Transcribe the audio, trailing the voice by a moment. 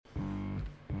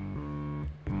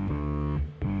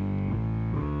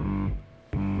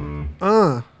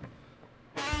Kia.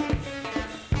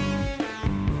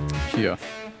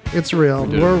 It's real.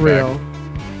 We did We're it real.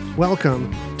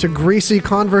 Welcome to Greasy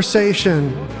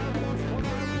Conversation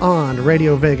on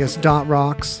Radio Vegas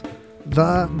Rocks,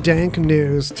 the dank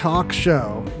news talk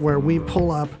show where we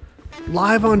pull up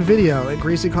live on video at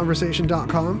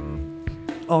greasyconversation.com.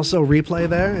 Also replay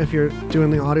there if you're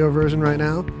doing the audio version right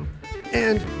now.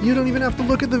 And you don't even have to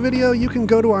look at the video. You can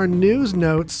go to our news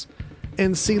notes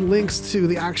and see links to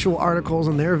the actual articles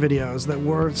and their videos that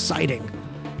we're citing.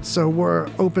 So we're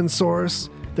open source.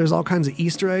 There's all kinds of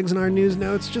Easter eggs in our news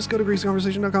notes. Just go to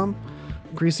greasyconversation.com.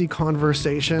 Greasy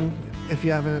Conversation. If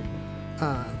you haven't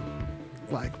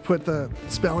put the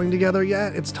spelling together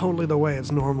yet, it's totally the way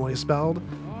it's normally spelled.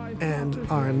 And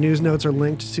our news notes are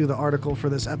linked to the article for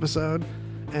this episode.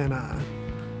 And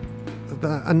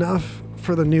enough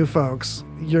for the new folks.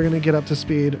 You're going to get up to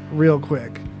speed real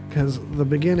quick because the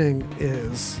beginning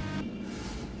is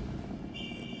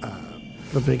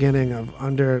the beginning of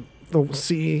Under the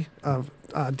Sea of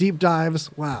deep dives.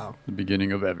 Wow. The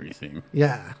beginning of everything.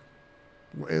 Yeah.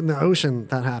 In the ocean,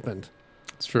 that happened.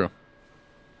 It's true.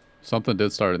 Something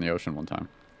did start in the ocean one time.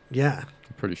 Yeah.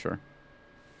 I'm pretty sure.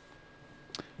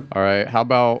 All right. How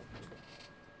about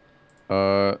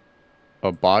a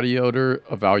body odor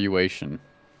evaluation?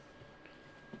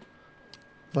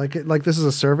 Like this is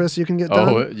a service you can get done?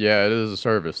 Oh, yeah, it is a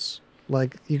service.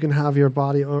 Like you can have your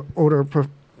body odor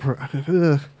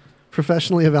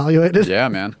professionally evaluated? Yeah,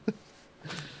 man.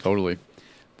 Totally.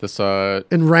 This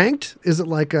And ranked? Is it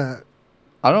like a...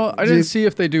 I didn't see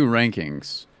if they do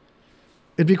rankings.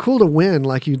 It'd be cool to win.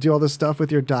 Like you do all this stuff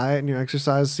with your diet and your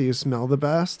exercise so you smell the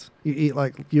best. You eat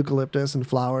like eucalyptus and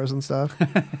flowers and stuff.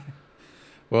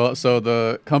 Well, so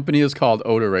the company is called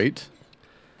Odorate.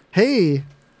 Hey,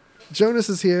 Jonas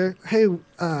is here. Hey,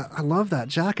 I love that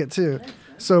jacket too.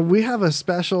 So we have a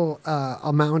special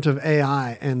amount of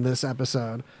AI in this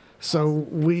episode. So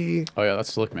we Oh yeah,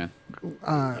 that's slick, man.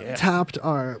 tapped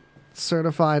our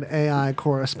certified AI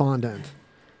correspondent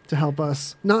to help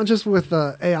us, not just with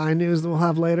the AI news that we'll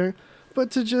have later,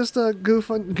 but to just goof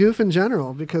in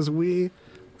general, because we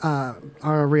are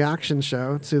a reaction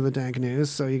show to the dank news,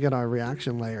 so you get our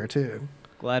reaction layer too.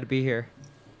 Glad to be here.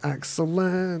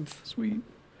 Excellent. Sweet.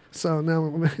 So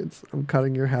now I'm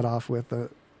cutting your head off with the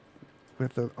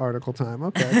article time.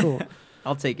 Okay, cool.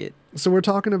 I'll take it. So we're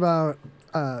talking about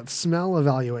smell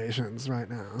evaluations right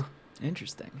now.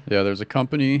 Interesting. Yeah, there's a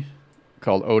company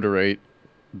called Odorate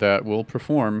that will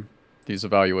perform these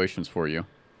evaluations for you.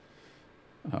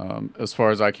 As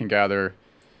far as I can gather,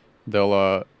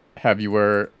 they'll have you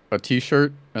wear a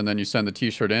T-shirt, and then you send the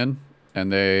T-shirt in,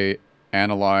 and they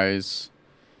analyze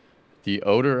the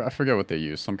odor. I forget what they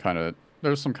use.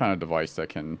 There's some kind of device that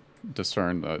can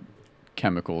discern the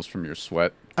chemicals from your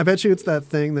sweat. I bet you it's that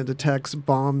thing that detects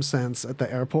bomb scents at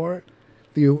the airport.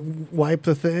 You wipe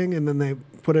the thing, and then they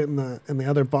put it in the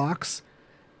other box,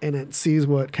 and it sees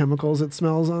what chemicals it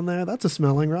smells on there. That's a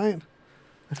smelling, right?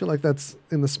 I feel like that's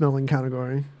in the smelling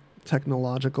category,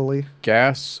 technologically.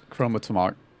 Gas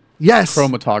Yes.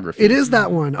 chromatography. It is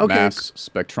that one. Okay. Mass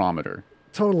spectrometer,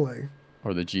 Totally.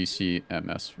 or the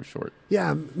GCMS for short.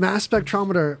 Yeah, mass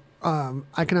spectrometer.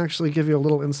 I can actually give you a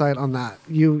little insight on that.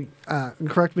 You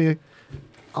correct me,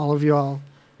 all of y'all.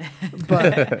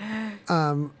 But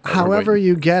however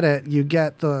you get it, you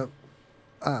get the.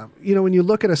 When you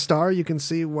look at a star, you can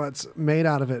see what's made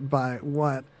out of it by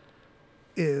what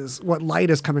light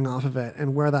is coming off of it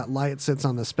and where that light sits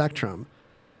on the spectrum.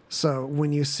 So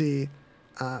when you see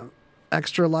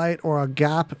extra light or a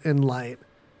gap in light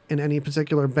in any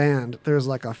particular band, there's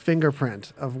like a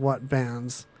fingerprint of what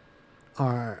bands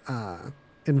are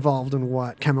involved in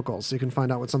what chemicals. So you can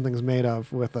find out what something's made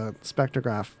of with a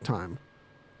spectrograph time.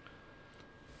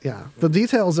 Yeah. The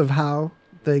details of how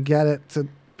they get it to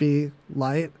be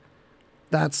light,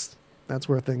 that's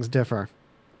where things differ.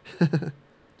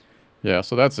 Yeah,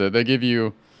 so that's it. They give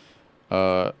you,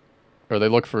 or they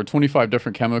look for 25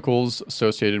 different chemicals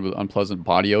associated with unpleasant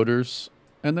body odors,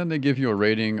 and then they give you a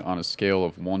rating on a scale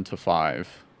of 1 to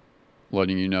 5,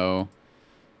 letting you know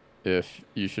if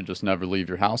you should just never leave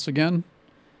your house again,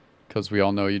 because we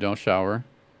all know you don't shower,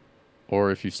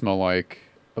 or if you smell like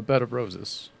a bed of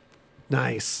roses.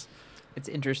 Nice. It's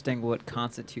interesting what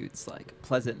constitutes like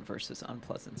pleasant versus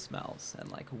unpleasant smells,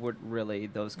 and like what really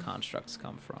those constructs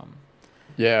come from.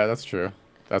 Yeah, that's true.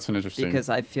 That's an interesting... Because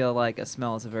I feel like a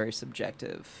smell is a very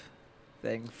subjective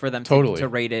thing for them Totally. to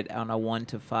rate it on a 1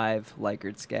 to 5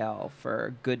 Likert scale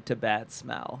for good to bad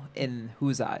smell in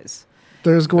whose eyes.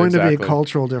 There's going to be Exactly.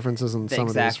 cultural differences in some of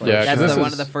these. Exactly. Yeah, 'cause That's this one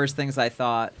of is- the first things I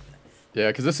thought. Yeah,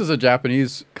 because this is a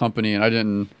Japanese company, and I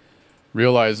didn't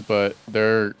realize, but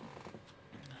their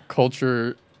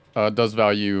culture does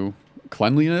value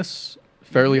cleanliness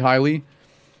fairly highly,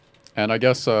 and I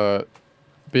guess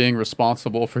being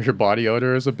responsible for your body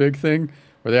odor is a big thing.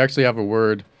 Where they actually have a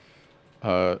word,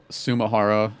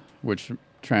 sumahara, which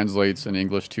translates in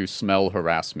English to smell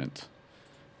harassment.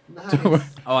 Nice.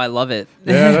 Oh, I love it.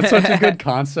 Yeah, that's such a good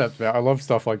concept, man. I love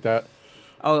stuff like that.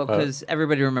 Oh, because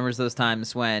everybody remembers those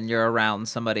times when you're around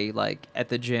somebody like at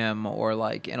the gym or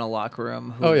like in a locker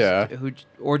room. Oh, yeah.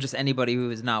 Or just anybody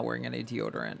who is not wearing any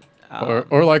deodorant.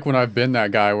 Or like when I've been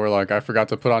that guy where like I forgot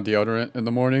to put on deodorant in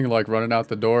the morning, like running out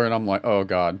the door, and I'm like, oh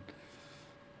god,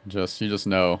 you just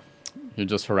know, you're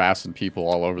just harassing people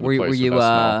all over the place. Were with you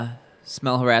that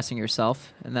smell harassing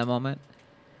yourself in that moment?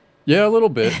 Yeah, a little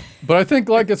bit, but I think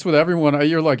like it's with everyone.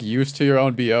 You're like used to your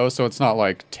own BO, so it's not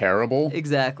like terrible.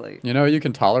 Exactly. You know, you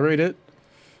can tolerate it,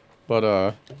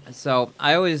 but So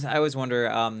I always wonder,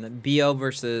 BO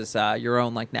versus your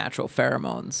own like natural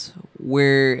pheromones.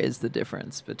 Where is the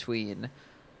difference between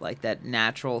like that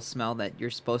natural smell that you're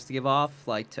supposed to give off,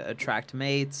 like to attract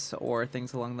mates or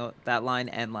things along that line,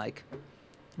 and like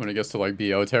when it gets to like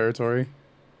BO territory,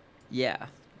 yeah,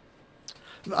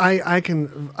 I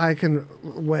can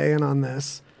weigh in on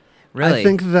this. really, I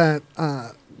think that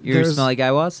you're a there's- smelly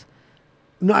guy was.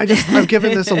 No, I've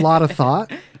given this a lot of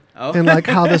thought Oh, and like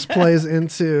how this plays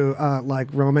into like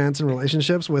romance and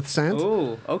relationships with scent.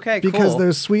 Ooh, okay, Because cool.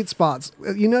 there's sweet spots.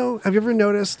 You know, have you ever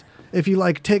noticed if you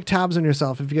like take tabs on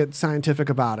yourself, if you get scientific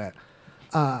about it,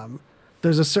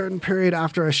 there's a certain period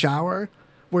after a shower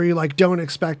where you like don't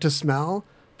expect to smell,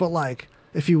 but like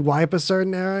if you wipe a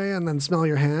certain area and then smell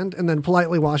your hand and then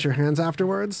politely wash your hands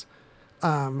afterwards,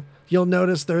 you'll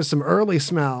notice there's some early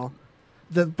smell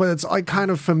but it's like kind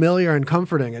of familiar and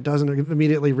comforting. It doesn't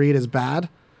immediately read as bad,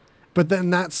 but then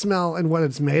that smell and what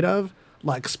it's made of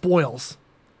like spoils.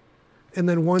 And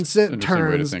then once it Interesting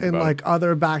way to turns think and about like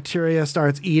other bacteria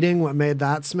starts eating what made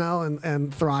that smell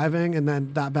and thriving, and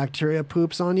then that bacteria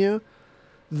poops on you,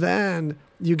 then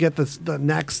you get the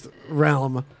next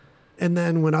realm. And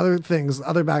then when other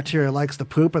bacteria likes the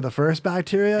poop of the first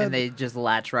bacteria, and they just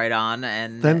latch right on,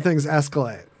 and then things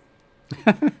escalate.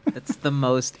 that's the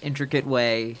most intricate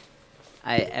way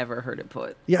I ever heard it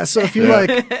put. Yeah, so if you Yeah.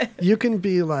 like, you can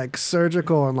be like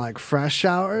surgical and like fresh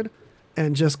showered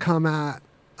and just come at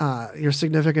your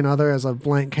significant other as a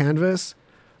blank canvas.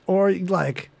 Or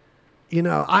like, you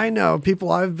know, I know people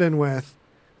I've been with,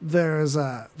 there was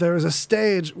a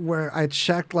stage where I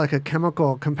checked like a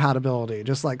chemical compatibility,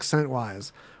 just like scent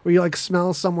wise, where you like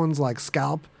smell someone's like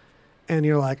scalp and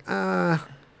you're like,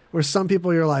 where some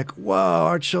people you're like, whoa,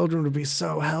 our children would be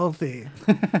so healthy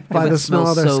by the smell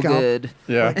of their so scalp. good.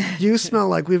 yeah. Like, you smell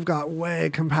like we've got way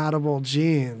compatible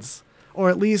genes, or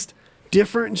at least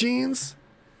different genes,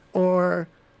 or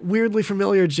weirdly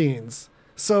familiar genes.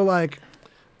 So like,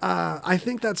 I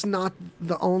think that's not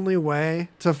the only way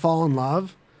to fall in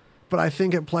love, but I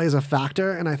think it plays a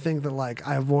factor, and I think that like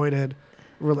I avoided.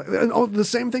 The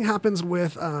same thing happens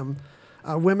with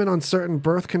women on certain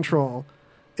birth control.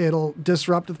 It'll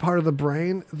disrupt the part of the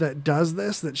brain that does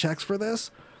this, that checks for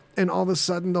this, and all of a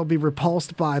sudden they'll be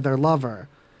repulsed by their lover.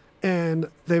 And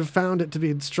they've found it to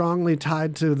be strongly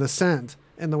tied to the scent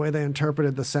and the way they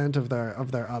interpreted the scent of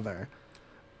their other.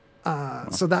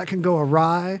 So that can go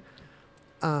awry.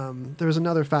 There's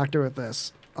another factor with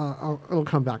this. It'll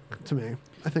come back to me.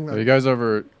 I think Have you that guys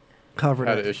ever covered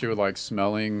had an it. issue with like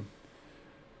smelling,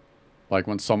 like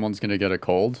when someone's gonna get a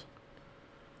cold?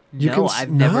 You No, can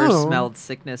I've never no. smelled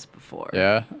sickness before.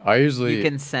 Yeah, I usually You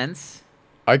can sense.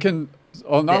 I can.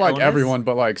 Well, not The like illness? everyone,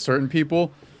 but like certain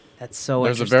people. That's so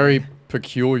There's a interesting. very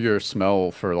peculiar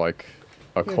smell for like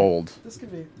a Yeah. cold. This can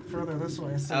be further this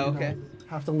way, so Oh, you okay. don't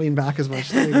have to lean back as much.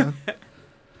 There you go.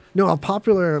 No, a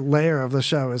popular layer of the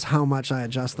show is how much I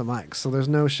adjust the mics. So there's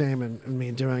no shame in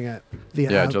me doing it.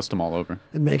 Yeah, adjust them all over.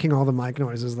 and making all the mic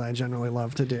noises that I generally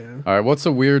love to do. All right, what's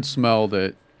a weird smell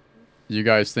that you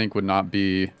guys think would not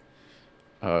be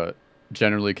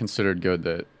generally considered good?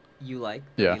 That You like?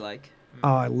 Yeah. You like?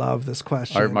 Oh, I love this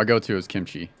question. my go-to is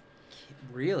kimchi.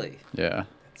 Really? Yeah,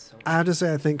 That's so. I have to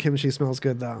say, I think kimchi smells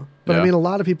good though. But I Yeah. mean, a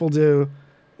lot of people do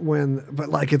but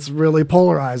like it's really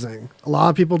polarizing. A lot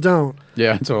of people don't.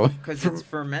 yeah, totally. Because it's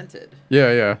fermented.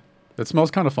 Yeah, yeah. It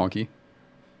smells kind of funky,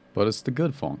 but it's the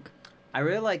good funk. I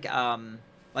really like I'm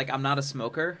not a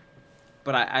smoker,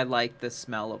 but I like the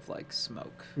smell of like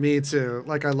smoke. Me too.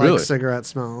 Like I like Really? cigarette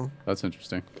smell. That's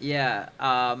interesting. Yeah,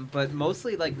 but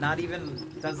mostly like not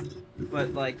even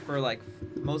but like for like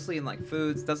mostly in like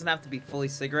foods, doesn't have to be fully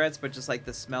cigarettes, but just like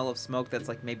the smell of smoke that's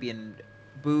like maybe in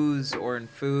booze or in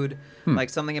food, like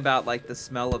something about like the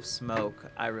smell of smoke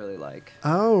I really like.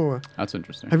 Oh, That's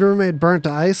interesting. have you ever made burnt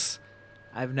ice?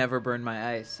 I've never burned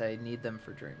my ice. I need them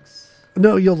for drinks.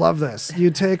 No, you'll love this.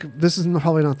 You take, this is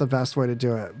probably not the best way to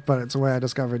do it, but it's a way I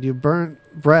discovered. You burn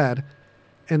bread,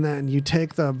 and then you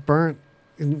take the burnt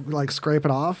and like scrape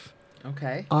it off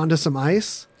Okay. onto some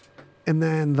ice, and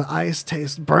then the ice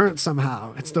tastes burnt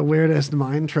somehow. It's the weirdest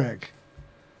mind trick.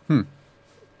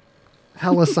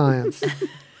 Hella science.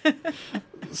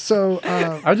 So,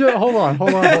 I just hold on.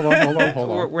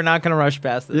 We're not gonna rush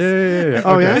past this. Yeah.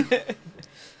 oh okay. yeah,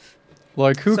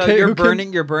 Like who? So can, you're who can-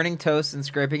 burning you're burning toast and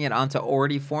scraping it onto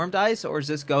already formed ice, or is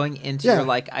this going into Yeah. your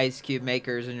like ice cube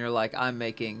makers and you're like, I'm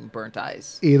making burnt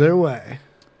ice? either way,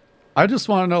 I just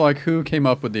want to know like who came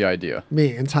up with the idea.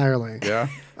 me entirely. Yeah.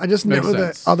 I just Makes know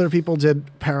sense. that other people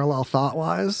did parallel thought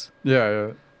wise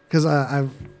Yeah. because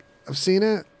I've seen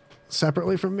it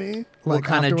separately from me. What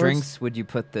kind of afterwards. drinks would you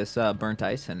put this burnt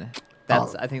ice in?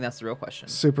 That's I think that's the real question.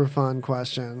 Super fun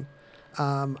question.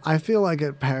 I feel like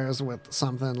it pairs with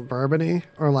something bourbony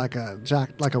or like a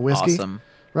whiskey, Awesome.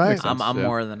 right? Makes sense. I'm yeah.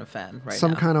 more than a fan right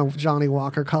Some now. kind of Johnny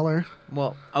Walker color.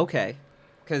 Well, okay,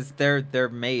 because they're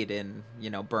made in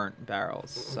burnt barrels.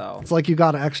 So It's like you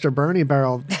got an extra Bernie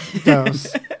barrel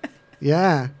dose.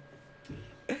 Yeah,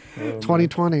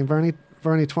 2020 Bernie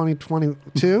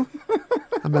 2022.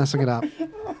 I'm messing it up.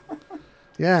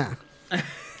 Yeah,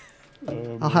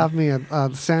 I'll have me a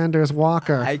Sanders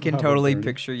Walker. I can How about totally Bernie?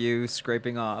 picture you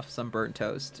scraping off some burnt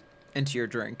toast into your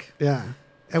drink. Yeah,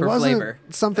 it For wasn't flavor.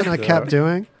 something I Yeah. kept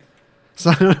doing.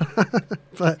 So,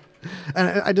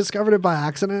 and I discovered it by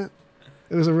accident.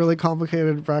 It was a really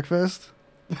complicated breakfast.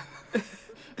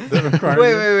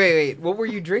 Wait. What were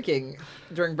you drinking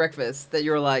during breakfast that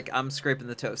you were like, I'm scraping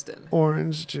the toast in?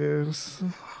 Orange juice.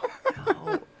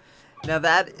 Now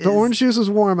that is The orange juice was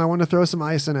warm. I wanted to throw some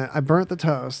ice in it. I burnt the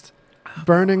toast.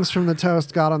 Burnings from the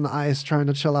toast got on the ice trying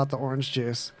to chill out the orange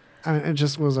juice. I mean, it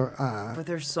just was a. But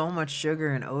there's so much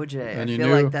sugar in OJ. And I you feel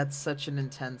knew- like that's such an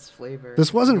intense flavor.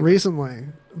 This wasn't recently,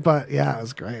 but yeah, it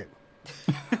was great.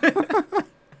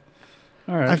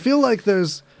 All right. I feel like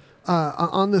there's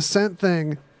on the scent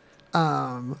thing.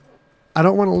 I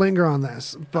don't want to linger on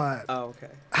this, but Oh, okay.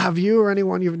 have you or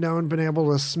anyone you've known been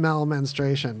able to smell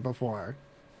menstruation before?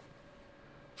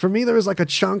 For me, there was like a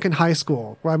chunk in high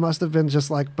school where I must have been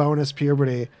just like bonus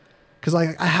puberty, because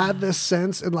like I had this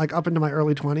sense in like up into my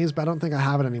early 20s, but I don't think I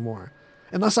have it anymore.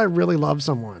 Unless I really love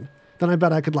someone, then I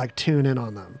bet I could like tune in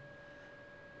on them.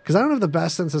 Because I don't have the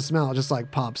best sense of smell; it just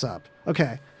like pops up.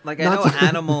 Okay, Like I Not know to-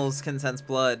 animals can sense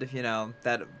blood.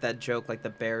 That joke, like the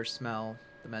bears smell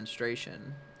the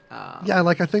menstruation. yeah,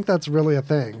 like I think that's really a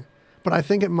thing, but I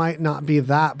think it might not be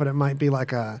that, but it might be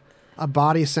like a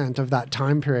body scent of that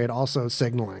time period also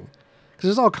signaling. Because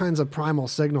there's all kinds of primal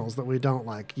signals that we don't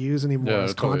like use anymore yeah,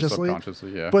 as totally consciously,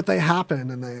 subconsciously, yeah. but they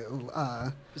happen and they.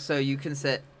 So you can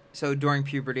set. So during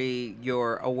puberty,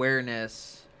 your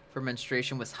awareness for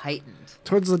menstruation was heightened.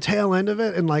 Towards the tail end of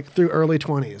it and like through early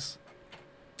 20s.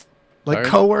 Like Right.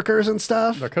 coworkers and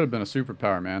stuff. that could have been a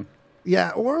superpower, man.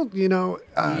 Yeah, or,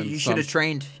 You should have some-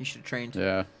 trained. You should have trained.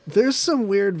 Yeah. there's some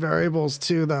weird variables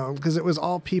too, though, because it was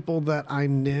all people that I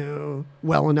knew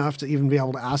well enough to even be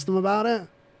able to ask them about it.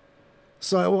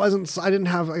 So it wasn't, I didn't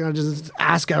have, just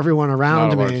ask everyone around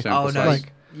Not a large me. sample Oh no, size.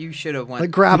 Like- you should have went.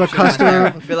 like grab a you should have went customer.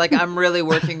 there. Be like, I'm really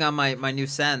working on my new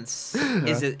sense.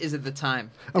 Is it the time?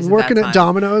 I'm Is it working that at time?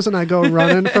 Domino's and I go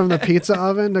running from the pizza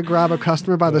oven to grab a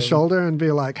customer by the shoulder and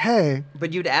be like, hey,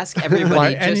 But you'd ask By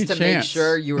everybody any just to make chance.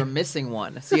 sure you were missing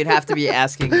one. So you'd have to be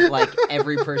asking like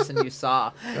every person you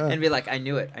saw, and be like, "I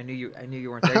knew it. I knew you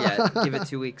weren't there yet. Give it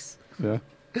 2 weeks." Yeah.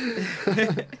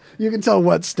 you can tell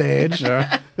what stage.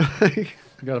 Yeah. You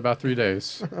got about 3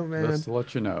 days. Oh, man. Just to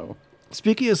let you know.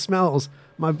 Speaking of smells,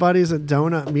 my buddies at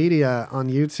Donut Media on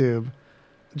YouTube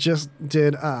just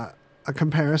did a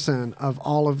comparison of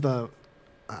all of the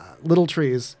Little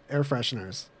Trees air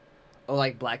fresheners. Oh,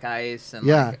 like black ice and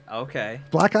Yeah. Like, okay.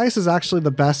 Black Ice is actually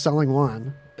the best selling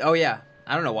one. Oh yeah.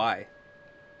 I don't know why.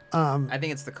 Um, I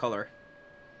think it's the color.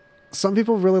 some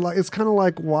people really like. It's kind of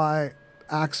like why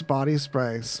Axe body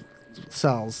spray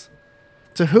sells.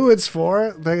 To who it's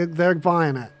for, they're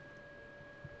buying it.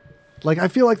 Like I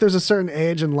feel like there's a certain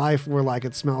age in life where like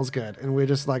it smells good, and we're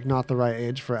just like not the right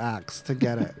age for Axe to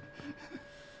get it.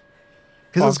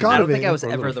 Because it's Possibly. I gotta don't be. think I was For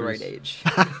ever Little the right Trees. age.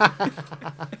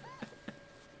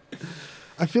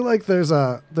 I feel like there's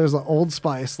a Old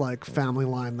Spice like family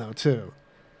line though too,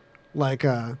 like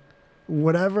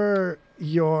whatever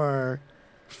your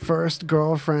first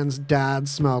girlfriend's dad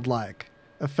smelled like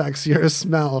affects your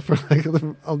smell for like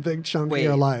a big chunk of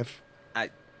your Wait, life. I-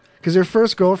 Because your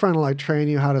first girlfriend will like train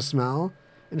you how to smell,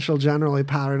 and she'll generally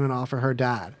pattern it off of her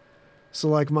dad. So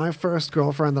like my first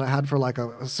girlfriend that I had for like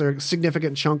a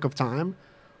significant chunk of time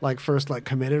like first like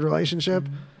committed relationship,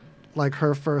 like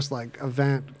her first like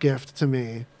event gift to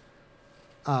me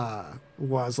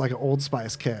was like an Old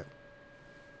Spice kit.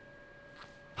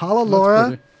 Holla, That's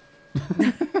Laura.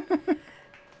 pretty-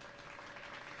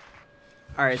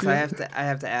 All right, so I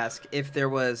have to ask if there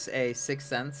was a Sixth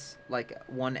Sense, like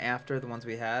one after the ones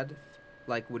we had,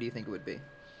 like what do you think it would be?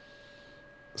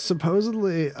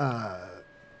 Supposedly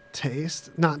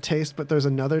taste, not taste, but there's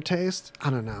another taste. I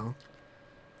don't know.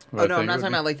 what Oh I no, I'm think not would talking be-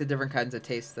 about like the different kinds of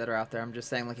tastes that are out there. I'm just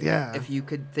saying like Yeah. if you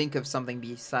could think of something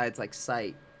besides like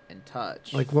sight and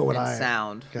touch, Like, what would and I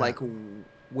sound, get? like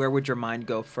where would your mind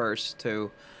go first to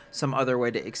some other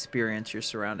way to experience your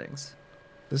surroundings?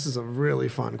 This is a really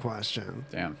fun question.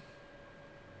 Damn.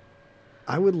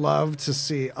 I would love to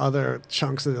see other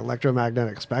chunks of the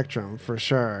electromagnetic spectrum for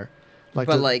sure. But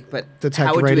detect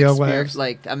how would radio you experience? waves.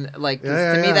 Like I'm like 'cause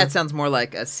Yeah, to me yeah. that sounds more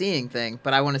like a seeing thing.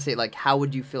 But I want to say like how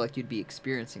would you feel like you'd be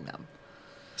experiencing them?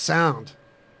 Sound,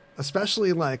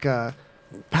 especially like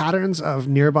patterns of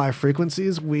nearby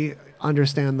frequencies, we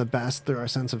understand the best through our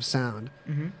sense of sound.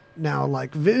 Mm-hmm. Now,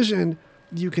 like vision,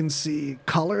 you can see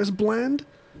colors blend,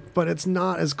 but it's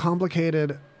not as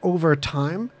complicated over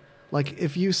time. Like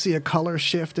if you see a color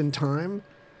shift in time,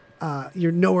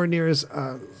 you're nowhere near as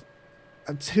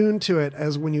attuned to it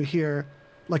as when you hear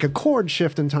like a chord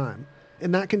shift in time.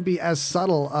 And that can be as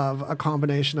subtle of a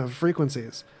combination of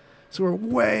frequencies. So we're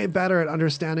way better at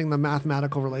understanding the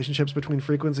mathematical relationships between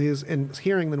frequencies in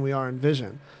hearing than we are in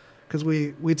vision. Because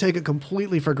we take it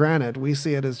completely for granted. We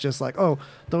see it as just like, oh,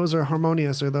 those are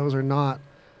harmonious or those are not.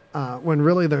 When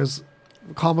really there's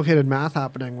complicated math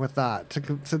happening with that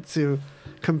to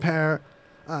compare.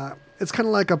 It's kind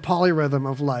of like a polyrhythm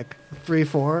of like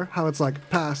 3/4. How it's like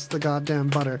pass the goddamn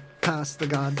butter, pass the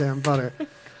goddamn butter.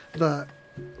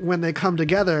 When they come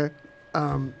together,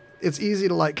 it's easy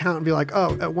to like count and be like,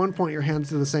 oh, at one point your hands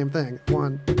do the same thing,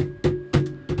 one,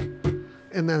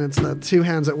 and then it's the two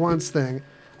hands at once thing.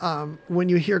 When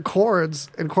you hear chords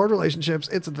and chord relationships,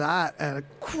 it's that at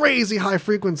crazy high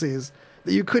frequencies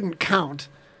that you couldn't count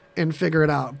and figure it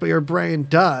out, but your brain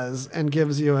does and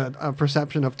gives you a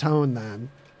perception of tone then.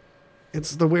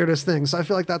 It's the weirdest thing. So I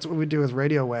feel like that's what we do with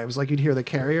radio waves. Like you'd hear the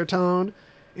carrier tone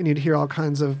and you'd hear all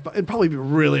kinds of, it'd probably be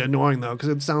really annoying though, because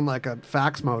it'd sound like a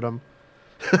fax modem.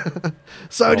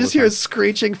 So I All just the hear time.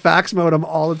 screeching fax modem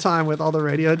all the time with all the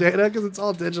radio data because it's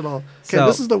all digital. Okay, So-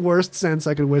 this is the worst sense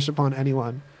I could wish upon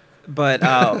anyone. But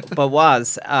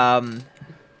Waz,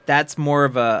 that's more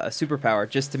of a superpower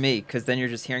just to me because then you're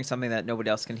just hearing something that nobody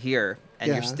else can hear, and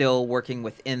you're Yeah. still working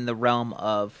within the realm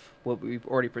of what we've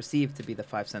already perceived to be the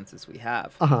five senses we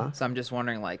have. Uh-huh. So I'm just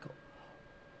wondering, like,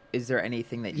 is there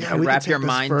anything that you Yeah, can we could wrap your take this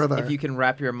mind? further. If you can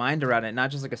wrap your mind around it, not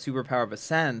just like a superpower of a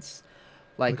sense,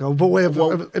 like Like a way of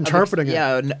well, interpreting it.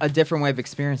 Yeah, a different way of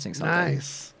experiencing something.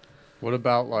 Nice. What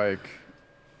about like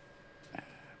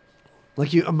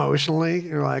Like you emotionally,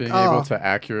 you're like, being oh, able to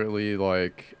accurately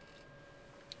like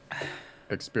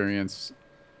experience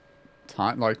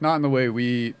time, like not in the way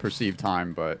we perceive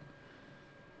time, but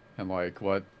and like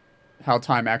how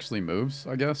time actually moves,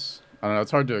 I guess. I don't know,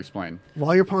 it's hard to explain.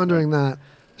 while you're pondering that,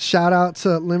 shout out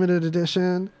to Limited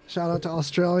Edition. Shout out to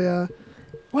Australia.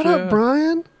 What Yeah. up,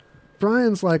 Brian?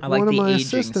 Brian's like I like one of the my aging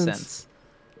assistants. sense.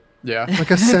 Yeah. Like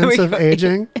a sense We of got-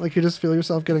 aging. Like you just feel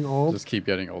yourself getting old. Just keep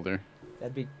getting older.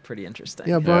 That'd be pretty interesting.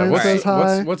 Yeah, Brian what's, says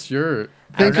hi. what's your I don't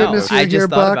Thank know. goodness I you're here, just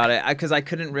thought Buck. about it because I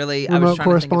couldn't really. I Remote was trying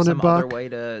to think of some correspondent other Buck. way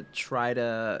to try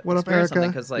to What up, experience something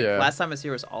Erica? because like Yeah. last time I was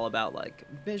here was all about like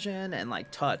vision and like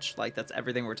touch. Like that's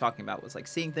everything we're talking about was like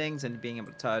seeing things and being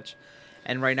able to touch.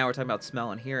 And right now we're talking about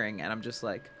smell and hearing, and I'm just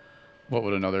like, what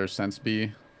would another sense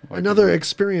be? Like, Another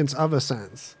experience of a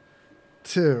sense,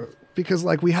 too. Because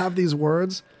like we have these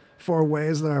words for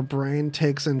ways that our brain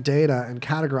takes in data and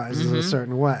categorizes in a Mhm.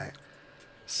 certain way.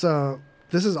 So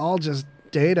this is all just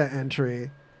data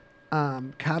entry,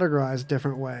 categorized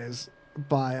different ways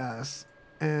by us.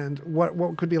 And what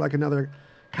could be like another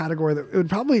category that it would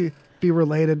probably be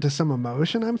related to some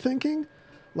emotion, I'm thinking.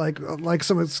 Like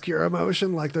some obscure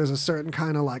emotion, like there's a certain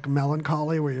kind of like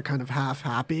melancholy where you're kind of half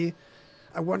happy.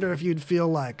 I wonder if you'd feel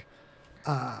like,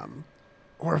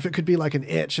 or if it could be like an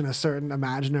itch in a certain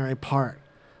imaginary part.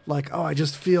 Like, oh, I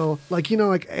just feel like,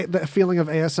 the feeling of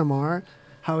ASMR,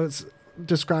 how it's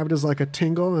described as like a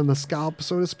tingle in the scalp,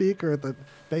 so to speak, or at the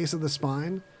base of the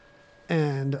spine.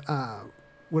 And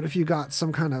what if you got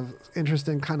some kind of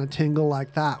interesting kind of tingle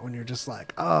like that when you're just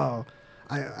like, oh,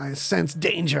 I sense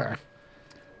danger.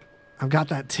 I've got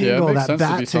that Yeah, it tingle, makes that sense to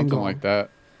bat be something tingle. like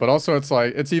that. But also, it's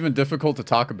like it's even difficult to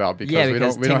talk about because yeah, we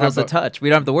because don't have tingles the a touch. We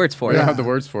don't have the words for we it. don't Yeah. have the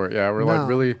words for it. Yeah, we're No. like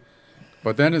really.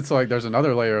 But then it's like there's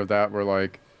another layer of that where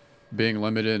like being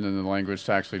limited in the language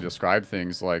to actually describe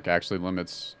things like actually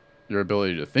limits your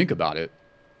ability to think about it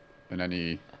in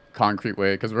any concrete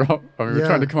way. Because we're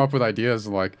trying to come up with ideas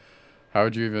and like, how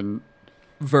would you even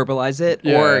verbalize it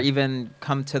or even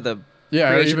come to the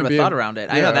creation of a thought around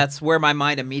it? I know that's where my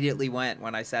mind immediately went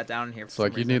when I sat down here. It's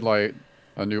like you need like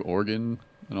a new organ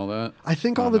and all that. I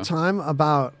think all the time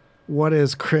about what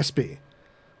is crispy.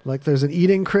 Like there's an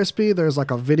eating crispy, there's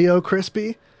like a video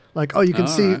crispy. Like, oh, you can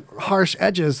see harsh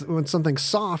edges when something's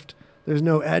soft. There's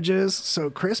no edges, so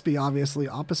crispy, obviously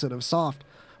opposite of soft.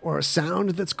 Or a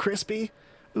sound that's crispy.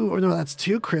 Ooh, or no, that's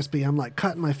too crispy. I'm like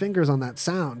cutting my fingers on that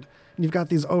sound. And you've got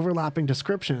these overlapping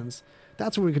descriptions.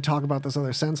 That's where we could talk about this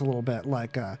other sense a little bit.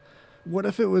 Like, what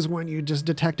if it was when you just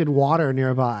detected water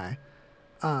nearby?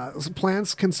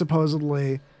 Plants can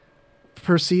supposedly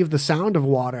perceive the sound of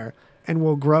water and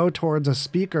will grow towards a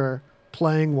speaker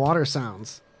playing water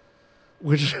sounds,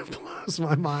 which blows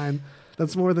my mind.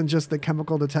 That's more than just the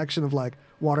chemical detection of like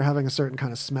water having a certain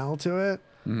kind of smell to it.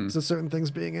 So certain things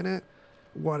being in it.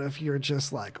 What if you're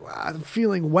just like, I'm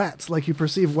feeling wet? Like you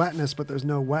perceive wetness, but there's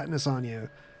no wetness on you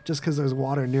just because there's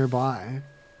water nearby.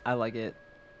 I like it.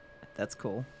 That's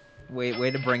cool.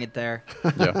 Way to bring it there.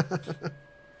 Yeah.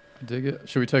 Dig it.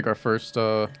 Should we take our first...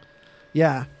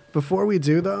 Yeah. Before we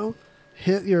do, though,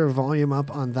 hit your volume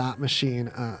up on that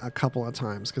machine a couple of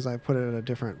times because I put it at a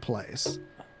different place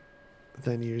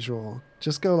than usual.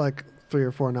 Just go like 3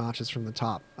 or 4 notches from the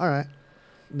top. All right.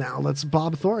 Now let's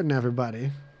Bob Thornton, everybody.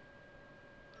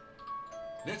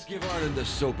 Let's give Ireland the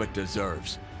soap it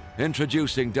deserves.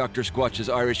 Introducing Dr. Squatch's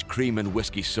Irish Cream and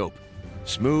Whiskey Soap.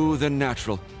 Smooth and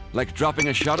natural, like dropping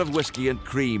a shot of whiskey and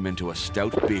cream into a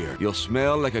stout beer. You'll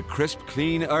smell like a crisp,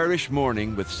 clean Irish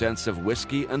morning with scents of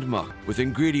whiskey and muck. With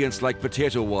ingredients like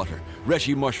potato water,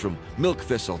 reishi mushroom, milk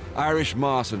thistle, Irish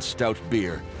moss and stout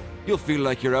beer. You'll feel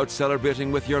like you're out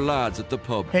celebrating with your lads at the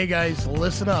pub. Hey guys,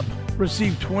 listen up.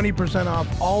 Receive 20% off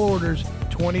all orders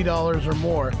 $20 or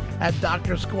more at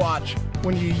Dr. Squatch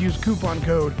when you use coupon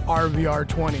code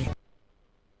RVR20.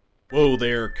 Whoa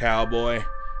there, cowboy.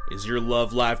 Is your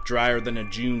love life drier than a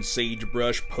June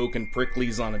sagebrush poking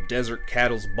pricklies on a desert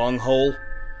cattle's bunghole?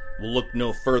 Well, look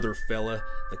no further, fella.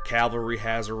 The cavalry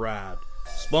has arrived.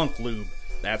 Spunk Lube.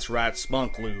 That's right,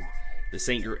 Spunk Lube. This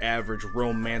ain't your average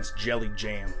romance jelly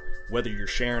jam. Whether you're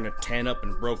sharing a 10-up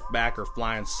and broke back or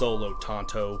flying solo,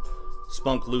 Tonto,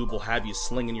 Spunk Lube will have you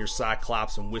slinging your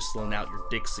Cyclops and whistling out your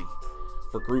Dixie.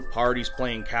 For group parties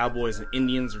playing cowboys and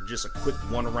Indians or just a quick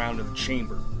one around in the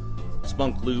chamber,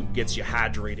 Spunk Lube gets you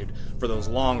hydrated for those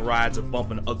long rides of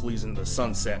bumping uglies into the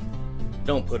sunset.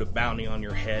 Don't put a bounty on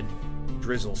your head.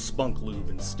 Drizzle Spunk Lube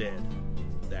instead.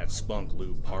 That's Spunk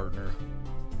Lube, partner.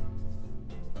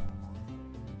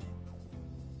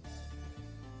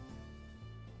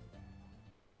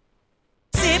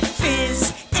 Zip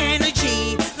Fizz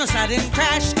Energy, no sudden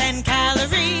crash, 10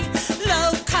 calorie,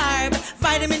 low carb,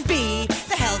 vitamin B,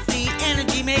 the healthy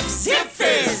energy mix. Zip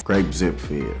Fizz. Grape Zip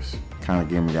Fizz. Kind of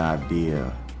gave me the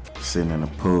idea sitting in a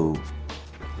pool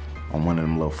on one of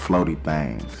them little floaty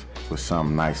things with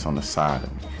something nice on the side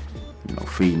of me. You know,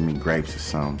 feeding me grapes or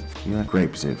something. You know,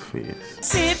 Grape Zip Fizz.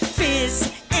 Zip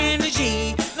Fizz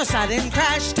Energy, no sudden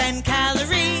crash, 10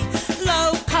 calorie,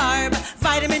 low carb,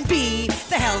 vitamin B,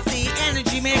 the healthy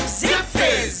energy mix. Zip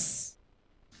Fizz.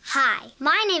 Hi,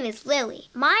 my name is Lily.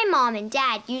 My mom and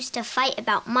dad used to fight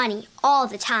about money all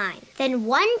the time. Then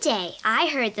one day, I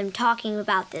heard them talking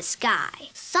about this guy,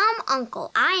 some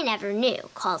uncle I never knew,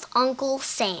 called Uncle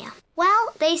Sam.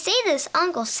 Well, they say this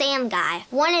Uncle Sam guy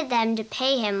wanted them to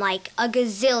pay him like $1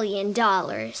 gazillion,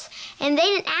 and they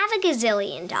didn't have $1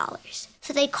 gazillion.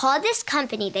 So they called this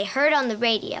company they heard on the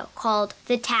radio called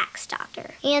the Tax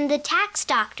Doctor. And the Tax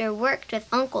Doctor worked with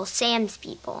Uncle Sam's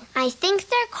people. I think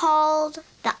they're called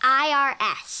the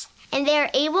IRS. And they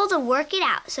were able to work it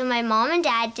out so my mom and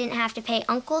dad didn't have to pay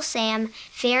Uncle Sam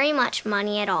very much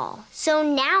money at all. So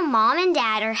now mom and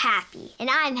dad are happy, and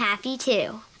I'm happy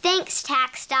too. Thanks,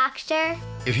 Tax Doctor.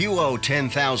 If you owe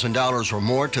 $10,000 or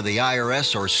more to the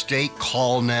IRS or state,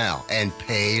 call now and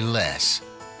pay less.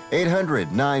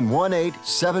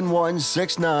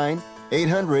 800-918-7169.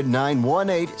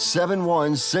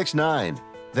 800-918-7169.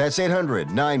 That's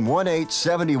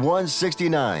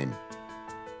 800-918-7169.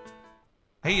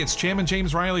 Hey, it's Chairman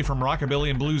James Riley from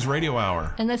Rockabilly and Blues Radio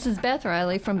Hour. And this is Beth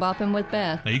Riley from Boppin' with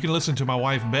Beth. Now, you can listen to my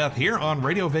wife Beth here on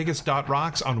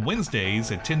RadioVegas.rocks on Wednesdays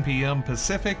at 10 p.m.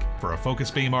 Pacific for a focus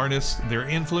beam artist, their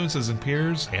influences and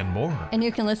peers, and more. And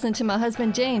you can listen to my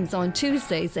husband James on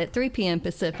Tuesdays at 3 p.m.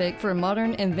 Pacific for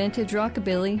modern and vintage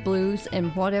rockabilly, blues,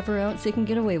 and whatever else he can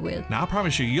get away with. Now, I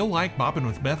promise you, you'll like Boppin'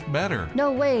 with Beth better.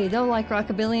 No way, they'll like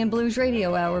Rockabilly and Blues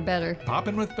Radio Hour better.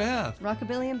 Boppin' with Beth.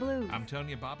 Rockabilly and Blues. I'm telling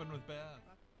you, Boppin' with Beth.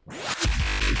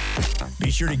 Be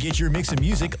sure to get your mix of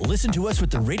music. Listen to us with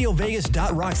the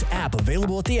RadioVegas.rocks app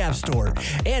available at the App Store.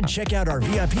 And check out our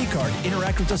VIP card,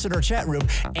 interact with us in our chat room,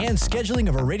 and scheduling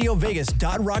of our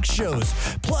RadioVegas.rocks shows,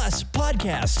 plus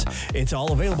podcasts. It's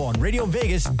all available on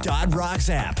RadioVegas.rocks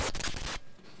app.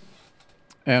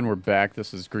 And we're back.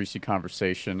 This is Greasy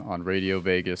Conversation on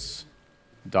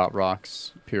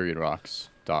RadioVegas.rocks, #rocks.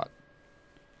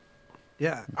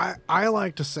 Yeah, I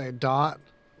like to say dot,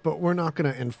 but we're not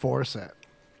going to enforce it,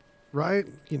 right?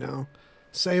 You know,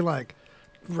 say like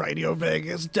Radio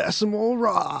Vegas decimal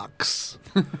rocks.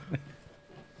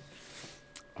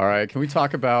 All right, can we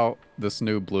talk about this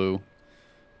new blue?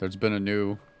 There's been a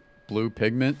new blue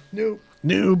pigment.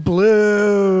 New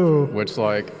blue. Which,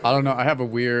 like, I don't know. I have a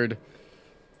weird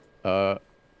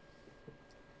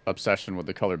obsession with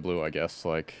the color blue, I guess.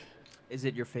 Like, Is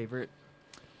it your favorite?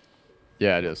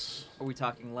 Yeah, it is. Are we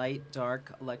talking light,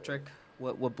 dark, electric?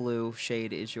 What blue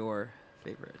shade is your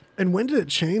favorite? And when did it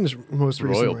change most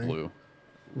recently? Royal blue.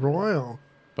 Royal.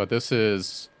 But this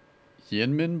is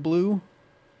Yinmin blue,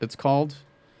 it's called.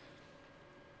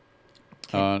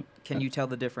 Can you tell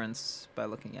the difference by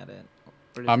looking at it?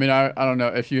 I mean, I don't know.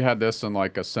 If you had this in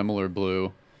like a similar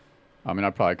blue, I mean, I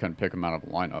probably couldn't pick them out of a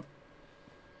lineup.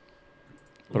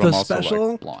 But The I'm also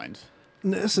special- like blind.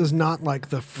 This is not like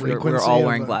the frequency. We're all of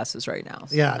wearing the- glasses right now.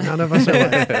 so- Yeah, none of us are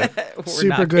like We're super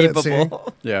not good at seeing.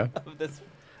 capable Yeah. of this.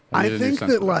 I need a new think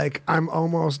sense that of it. like I'm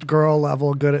almost girl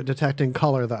level good at detecting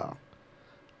color though.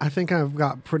 I think I've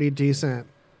got pretty decent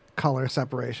color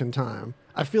separation time.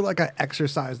 I feel like I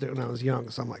exercised it when I was young,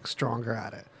 so I'm like stronger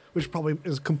at it, which probably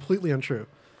is completely untrue.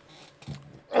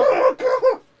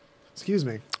 Excuse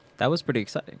me. That was pretty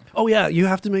exciting. Oh yeah, you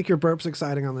have to make your burps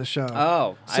exciting on this show.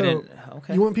 Oh, I didn't.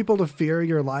 Okay. You want people to fear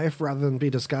your life rather than be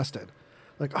disgusted.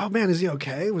 Like, oh man, is he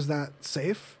okay? Was that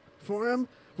safe for him?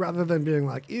 Rather than being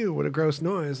like, ew, what a gross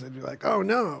noise. They'd be like, oh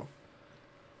no.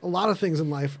 A lot of things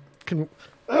in life can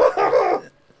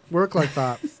work like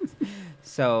that.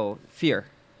 So, fear.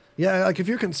 Yeah, like if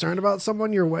you're concerned about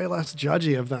someone, you're way less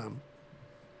judgy of them.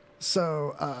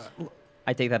 So,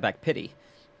 I take that back. Pity.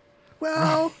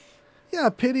 well, yeah,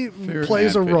 pity Fear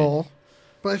plays a and pity. role,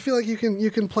 but I feel like you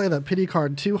can play that pity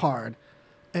card too hard,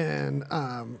 and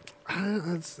I don't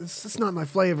know, it's not my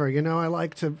flavor. You know, I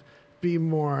like to be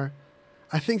more.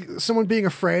 I think someone being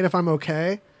afraid if I'm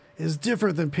okay is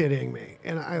different than pitying me,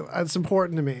 and it's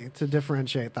important to me to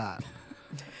differentiate that.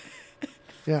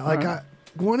 Yeah, like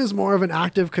one is more of an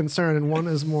active concern, and one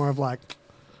is more of like,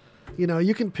 you know,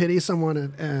 you can pity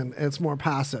someone and it's more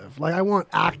passive. Like I want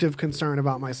active concern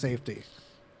about my safety.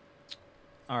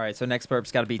 All right, so next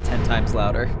burp's got to be 10 times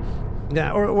louder.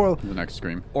 Yeah, or The next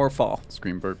scream. Or fall.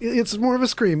 Scream burp. it's more of a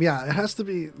scream. Yeah, it has to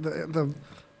be the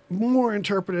more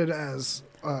interpreted as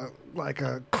like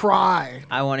a cry.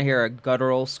 I want to hear a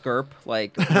guttural skirp,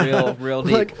 like real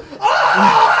deep. Like,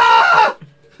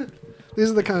 these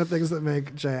are the kind of things that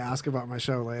make Jay ask about my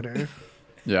show later.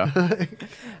 Yeah.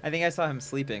 I think I saw him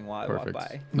sleeping while I walked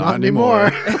by. Not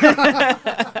anymore.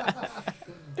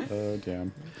 Oh,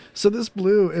 damn. So this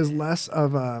blue is less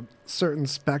of a certain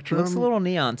spectrum. Looks a little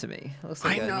neon to me. It looks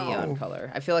like I a know. neon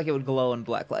color. I feel like it would glow in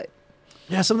black light.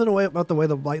 Yeah, something about the way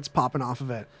the light's popping off of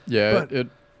it. Yeah, But-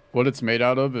 what it's made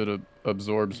out of, it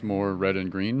absorbs more red and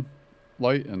green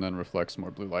light and then reflects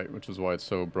more blue light, which is why it's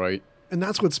so bright. And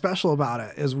that's what's special about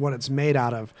it, is what it's made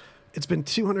out of. It's been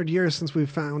 200 years since we've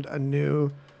found a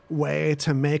new way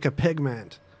to make a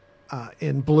pigment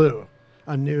in blue,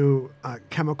 a new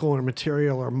chemical or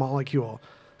material or molecule.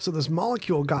 So this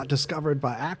molecule got discovered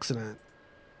by accident,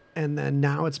 and then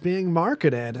now it's being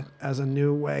marketed as a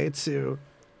new way to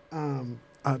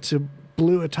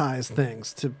bluetize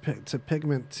things, to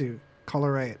pigment, to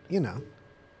colorate, you know.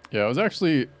 Yeah, it was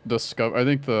actually discovered. I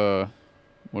think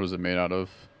what is it made out of?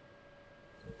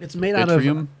 It's made out of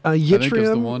Yttrium, I think is the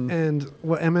yttrium one. and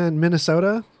what? Am I in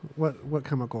Minnesota? What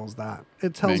chemical is that?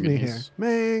 It tells me here.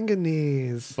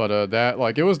 Manganese. But that,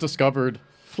 like, it was discovered like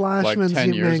Flashman's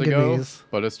 10 years ago, manganese.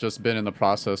 but it's just been in the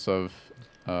process of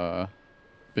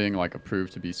being like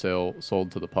approved to be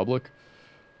sold to the public,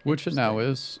 which it now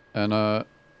is. And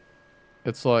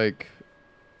it's like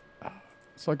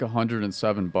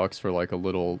 $107 for like a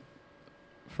little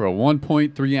for a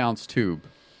 1.3 ounce tube,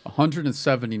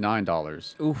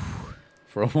 $179. Oof.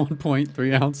 For a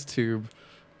 1.3 ounce tube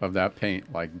of that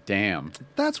paint. Like, damn.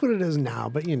 That's what it is now,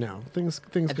 but you know, things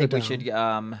I go think down. we should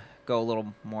go a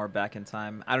little more back in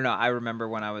time. I don't know. I remember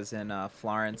when I was in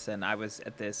Florence and I was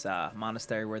at this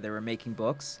monastery where they were making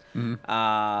books. Mhm.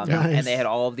 Nice. And they had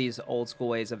all of these old school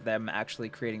ways of them actually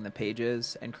creating the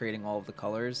pages and creating all of the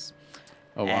colors.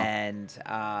 Oh, wow. And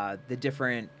the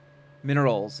different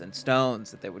minerals and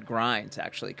stones that they would grind to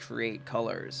actually create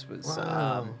colors was...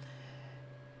 Wow.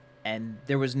 And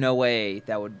there was no way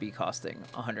that would be costing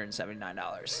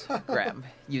 $179 a gram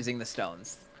using the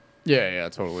stones. Yeah,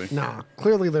 totally. Nah,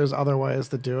 clearly there's other ways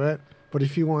to do it. But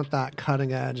if you want that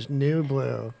cutting edge new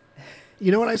blue,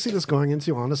 you know what I see this going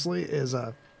into, honestly, is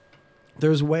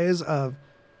there's ways of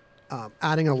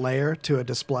adding a layer to a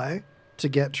display to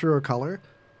get truer color.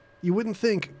 You wouldn't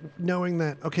think, knowing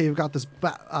that, okay, you've got this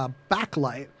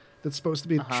backlight that's supposed to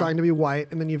be trying to be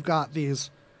white, and then you've got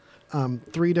these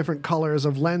 3 different colors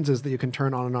of lenses that you can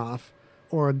turn on and off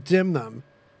or dim them,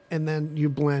 and then you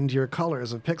blend your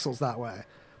colors of pixels that way.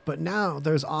 But now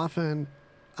there's often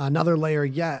another layer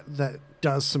yet that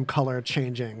does some color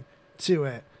changing to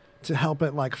it to help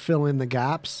it like fill in the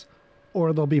gaps,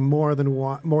 or there'll be more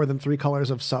than 3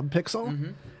 colors of subpixel.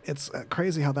 Mm-hmm. It's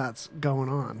crazy how that's going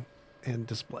on in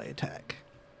display tech.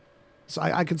 So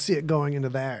I could see it going into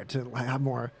there to have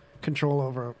more control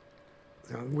over.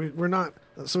 You know, we're not,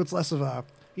 so it's less of a,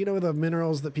 you know, the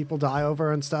minerals that people die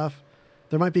over and stuff.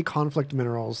 There might be conflict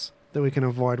minerals that we can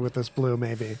avoid with this blue,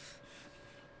 maybe.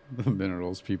 The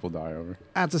minerals people die over.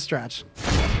 That's a stretch.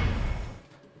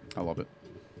 I love it.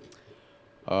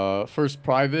 First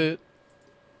private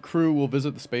crew will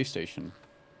visit the space station.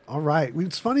 All right.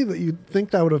 It's funny that you'd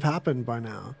think that would have happened by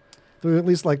now. They would at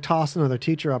least like toss another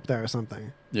teacher up there or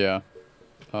something. Yeah.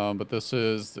 But it's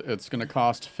going to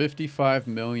cost $55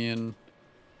 million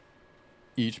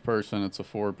each person. It's a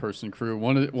 4-person crew.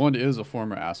 One is a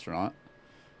former astronaut.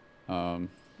 Then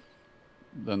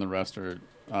the rest are,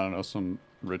 I don't know, some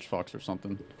rich fucks or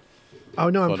something. Oh,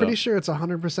 no, I'm pretty sure it's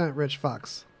 100% rich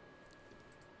fucks.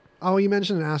 Oh, you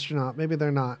mentioned an astronaut. Maybe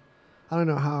they're not. I don't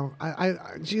know how.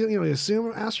 You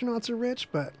assume astronauts are rich,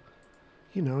 but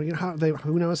you know how they.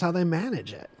 Who knows how they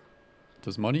manage it?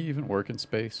 Does money even work in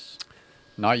space?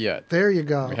 Not yet. There you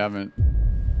go. We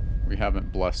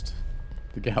haven't blessed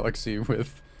the galaxy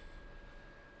with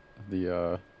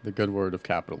the good word of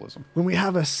capitalism. When we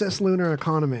have a cislunar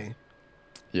economy.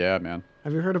 Yeah, man.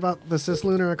 Have you heard about the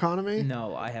cislunar economy?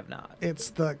 No, I have not. It's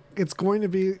going to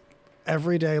be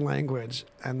everyday language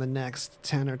in the next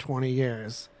 10 or 20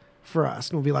 years for us.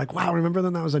 And we'll be like, wow, remember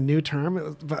then that was a new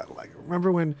term?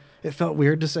 Remember when it felt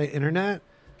weird to say internet?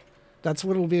 That's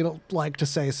what it'll be like to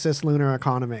say cislunar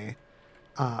economy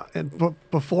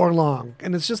before long.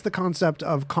 And it's just the concept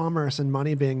of commerce and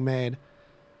money being made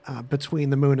between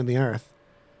the moon and the earth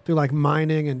through like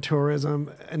mining and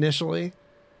tourism initially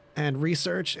and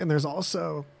research. And there's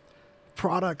also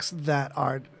products that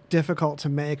are difficult to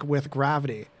make with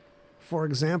gravity. For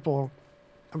example,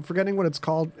 I'm forgetting what it's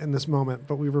called in this moment,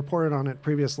 but we reported on it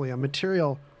previously. A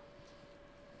material,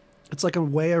 it's like a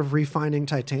way of refining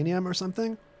titanium or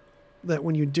something, that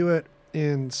when you do it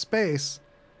in space,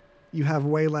 you have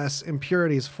way less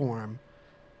impurities form.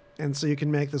 And so you can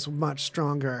make this much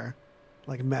stronger,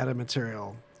 like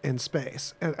metamaterial in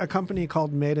space. A company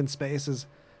called Made in Space is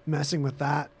messing with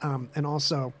that. And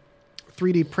also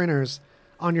 3D printers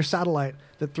on your satellite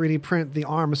that 3D print the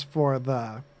arms for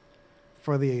the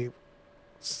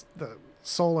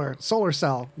solar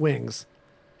cell wings.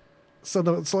 So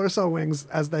the solar cell wings,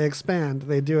 as they expand,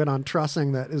 they do it on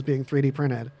trussing that is being 3D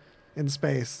printed in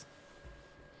space.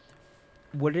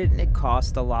 Wouldn't it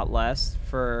cost a lot less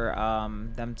for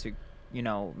them to,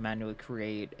 manually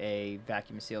create a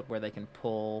vacuum sealed where they can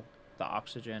pull the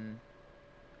oxygen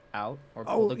out or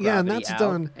pull the gravity yeah, and that's out?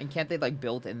 done. And can't they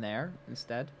build in there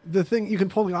instead? The thing, you can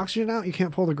pull the oxygen out, you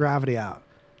can't pull the gravity out.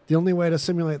 The only way to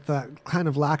simulate that kind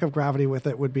of lack of gravity with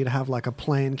it would be to have like a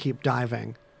plane keep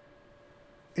diving.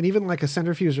 And even like a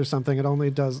centrifuge or something, it only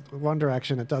does one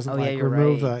direction. It doesn't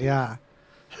remove right. Yeah,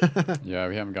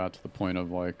 we haven't got to the point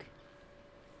of like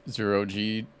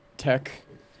 0G tech.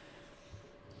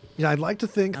 Yeah, I'd like to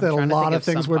think I'm that a trying to lot think of of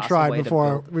things some were possible tried way to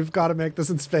before. build. We've got to make this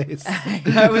in space.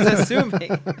 I was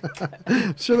assuming.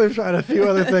 Sure, they've tried a few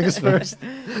other things first.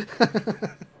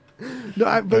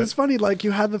 No, but it's funny. Like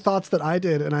you had the thoughts that I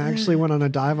did, and I actually went on a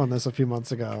dive on this a few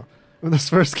months ago when this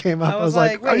first came up. I was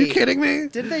like, "Are you kidding me?"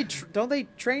 Did they? Don't they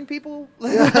train people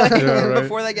right.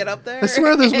 before they get up there? I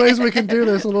swear, there's ways we can do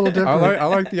this a little different. I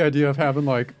like the idea of having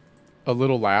like a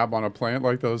little lab on a plane,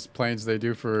 like those planes they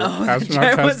do for Oh,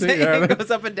 astronaut testing. it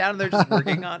goes up and down, and they're just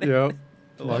working on it. Yep.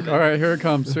 Like, all right, here it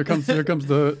comes. Here comes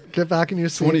the Get back in your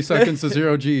seat. 20 seconds to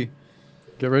 0G.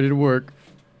 Get ready to work.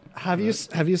 Have you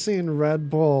seen Red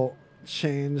Bull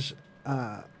change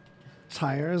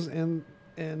tires in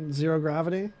zero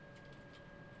gravity?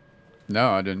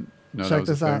 No, I didn't know that Check was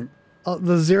a this out. thing.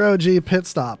 The 0G pit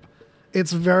stop.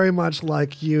 It's very much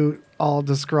like you all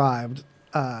described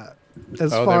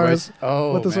as far as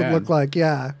what this would look like.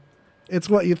 Yeah. It's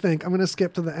what you think. I'm going to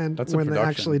skip to the end That's a when they production.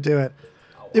 actually do it.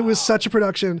 It was such a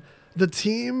production. The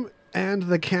team and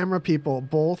the camera people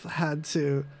both had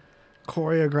to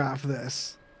choreograph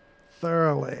this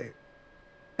thoroughly.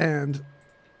 And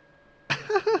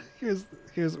here's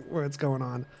where it's going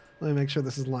on. Let me make sure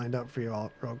this is lined up for you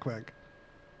all real quick.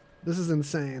 This is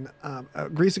insane.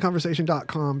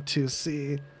 GreasyConversation.com to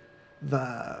see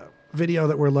the video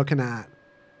that we're looking at,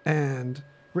 and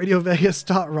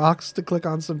RadioVegas.rocks to click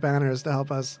on some banners to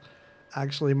help us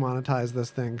actually monetize this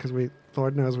thing, because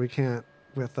Lord knows we can't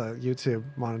with YouTube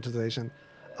monetization.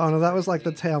 Oh no, that was like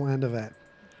the tail end of it.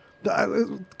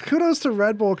 Kudos to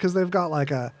Red Bull, because they've got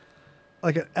like an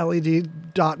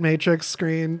LED dot matrix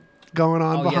screen going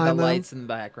on behind them. The lights in the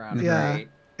background. Yeah, Great.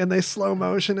 and they slow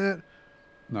motion it.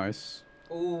 Nice.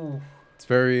 Ooh. It's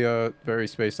very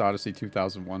Space Odyssey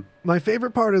 2001. My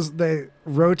favorite part is they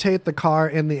rotate the car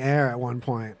in the air at one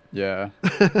point. Yeah.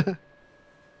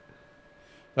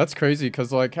 That's crazy,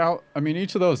 because like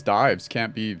each of those dives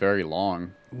can't be very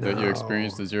long that you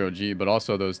experience the 0G, but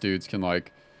also those dudes can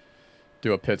like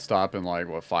do a pit stop in like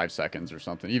 5 seconds or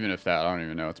something. Even if that, I don't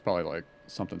even know. It's probably like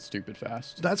something stupid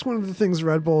fast. That's one of the things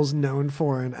Red Bull's known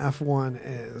for in F1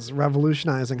 is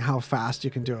revolutionizing how fast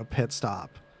you can do a pit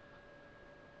stop.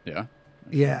 Yeah.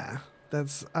 Yeah,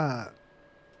 that's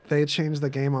they changed the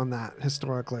game on that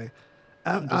historically.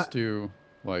 Just do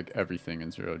like everything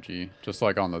in 0G, just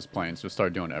like on those planes. Just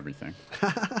start doing everything.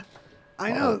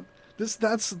 I know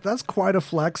that's quite a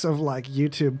flex of like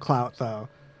YouTube clout though,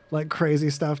 like crazy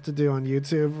stuff to do on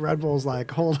YouTube. Red Bull's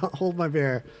like hold my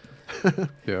beer.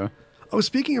 Yeah. Oh,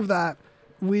 speaking of that,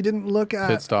 we didn't look at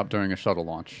Pit stop during a shuttle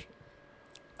launch.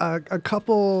 A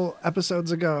couple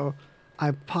episodes ago.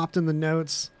 I popped in the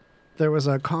notes. There was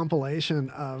a compilation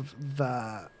of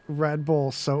the Red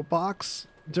Bull soapbox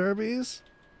derbies.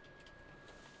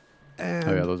 And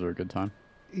Oh yeah, those are a good time.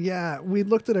 yeah, we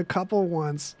looked at a couple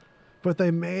once, but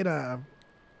they made a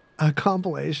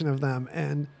compilation of them.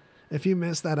 And if you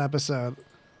missed that episode,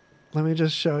 let me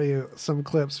just show you some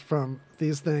clips from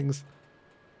these things.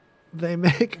 They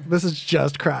make, this is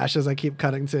just Crash as I keep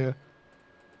cutting to.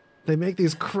 They make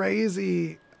these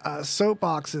crazy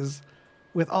soapboxes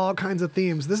with all kinds of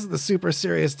themes. This is the super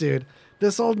serious dude.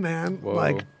 This old man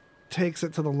like takes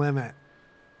it to the limit.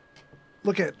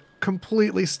 Look at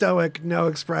completely stoic, no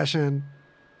expression.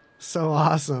 So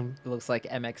awesome. It looks like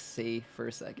MXC for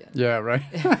a second. Yeah, right.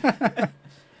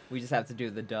 We just have to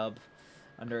do the dub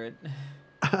under it.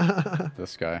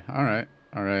 This guy. All right.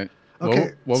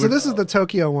 Okay, so this is the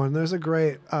Tokyo one. There's a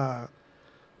great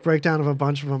breakdown of a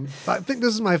bunch of them. I think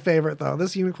this is my favorite, though.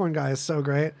 This unicorn guy is so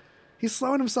great. He's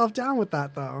slowing himself down with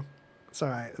that, though. It's all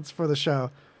right. It's for the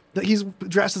show. He's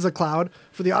dressed as a cloud.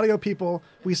 For the audio people,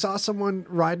 we saw someone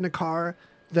ride in a car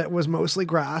that was mostly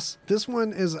grass. This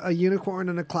one is a unicorn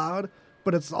in a cloud,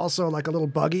 but it's also like a little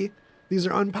buggy. These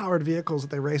are unpowered vehicles that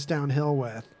they race downhill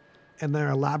with, and they're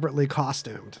elaborately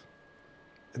costumed.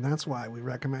 And that's why we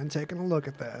recommend taking a look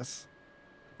at this.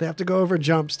 They have to go over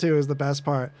jumps, too, is the best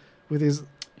part. With these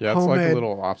Yeah, it's like a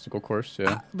little obstacle course,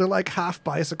 yeah. They're like half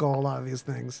bicycle, a lot of these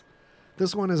things.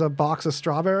 This one is a box of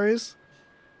strawberries.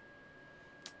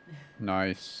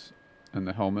 Nice. And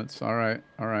the helmets. All right.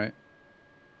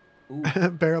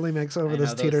 Barely makes over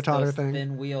this teeter-totter thing.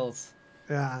 Thin wheels.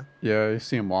 Yeah. Yeah, you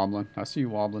see him wobbling. I see you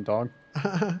wobbling, dog.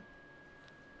 Get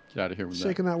out of here with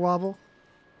Shaking that wobble.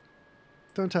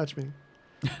 Don't touch me.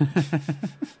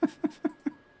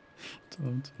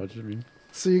 Don't touch me.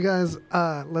 So you guys,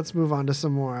 let's move on to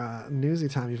some more newsy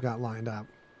time you've got lined up.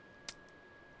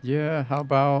 Yeah, how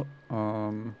about, I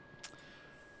don't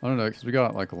know, because we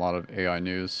got like a lot of AI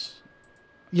news.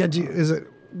 Yeah,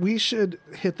 we should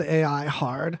hit the AI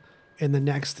hard in the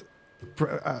next,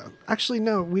 actually,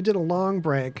 no, we did a long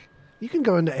break. You can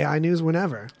go into AI news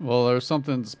whenever. Well, there's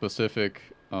something specific.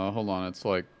 Hold on, it's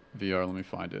like VR, let me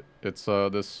find it. It's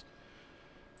this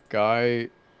guy,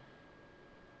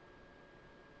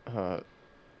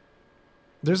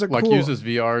 there's a like cool... uses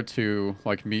VR to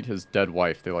like meet his dead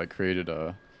wife. They like created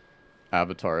a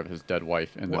avatar of his dead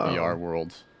wife in the VR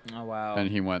world. Oh wow!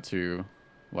 And he went to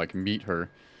like meet her.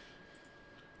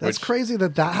 That's crazy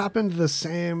that happened the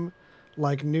same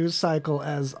like news cycle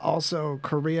as also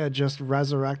Korea just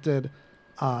resurrected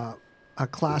a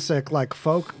classic like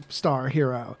folk star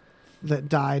hero that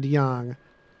died young,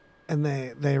 and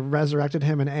they resurrected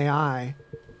him in AI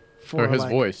for his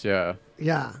voice.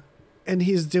 Yeah, and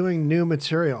he's doing new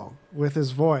material with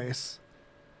his voice.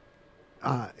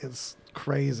 It's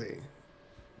crazy.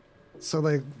 So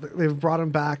they've brought him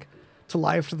back to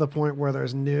life to the point where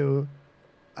there's new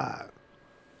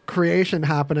creation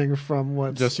happening from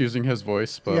what's just using his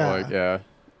voice, but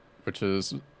which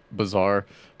is bizarre.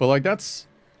 But like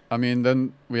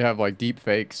then we have like deep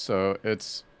fakes, so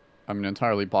it's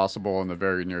entirely possible in the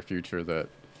very near future that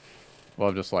we'll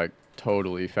have just like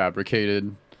totally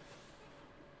fabricated,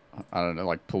 I don't know,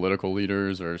 like political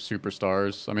leaders or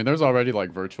superstars. I mean, there's already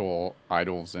like virtual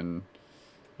idols in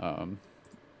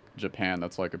Japan.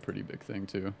 That's like a pretty big thing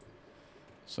too.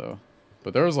 So,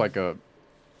 but there was like a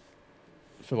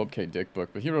Philip K. Dick book,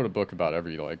 but he wrote a book about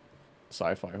every like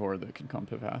sci-fi horror that can come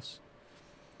to pass.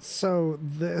 So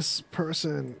this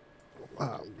person,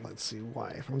 let's see,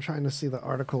 wife. I'm trying to see the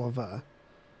article of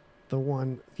the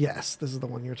one. Yes, this is the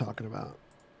one you're talking about.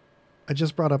 I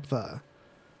just brought up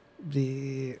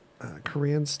the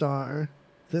Korean star.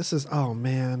 This is, oh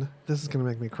man, this is gonna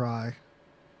make me cry.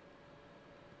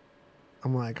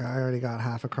 I'm like, I already got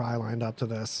half a cry lined up to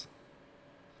this.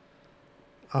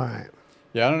 All right.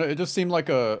 Yeah, I don't know. It just seemed like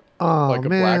a Black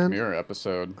Mirror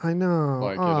episode. I know.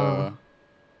 Like all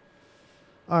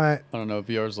right. I don't know.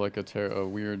 VR's like a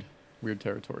weird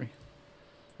territory.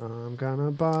 I'm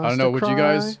gonna bust. I don't know.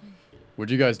 Would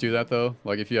you guys do that though?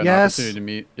 Like if you had an opportunity to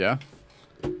meet, yeah.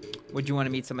 Would you want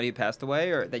to meet somebody who passed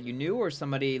away, or that you knew, or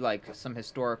somebody like some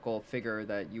historical figure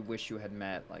that you wish you had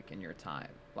met, like in your time,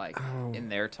 like in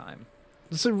their time?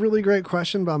 This is a really great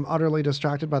question, but I'm utterly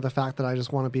distracted by the fact that I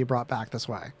just want to be brought back this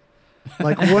way.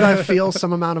 Like, would I feel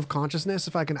some amount of consciousness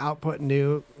if I can output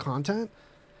new content?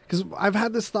 Because I've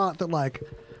had this thought that, like,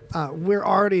 we're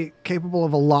already capable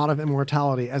of a lot of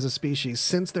immortality as a species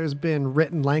since there's been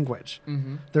written language.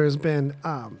 Mm-hmm. There's been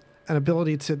an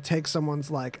ability to take someone's,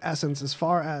 like, essence as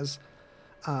far as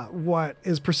what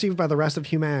is perceived by the rest of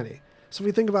humanity. So if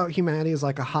we think about humanity as,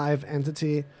 like, a hive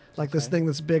entity, like this thing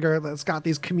that's bigger, that's got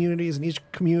these communities, and each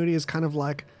community is kind of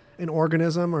like an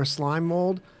organism or slime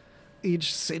mold.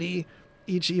 Each city,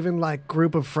 each even like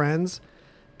group of friends.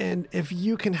 And if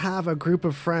you can have a group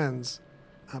of friends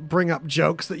bring up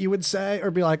jokes that you would say or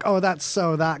be like, oh, that's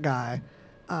so that guy,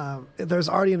 there's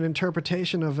already an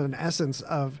interpretation of an essence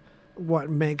of what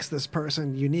makes this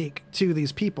person unique to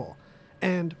these people.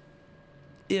 And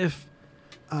if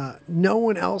no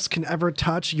one else can ever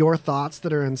touch your thoughts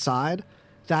that are inside,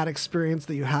 that experience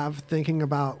that you have thinking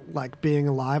about like being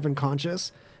alive and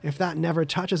conscious, if that never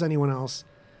touches anyone else,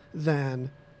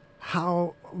 then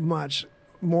how much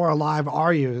more alive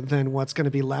are you than what's going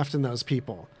to be left in those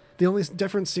people? The only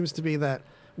difference seems to be that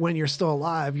when you're still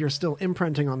alive, you're still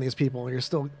imprinting on these people. You're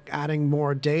still adding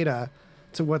more data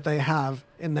to what they have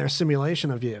in their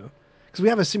simulation of you. Because we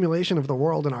have a simulation of the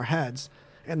world in our heads,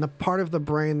 and the part of the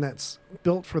brain that's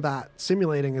built for that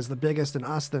simulating is the biggest in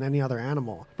us than any other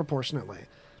animal, proportionately.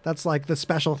 That's like the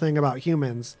special thing about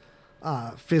humans,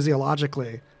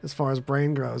 physiologically, as far as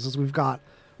brain grows, is we've got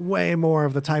way more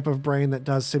of the type of brain that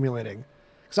does simulating.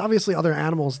 Because obviously other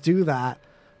animals do that,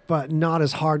 but not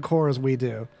as hardcore as we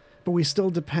do. But we still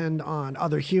depend on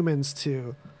other humans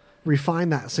to refine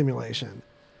that simulation.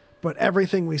 But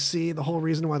everything we see, the whole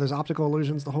reason why there's optical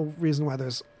illusions, the whole reason why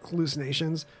there's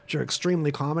hallucinations, which are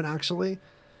extremely common actually,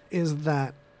 is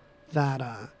that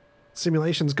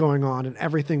simulation's going on, and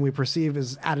everything we perceive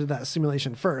is added to that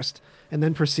simulation first and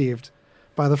then perceived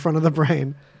by the front of the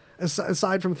brain.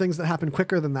 Aside from things that happen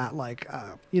quicker than that, like,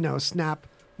 snap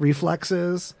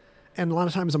reflexes, and a lot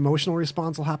of times emotional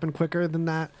response will happen quicker than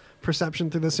that perception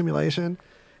through the simulation,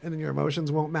 and then your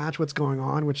emotions won't match what's going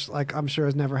on, which, like, I'm sure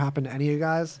has never happened to any of you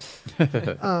guys.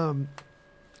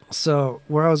 So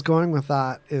where I was going with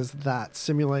that is that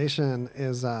simulation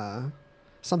is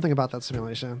something about that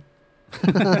simulation.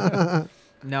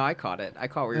 No, I caught it. I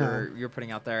caught what you're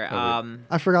putting out there.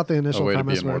 I forgot the initial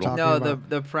premise we were talking about. No,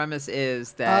 the premise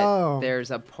is that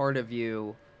there's a part of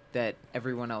you that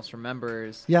everyone else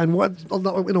remembers. Yeah, and what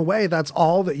in a way that's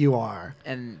all that you are.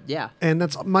 And yeah. And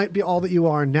that's might be all that you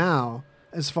are now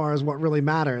as far as what really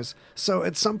matters. So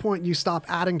at some point you stop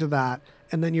adding to that,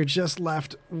 and then you're just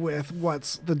left with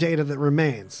what's the data that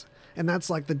remains. And that's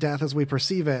like the death as we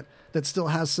perceive it that still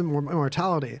has some more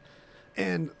immortality.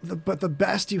 But the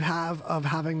best you have of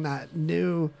having that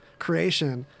new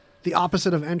creation, the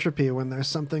opposite of entropy, when there's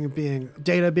something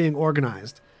data being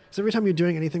organized. So every time you're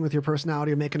doing anything with your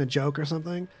personality or making a joke or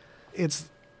something, it's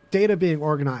data being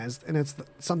organized, and it's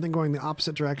something going the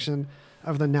opposite direction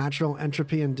of the natural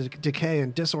entropy and decay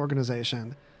and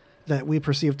disorganization that we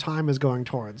perceive time as going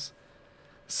towards.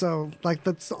 So, like,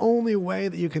 that's the only way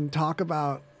that you can talk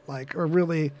about, like, or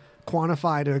really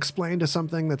quantify to explain to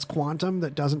something that's quantum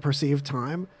that doesn't perceive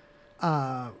time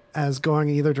as going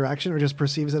either direction or just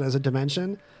perceives it as a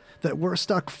dimension, that we're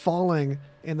stuck falling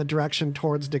in the direction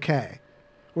towards decay,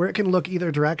 where it can look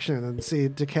either direction and see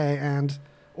decay and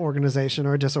organization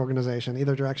or disorganization,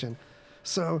 either direction.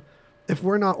 So if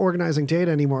we're not organizing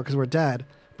data anymore because we're dead,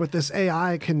 but this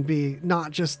AI can be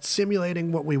not just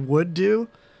simulating what we would do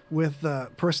with the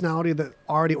personality that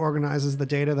already organizes the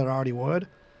data that already would,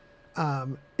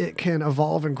 it can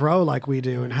evolve and grow like we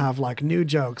do and have like new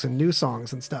jokes and new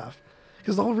songs and stuff.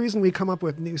 Because the whole reason we come up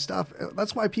with new stuff,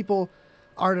 that's why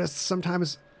artists,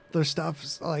 sometimes their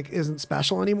stuff like isn't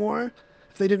special anymore.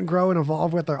 If they didn't grow and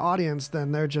evolve with their audience,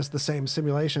 then they're just the same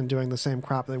simulation doing the same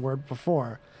crap they were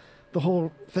before. The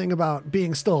whole thing about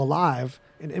being still alive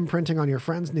and imprinting on your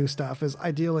friends' new stuff is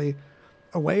ideally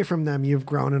away from them. You've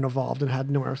grown and evolved and had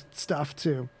newer stuff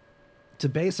to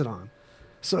base it on.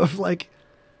 So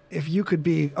if you could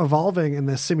be evolving in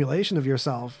this simulation of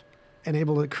yourself and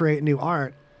able to create new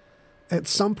art, at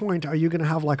some point, are you going to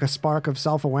have like a spark of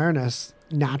self-awareness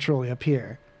naturally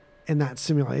appear in that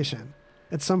simulation?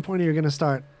 At some point, you're going to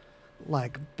start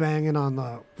like banging on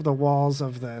the walls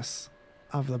of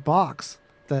the box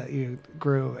that you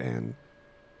grew in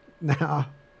now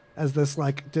as this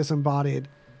like disembodied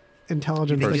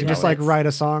intelligence that you just like write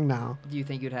a song now. Do you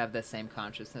think you'd have the same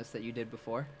consciousness that you did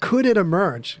before? Could it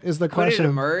emerge is the question. Could it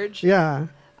emerge? Yeah.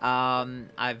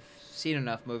 I've seen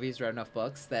enough movies, read enough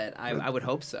books that I would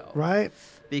hope so. Right.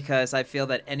 Because I feel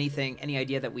that any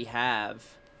idea that we have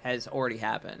has already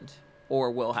happened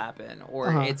or will happen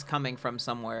or it's coming from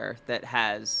somewhere that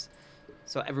has.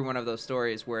 So every one of those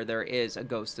stories where there is a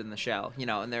ghost in the shell,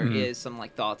 and there is some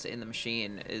like thoughts in the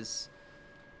machine is.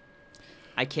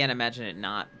 I can't imagine it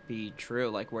not be true.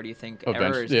 Like, where do you think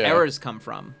errors come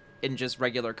from in just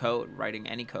regular code, writing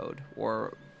any code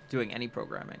or doing any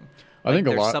programming? I think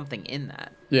there's something in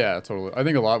that. Yeah, totally. I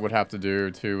think a lot would have to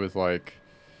do too with like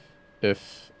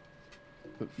if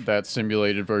that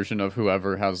simulated version of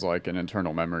whoever has like an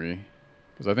internal memory,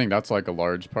 because I think that's like a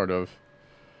large part of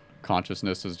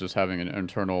consciousness is just having an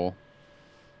internal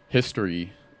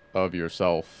history of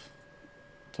yourself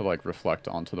to like reflect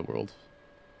onto the world.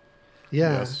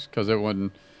 Yeah. Yes, because it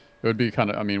would be kind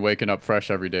of, I mean, waking up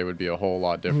fresh every day would be a whole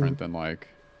lot different than like,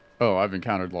 oh, I've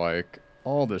encountered like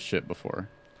all this shit before.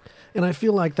 And I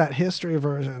feel like that history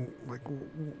version, like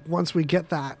once we get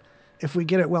that, if we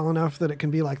get it well enough that it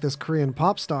can be like this Korean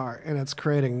pop star and it's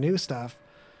creating new stuff,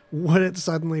 would it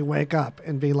suddenly wake up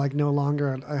and be like no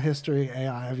longer a history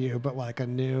AI of you, but like a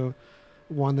new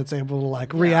one that's able to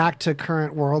like react to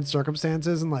current world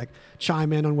circumstances and like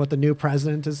chime in on what the new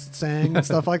president is saying and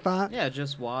stuff like that? Yeah,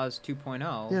 just WAS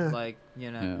 2.0. Yeah. Like,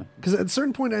 Because at a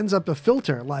certain point it ends up a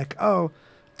filter, like, oh,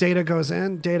 data goes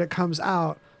in, data comes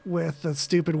out with the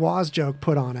stupid WAS joke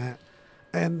put on it.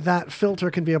 And that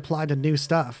filter can be applied to new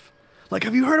stuff. Like,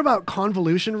 have you heard about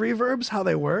convolution reverbs, how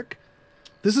they work?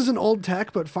 This is an old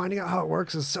tech, but finding out how it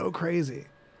works is so crazy.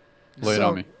 Lay it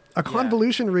on me. A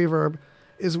convolution reverb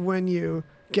is when you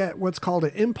get what's called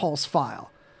an impulse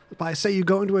file. By, say, you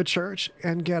go into a church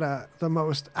and get the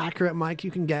most accurate mic you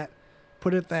can get,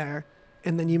 put it there,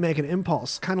 and then you make an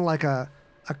impulse, kind of like a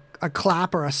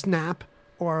clap or a snap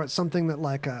or something that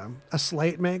like a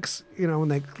Slate makes, when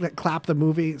they clap the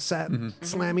movie set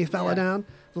slammy fella down,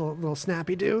 little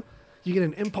snappy do. You get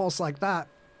an impulse like that.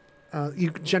 You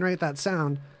generate that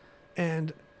sound,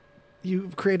 and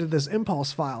you've created this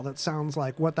impulse file that sounds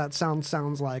like what that sound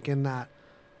sounds like in that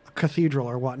cathedral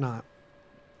or whatnot.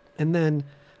 And then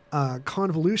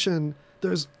convolution,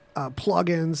 there's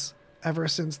plugins ever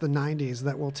since the 90s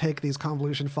that will take these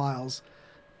convolution files.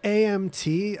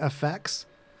 AMT effects,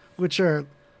 which are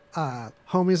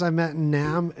homies I met in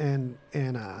NAMM and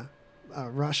in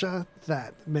Russia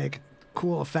that make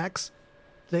cool effects.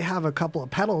 They have a couple of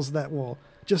pedals that will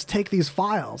just take these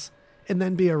files and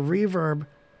then be a reverb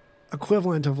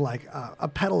equivalent of like a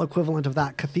pedal equivalent of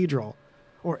that cathedral,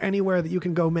 or anywhere that you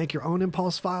can go make your own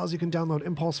impulse files. You can download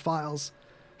impulse files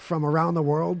from around the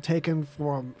world taken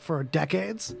for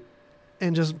decades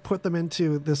and just put them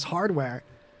into this hardware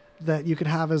that you could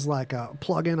have as like a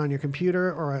plug-in on your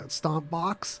computer or a stomp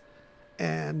box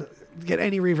and get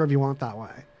any reverb you want that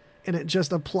way. And it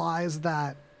just applies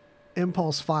that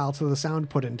impulse file to the sound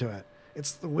put into it.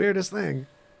 It's the weirdest thing.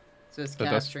 So it's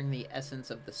capturing the essence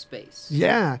of the space.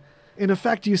 Yeah. In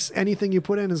effect, anything you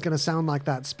put in is going to sound like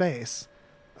that space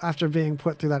after being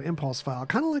put through that impulse file.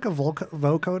 Kind of like a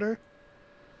vocoder.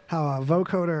 How a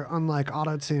vocoder, unlike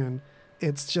Auto-Tune,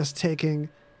 it's just taking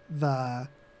the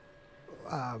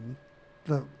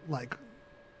like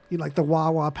the wah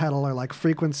wah pedal or like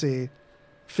frequency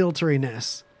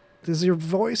filteriness. Because your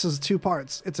voice is two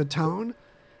parts. It's a tone,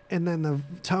 and then the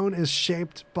tone is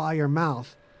shaped by your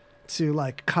mouth to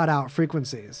like cut out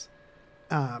frequencies.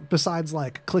 Besides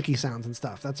like clicky sounds and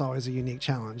stuff, that's always a unique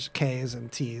challenge. K's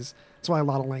and T's. That's why a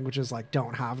lot of languages like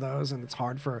don't have those, and it's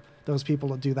hard for those people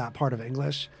to do that part of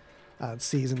English,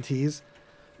 C's and T's.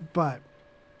 But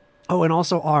and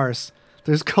also R's.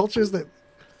 There's cultures that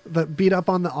beat up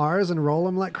on the R's and roll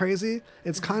them like crazy.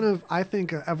 It's kind of, I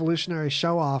think, an evolutionary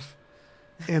show off.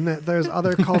 In that there's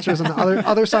other cultures on the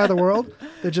other side of the world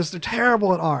that just are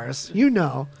terrible at R's. You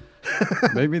know.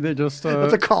 Maybe they just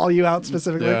to call you out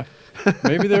specifically. Yeah.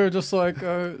 Maybe they were just like,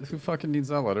 who fucking needs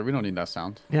that letter? We don't need that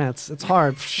sound. Yeah, it's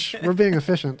hard. We're being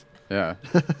efficient. Yeah,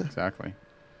 exactly.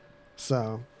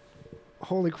 So,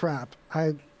 holy crap!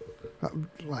 I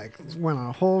went on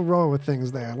a whole row with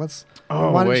things there.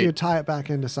 Why don't you tie it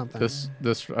back into something? This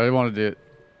I wanted to.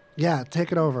 Yeah,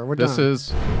 take it over. We're this done.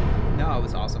 Is. No, it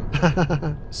was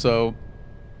awesome. So,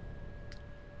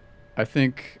 I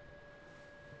think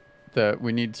that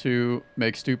we need to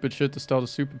make stupid shit to sell to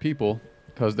stupid people,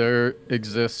 because there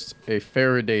exists a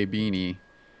Faraday beanie,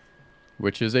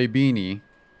 which is a beanie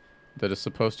that is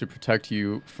supposed to protect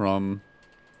you from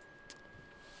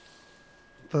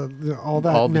all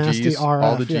that nasty G's, RF,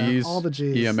 all the G's, all the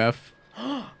G's, EMF,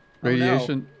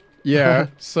 radiation. No. Yeah.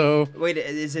 So wait,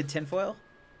 is it tinfoil?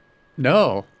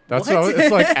 No. That's what?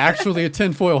 It's like actually a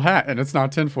tinfoil hat, and it's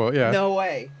not tinfoil. Yeah. No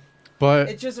way. But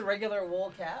it's just a regular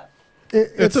wool cap.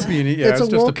 It's a beanie. Yeah, it's a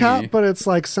just wool a cap, beanie. but it's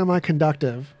like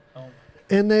semi-conductive. Oh.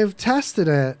 And they've tested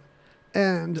it,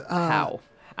 and how?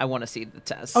 I want to see the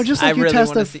test. Oh, just like you really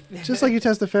test just like you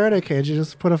test a Faraday cage, you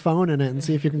just put a phone in it and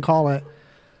see if you can call it.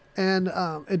 And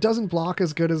it doesn't block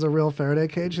as good as a real Faraday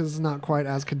cage. It's not quite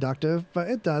as conductive, but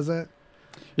it does it.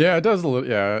 Yeah, it does a little.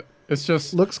 Yeah, it's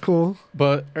just looks cool.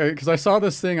 But because I saw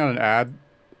this thing on an ad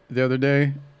the other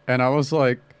day, and I was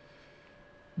like,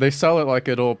 they sell it like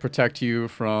it'll protect you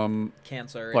from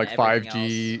cancer, like and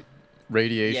 5G else.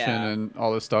 radiation and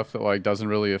all this stuff that like doesn't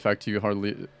really affect you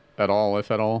hardly at all,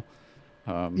 if at all.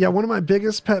 Yeah, one of my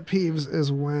biggest pet peeves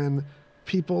is when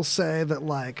people say that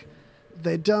like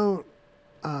they don't.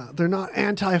 They're not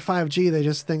anti-5G. They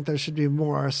just think there should be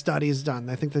more studies done.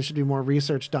 They think there should be more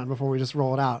research done before we just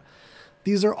roll it out.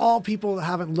 These are all people that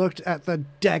haven't looked at the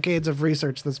decades of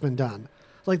research that's been done.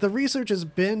 Like, the research has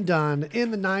been done in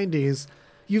the 90s.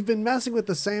 You've been messing with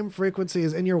the same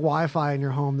frequencies in your Wi-Fi in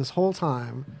your home this whole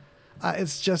time.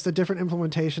 It's just a different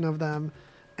implementation of them.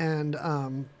 And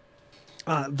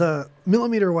the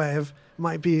millimeter wave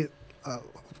might be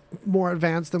more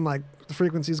advanced than, like, the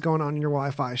frequencies going on in your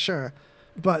Wi-Fi, sure.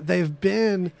 But they've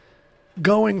been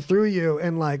going through you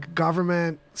in like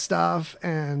government stuff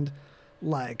and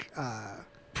like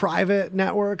private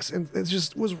networks, and it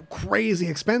just was crazy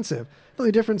expensive. The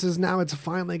only difference is now it's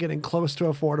finally getting close to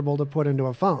affordable to put into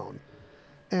a phone,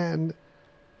 and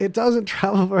it doesn't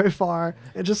travel very far.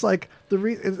 And just like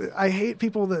I hate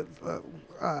people that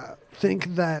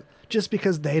think that just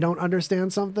because they don't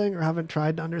understand something or haven't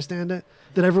tried to understand it,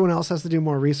 that everyone else has to do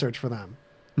more research for them.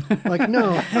 Like,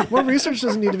 no, more research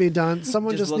doesn't need to be done.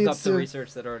 Someone just look needs up to the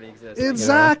research that already exists.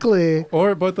 Exactly.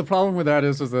 But the problem with that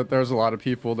is that there's a lot of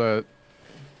people that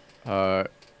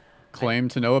claim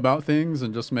to know about things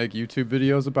and just make YouTube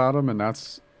videos about them, and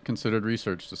that's considered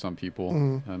research to some people.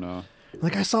 Mhm. And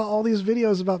like, I saw all these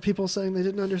videos about people saying they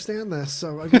didn't understand this,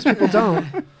 so I guess people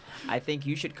don't. I think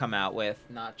you should come out with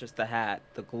not just the hat,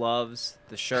 the gloves,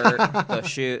 the shirt, the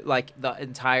shoe, like the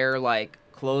entire like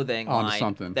clothing On line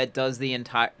something. that does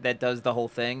the whole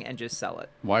thing, and just sell it.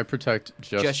 why protect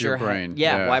just your brain?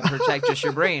 Yeah, why protect just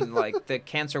your brain? Like, the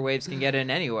cancer waves can get in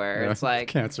anywhere. Yeah, It's like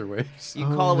cancer waves. You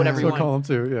call it whatever you That's want. what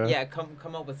I call them too. Yeah. Yeah,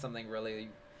 come up with something really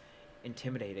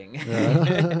intimidating.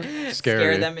 Yeah. Scare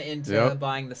Scary. them into Yep.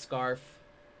 buying the scarf.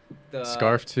 The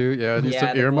Scarf too. Yeah. Need some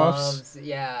the earmuffs. gloves.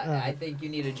 Yeah, I think you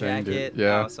need a Dang, dude. jacket.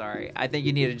 Yeah. Oh, sorry. I think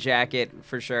you need a jacket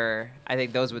for sure. I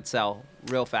think those would sell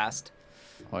real fast.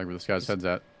 I like where this guy's head's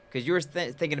at. Because you were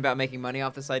thinking about making money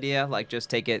off this idea, like, just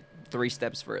take it 3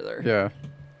 steps further. Yeah.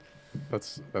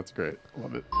 That's great.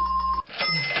 Love it.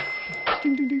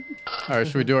 All right,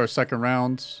 should we do our second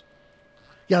round?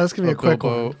 Yeah, this can be a quick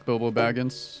Bilbo, one. Bilbo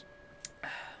Baggins.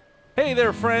 Hey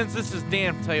there, friends. This is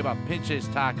Dan to tell you about Pinche's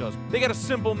Tacos. They got a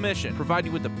simple mission: provide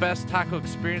you with the best taco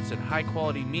experience in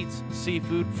high-quality meats,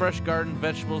 seafood, fresh garden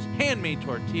vegetables, handmade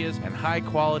tortillas, and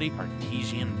high-quality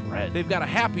artesian bread. They've got a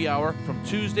happy hour from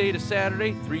Tuesday to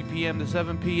Saturday, 3 p.m. to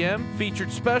 7 p.m.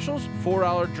 Featured specials: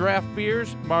 $4 draft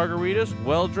beers, margaritas,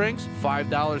 well drinks,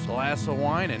 $5 glass of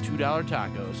wine, and $2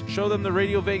 tacos. Show them the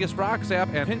Radio Vegas Rocks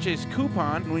app and Pinche's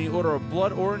coupon, and when you order a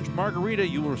blood orange margarita,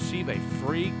 you will receive a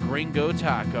free Gringo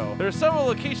taco. There are several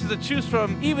locations to choose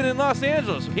from, even in Los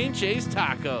Angeles. Pinche's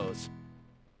Tacos.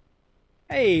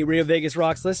 Hey, Radio Vegas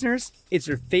Rocks listeners. It's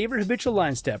your favorite habitual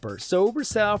line stepper, Sober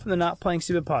Sal from the Not Playing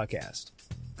Stupid podcast.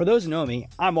 For those who know me,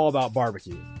 I'm all about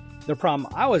barbecue. The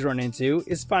problem I always run into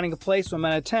is finding a place when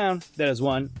I'm out of town that is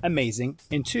 1, amazing,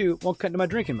 and 2, won't cut into my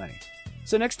drinking money.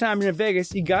 So next time you're in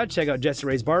Vegas, you gotta check out Jesse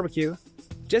Ray's Barbecue.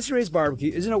 Jesse Ray's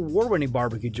Barbecue is an award-winning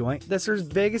barbecue joint that serves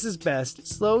Vegas' best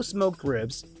slow-smoked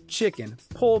ribs, chicken,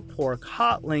 pulled pork,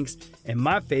 hot links, and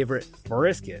my favorite,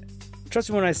 brisket. Trust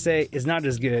me when I say it's not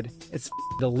just good, it's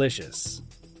delicious.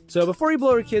 So before you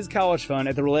blow your kids' college fund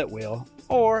at the roulette wheel,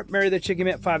 or marry the chick you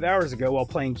met 5 hours ago while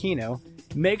playing Keno,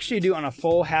 make sure you do it on a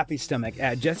full, happy stomach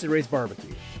at Jesse Ray's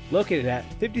Barbecue, located at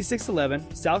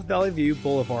 5611 South Valley View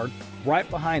Boulevard, right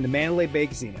behind the Mandalay Bay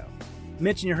Casino.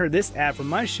 Mention you heard this ad from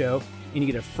my show, and you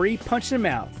get a free punch in the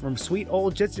mouth from sweet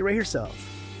old Jesse Ray herself.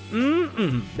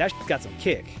 That shit got some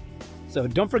kick. So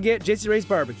don't forget Jesse Ray's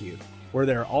Barbecue, where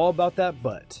they're all about that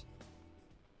butt.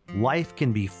 Life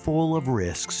can be full of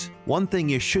risks. One thing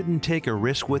you shouldn't take a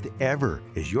risk with ever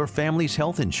is your family's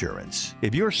health insurance.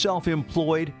 If you're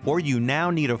self-employed or you now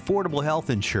need affordable health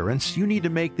insurance, you need to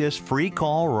make this free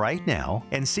call right now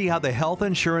and see how the Health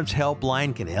Insurance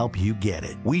Helpline can help you get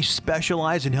it. We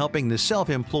specialize in helping the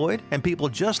self-employed and people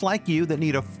just like you that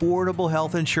need affordable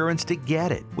health insurance to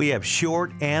get it. We have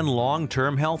short and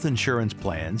long-term health insurance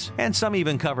plans, and some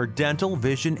even cover dental,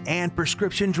 vision, and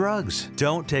prescription drugs.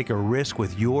 Don't take a risk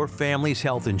with your family's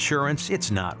health insurance.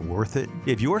 It's not worth it.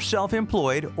 If you're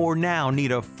self-employed or now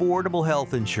need affordable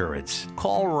health insurance,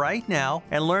 call right now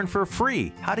and learn for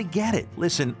free how to get it.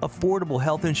 Listen, affordable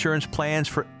health insurance plans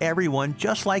for everyone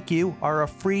just like you are a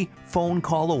free phone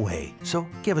call away. So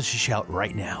give us a shout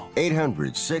right now.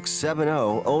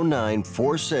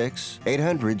 800-670-0946.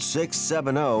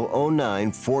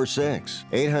 800-670-0946.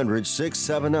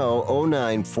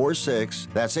 800-670-0946.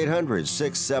 That's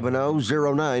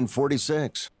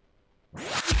 800-670-0946.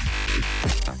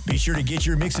 Be sure to get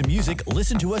your mix of music.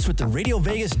 Listen to us with the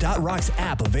RadioVegas.rocks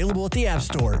app available at the App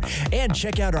Store. And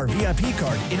check out our VIP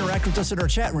card, interact with us in our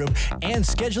chat room, and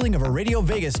scheduling of our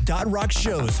RadioVegas.rocks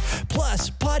shows, plus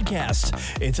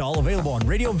podcasts. It's all available on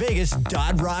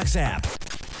RadioVegas.rocks app.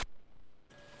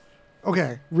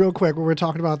 Okay, real quick, what we're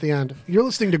talking about at the end. You're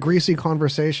listening to Greasy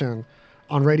Conversation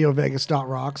on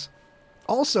RadioVegas.rocks.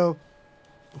 Also,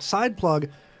 side plug,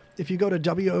 if you go to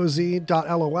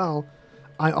WOZ.LOL,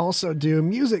 I also do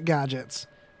music gadgets.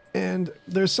 And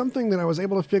there's something that I was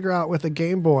able to figure out with a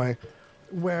Game Boy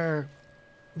where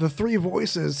the three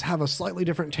voices have a slightly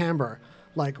different timbre.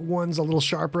 Like one's a little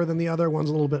sharper than the other, one's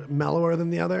a little bit mellower than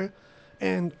the other.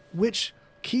 And which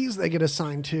keys they get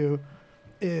assigned to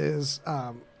is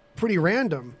pretty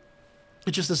random.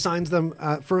 It just assigns them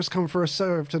first come, first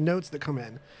serve to notes that come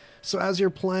in. So as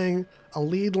you're playing a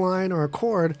lead line or a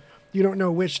chord, you don't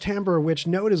know which timbre or which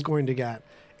note is going to get.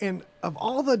 And of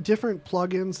all the different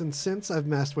plugins and synths I've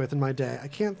messed with in my day, I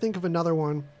can't think of another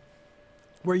one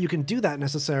where you can do that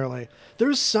necessarily.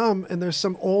 There's some, and there's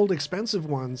some old expensive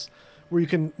ones where you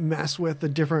can mess with the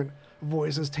different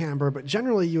voices timbre, but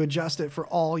generally you adjust it for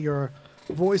all your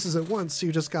voices at once, so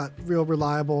you just got real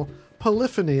reliable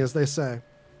polyphony, as they say.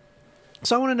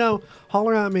 So I want to know,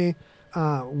 holler at me,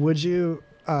 would you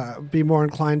be more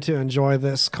inclined to enjoy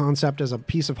this concept as a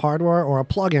piece of hardware or a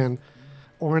plugin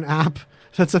or an app?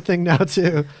 That's a thing now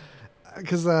too,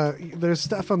 because there's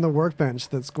stuff on the workbench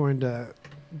that's going to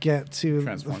get to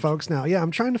the folks now. Yeah,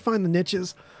 I'm trying to find the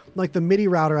niches, like the MIDI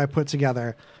router I put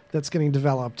together that's getting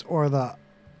developed, or the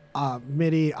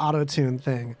MIDI auto-tune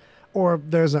thing, or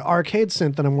there's an arcade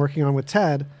synth that I'm working on with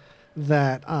Ted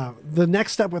that the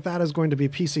next step with that is going to be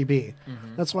PCB.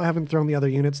 Mm-hmm. That's why I haven't thrown the other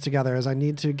units together, is I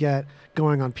need to get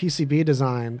going on PCB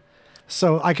design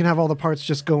so I can have all the parts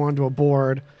just go onto a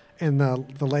board, and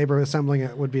the labor assembling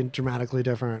it would be dramatically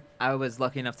different. I was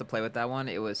lucky enough to play with that one.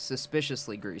 It was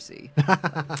suspiciously greasy.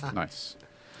 Nice.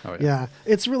 Oh, yeah,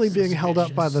 it's really being held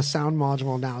up by the sound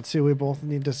module now, too. We both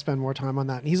need to spend more time on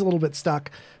that. And he's a little bit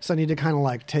stuck, so I need to kind of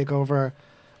like take over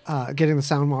getting the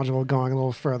sound module going a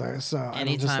little further. So I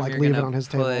don't just like leave it on his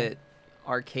table.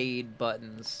 arcade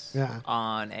buttons Yeah.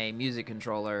 on a music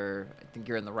controller, I think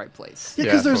you're in the right place. Yeah,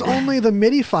 because there's only the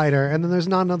MIDI fighter, and then there's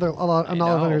not a lot of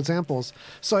other know. examples.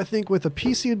 So I think with the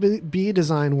PCB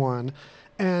design one,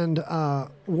 and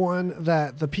one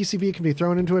that the PCB can be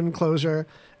thrown into an enclosure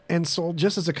and sold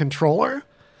just as a controller,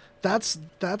 that's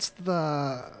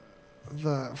the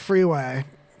freeway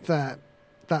that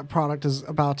product is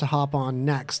about to hop on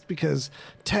next, because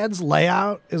Ted's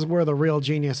layout is where the real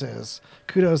genius is.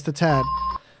 Kudos to Ted.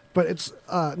 But it's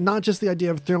not just the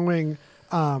idea of throwing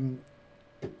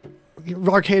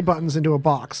arcade buttons into a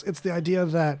box. It's the idea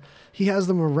that he has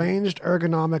them arranged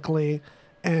ergonomically,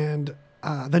 and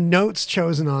the notes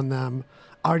chosen on them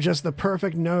are just the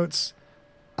perfect notes,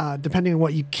 depending on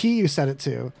what key you set it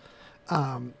to.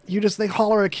 They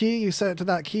holler a key, you set it to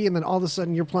that key, and then all of a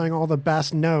sudden you're playing all the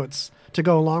best notes to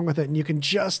go along with it, and you can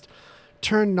just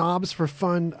turn knobs for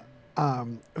fun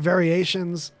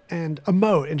variations and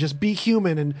emote and just be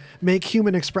human and make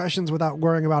human expressions without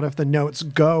worrying about if the notes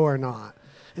go or not.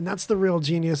 And that's the real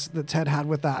genius that Ted had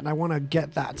with that, and I want to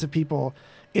get that to people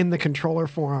in the controller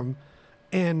form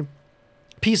and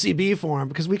PCB form,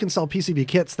 because we can sell PCB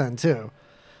kits then too,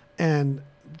 and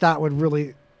that would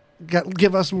really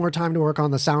give us more time to work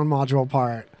on the sound module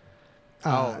part.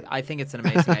 I think it's an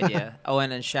amazing idea. Oh,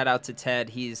 and then shout out to Ted.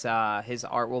 He's his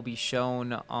art will be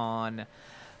shown on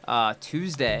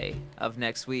Tuesday of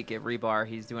next week at Rebar.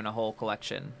 He's doing a whole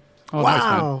collection. Oh, nice,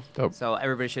 man. Dope. So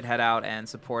everybody should head out and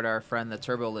support our friend the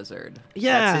Turbo Lizard.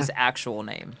 Yeah. That's his actual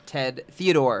name. Ted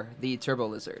Theodore, the Turbo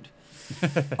Lizard.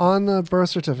 On the birth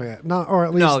certificate, or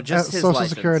at least just his Social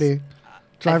license. Security,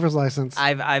 driver's license.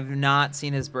 I've not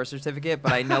seen his birth certificate,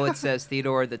 but I know it says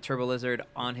Theodore the Turbo Lizard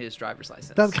on his driver's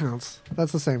license. That counts.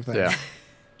 That's the same thing. Yeah.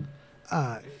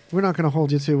 We're not going to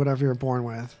hold you to whatever you're born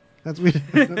with. That's we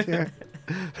here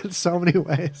in so many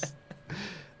ways.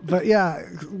 But yeah,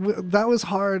 that was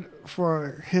hard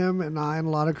for him and I and a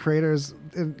lot of creators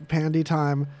in Pandy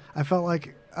time. I felt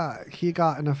like he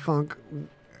got in a funk,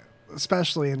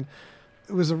 especially, and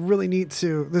it was a really neat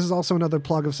this is also another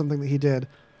plug of something that he did,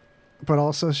 but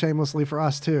also shamelessly for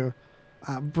us too,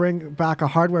 bring back a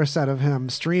hardware set of him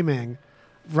streaming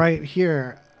right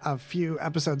here a few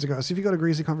episodes ago. So if you go to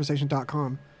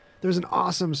greasyconversation.com, there's an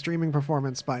awesome streaming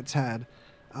performance by Ted,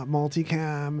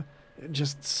 multicam,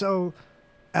 just so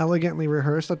elegantly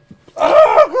rehearsed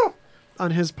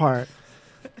on his part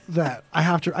that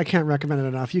I can't recommend it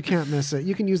enough. You can't miss it.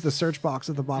 You can use the search box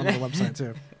at the bottom of the website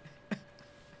too.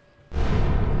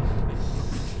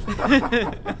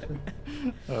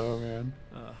 Oh man.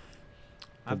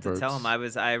 I have to tell him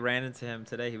I ran into him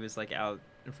today. He was like out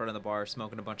in front of the bar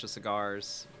smoking a bunch of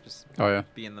cigars, just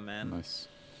being the man. Nice.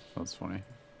 That's funny.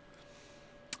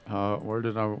 Where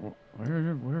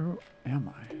am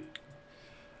I?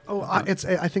 Oh, I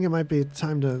think it might be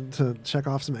time to check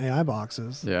off some AI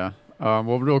boxes. Yeah.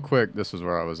 Well, real quick, this is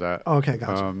where I was at. Okay,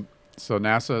 gotcha. So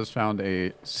NASA has found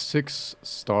a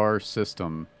 6-star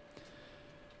system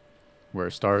where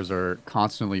stars are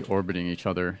constantly orbiting each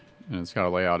other, and it's got a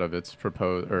layout of its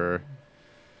proposed, or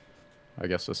I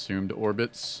guess assumed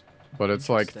orbits. But it's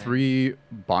like 3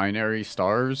 binary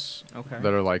stars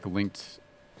that are like linked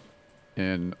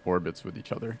in orbits with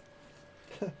each other.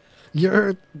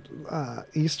 Your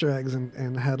Easter eggs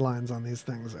and headlines on these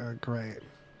things are great.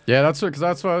 Yeah, that's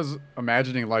what I was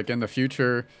imagining. Like in the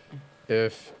future,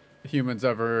 if humans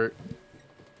ever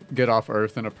get off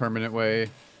Earth in a permanent way,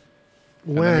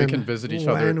 and then we can visit each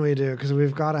other. When we do, because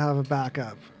we've got to have a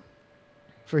backup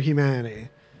for humanity.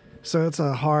 So it's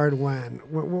a hard when.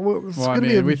 It's going to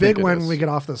be a big when we get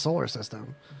off the solar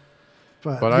system.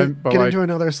 But get into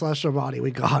another celestial body,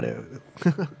 we got to.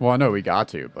 Well, I know we got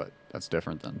to, but that's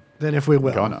different than if we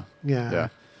will. Gonna. Yeah. Yeah.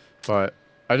 But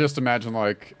I just imagine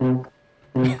like...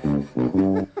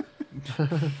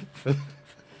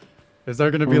 Is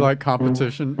there going to be like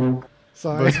competition?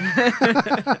 Sorry.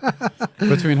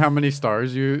 Between how many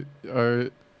stars you are,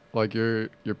 like your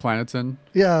planet's in?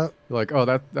 Yeah. You're like,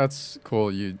 oh, that's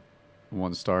cool. You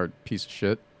 1-star piece of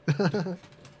shit.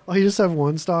 Oh, you just have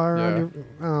 1 star on your...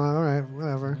 Oh, all right,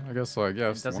 whatever. I guess like, yeah.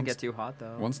 It doesn't get too hot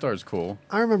though. 1 star is cool.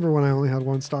 I remember when I only had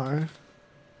 1 star.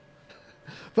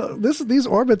 But these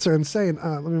orbits are insane.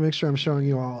 Let me make sure I'm showing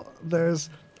you all.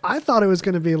 I thought it was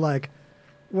going to be like,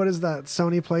 what is that,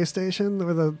 Sony PlayStation,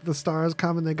 where the stars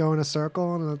come and they go in a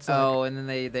circle, and it's like... and then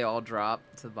they all drop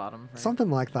to the bottom. Right? Something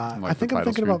like that. Like I think I'm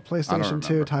thinking about PlayStation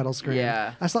 2 title screen.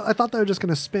 Yeah. I thought they were just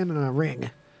going to spin in a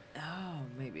ring. Oh,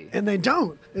 maybe. And they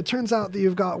don't. It turns out that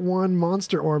you've got 1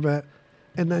 monster orbit,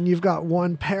 and then you've got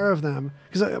 1 pair of them.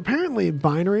 Because apparently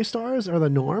binary stars are the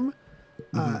norm.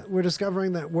 We're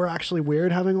discovering that we're actually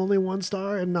weird having only 1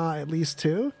 star and not at least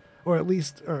 2. or at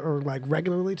least or like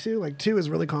regularly 2. Like 2 is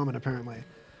really common apparently,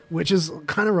 which is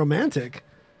kind of romantic.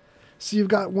 So you've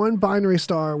got one binary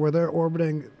star where they're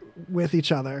orbiting with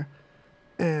each other,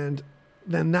 and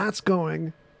then that's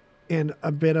going in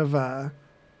a bit of a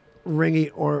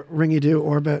ringy-do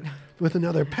orbit with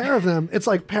another pair of them. It's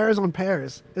like pairs on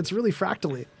pairs. It's really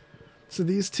fractally. So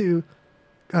these two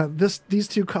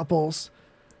couples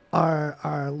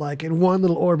are like in one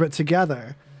little orbit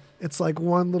together. It's like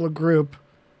one little group,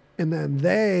 and then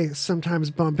they sometimes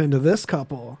bump into this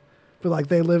couple, but like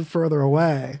they live further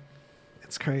away.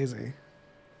 It's crazy.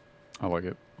 I like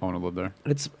it. I want to live there.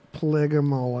 It's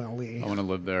polygamy. I want to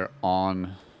live there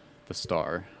on the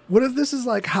star. What if this is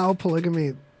like how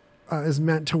polygamy is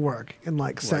meant to work in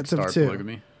like sets star of 2?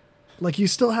 polygamy? Like you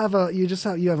still have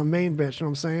you have a main bitch, you know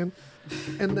what I'm saying?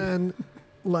 And then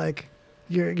like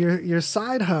your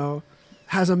side hoe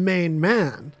has a main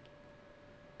man.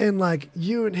 And like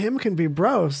you and him can be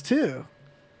bros too.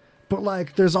 But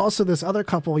like there's also this other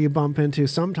couple you bump into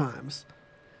sometimes.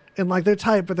 And like they're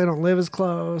tight, but they don't live as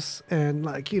close. And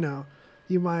like, you know,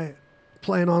 you might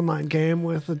play an online game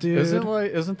with a dude.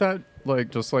 Isn't that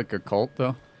like just like a cult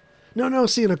though? No.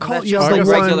 See, in a cult, That's you just have like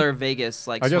the regular Vegas,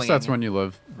 like I guess that's swinging.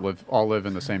 when you all live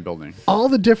in the same building. All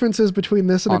the differences between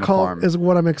this and On a a cult farm. is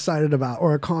what I'm excited about,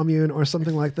 or a commune, or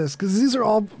something like this, because these are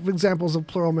all examples of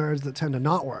plural marriage that tend to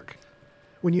not work.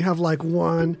 When you have like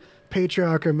one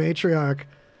patriarch or matriarch,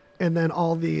 and then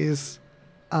all these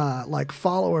like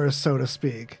followers, so to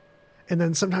speak, and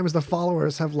then sometimes the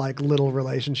followers have like little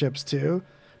relationships too,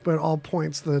 but it all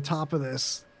points to the top of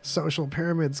this social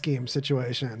pyramid scheme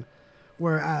situation.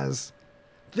 Whereas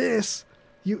this,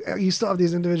 you still have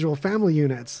these individual family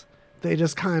units. They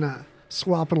just kind of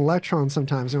swap an electron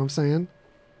sometimes. You know what I'm saying?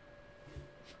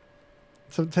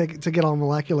 So to get all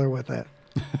molecular with it.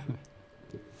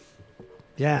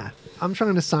 Yeah, I'm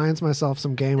trying to science myself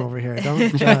some game over here.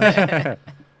 Don't judge.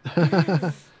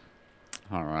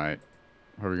 All right,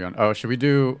 where are we going? Oh, should we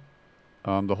do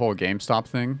the whole GameStop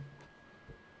thing?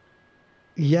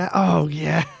 Yeah. Oh,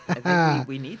 yeah. I think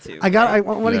we need to. I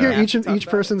want to hear Yeah. each Talk about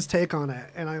person's take on it,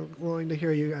 and I'm willing to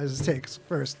hear you guys' takes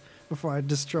first before I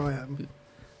destroy them.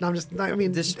 No, I'm just. I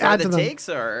mean, Destroy add the to them. takes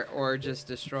or just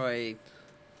destroy.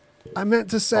 I meant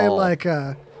to say all. like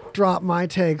drop my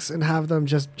takes and have them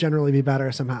just generally be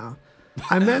better somehow.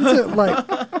 I meant to like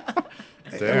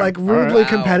Damn. like All rudely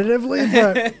right. competitively,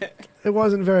 but it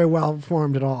wasn't very well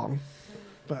formed at all.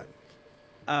 But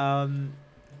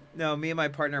No, me and my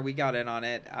partner, we got in on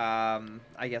it.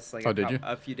 I guess like Oh, did you?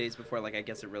 a few days before, like I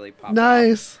guess it really popped.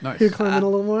 nice. Nice. You climb in a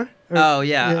little more. Or- Oh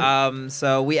yeah.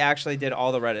 So we actually did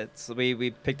all the Reddits.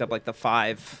 We picked up like the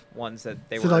 5 ones that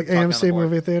they So were like talking on the AMC board.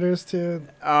 movie theaters too.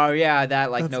 Oh yeah, that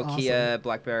like That's Nokia,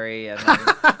 BlackBerry, and then,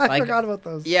 I like, forgot about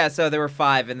those. Yeah, so there were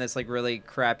 5 in this like really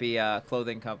crappy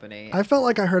clothing company. I felt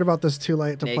like I heard about this too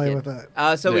late to play Naked. with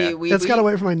it. So Yeah. It's got to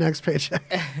wait for my next paycheck.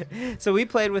 So we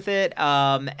played with it,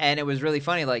 and it was really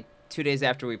funny. Like 2 days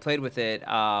after we played with it,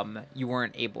 we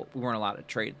weren't allowed to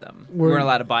trade them. We weren't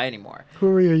allowed to buy anymore.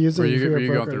 Who were you using? Were for you your going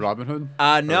brokerage? through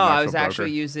Robinhood? No, Or an I was actual actually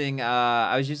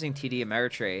broker? using TD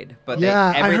Ameritrade, but Yeah,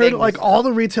 I heard everything like was- all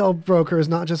the retail brokers,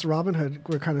 not just Robinhood,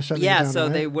 were kind of shutting Yeah, down. so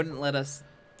right? they wouldn't let us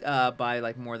buy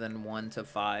like more than 1 to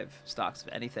 5 stocks of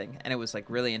anything, and it was like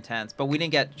really intense. But we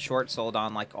didn't get short sold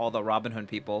on like all the Robinhood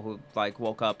people who like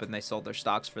woke up and they sold their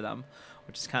stocks for them,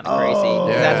 which is kind of crazy. 'Cause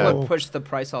That's Oh. what pushed the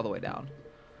price all the way down.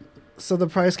 So the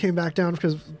price came back down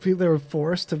because they were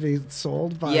forced to be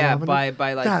sold by Yeah, Robinhood?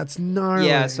 by like That's gnarly.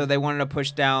 Yeah, so they wanted to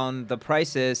push down the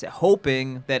prices,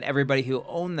 hoping that everybody who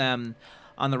owned them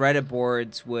on the Reddit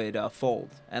boards would fold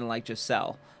and like just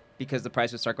sell because the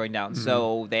price would start going down. Mm-hmm.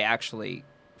 So they actually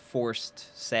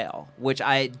forced sale, which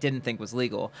I didn't think was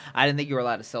legal. I didn't think you were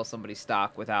allowed to sell somebody's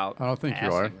stock without I don't think you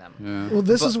are. asking them. Yeah. Well,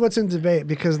 this But- is what's in debate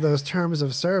because those terms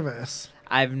of service.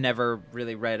 I've never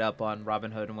really read up on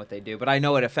Robinhood and what they do, but I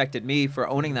know it affected me for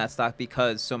owning that stock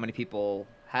because so many people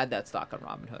had that stock on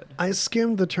Robinhood. I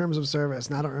skimmed the terms of service,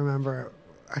 and I don't remember.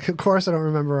 Of course, I don't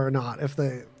remember or not if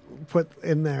they put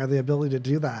in there the ability to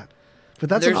do that. But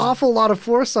that's an There's- awful lot of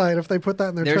foresight if they put that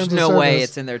in their There's terms no of service. way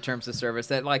it's in their terms of service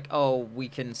that like, oh, we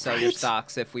can sell your Right?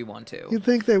 stocks if we want to. You'd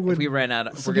think they would. If we ran out,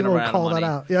 if some we're gonna people run would out call of money.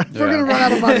 that out. Yeah, if we're Yeah. gonna run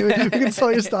out of money, we can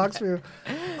sell your stocks for you.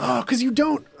 Oh, because you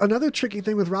don't. Another tricky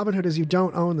thing with Robinhood is you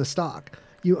don't own the stock.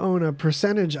 You own a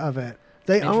percentage of it.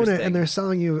 They own it, Interesting. and they're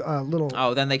selling you a little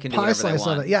Oh, then they can do pie whatever they slice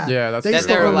want. of it. Yeah, Yeah, that's they true. Then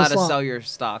still they're own the allowed to slot. sell your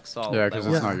stocks. All Yeah, they because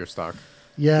want. it's not your stock.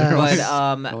 Yeah,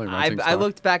 But Only I renting stock.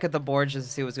 looked back at the board just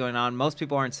to see what's going on. Most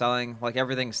people aren't selling. Like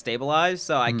everything's stabilized,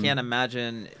 so I can't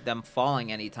imagine them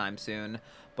falling anytime soon.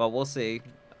 But we'll see.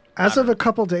 As of a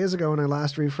couple days ago, when I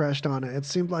last refreshed on it, it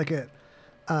seemed like it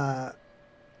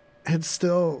had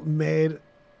still made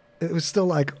it was still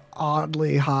like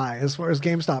oddly high as far as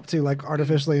GameStop too, like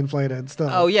artificially inflated still.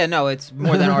 Oh yeah, no, it's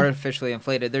more than artificially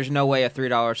inflated. There's no way a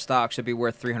 $3 stock should be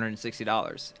worth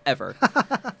 $360 ever.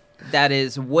 That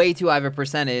is way too high of a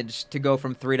percentage to go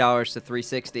from $3 to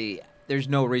 $360. There's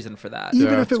no reason for that.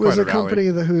 Even if it was a company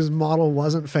whose model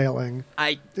wasn't failing.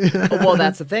 Well,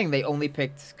 that's the thing. They only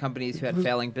picked companies who had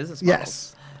failing business models.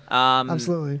 Yes.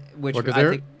 Absolutely. Which Well, 'cause I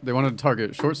think, they wanted to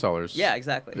target short sellers. Yeah,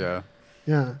 exactly. Yeah.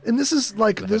 Yeah. And this is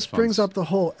like, The this hedge brings funds. up the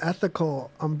whole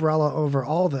ethical umbrella over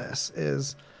all this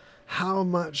is how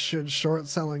much should short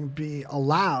selling be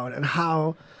allowed and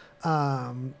how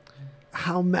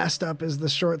messed up is the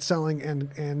short selling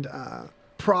and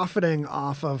profiting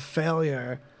off of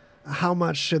failure. How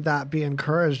much should that be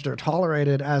encouraged or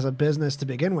tolerated as a business to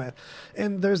begin with?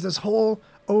 And there's this whole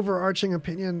overarching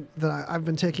opinion that I've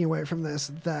been taking away from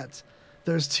this, that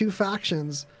there's two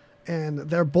factions and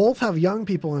they both have young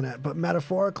people in it, but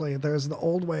metaphorically there's the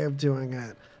old way of doing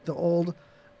it, the old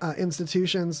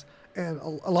institutions. And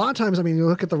a lot of times, I mean, you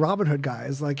look at the Robin Hood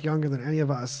guys, like younger than any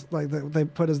of us, like they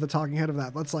put as the talking head of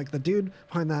that. That's like the dude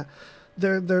behind that.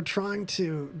 They're trying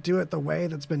to do it the way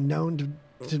that's been known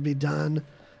to be done.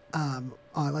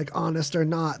 Like honest or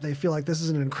not, they feel like this is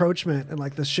an encroachment and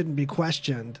like this shouldn't be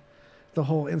questioned, the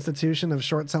whole institution of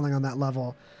short selling on that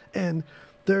level. And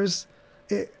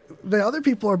the other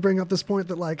people are bringing up this point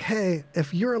that like, hey,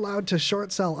 if you're allowed to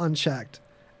short sell unchecked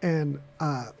and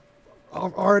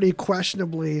already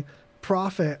questionably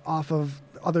profit off of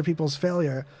other people's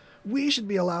failure, we should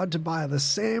be allowed to buy the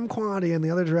same quantity in the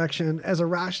other direction, as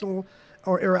irrational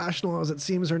or irrational as it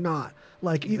seems or not.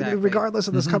 Like, Exactly. regardless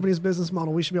of this company's business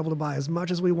model, we should be able to buy as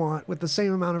much as we want with the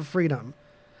same amount of freedom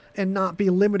and not be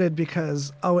limited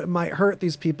because, it might hurt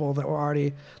these people that were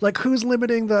already... Like, who's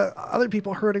limiting the other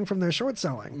people hurting from their short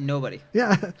selling? Nobody.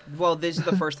 Yeah. Well, this is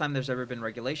the first time there's ever been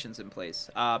regulations in place,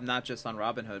 not just on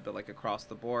Robinhood, but like across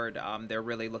the board. They're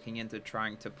really looking into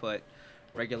trying to put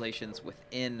regulations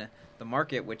within the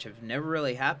market, which have never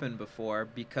really happened before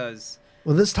because...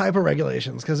 Well, this type of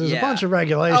regulations, because there's a Yeah. bunch of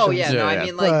regulations. Oh, yeah, no, I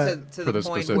mean, like, to the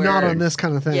point where... Not on this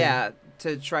kind of thing. Yeah,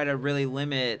 to try to really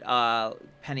limit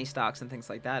penny stocks and things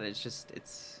like that.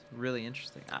 It's really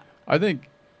interesting. I think,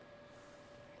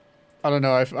 I don't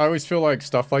know, I always feel like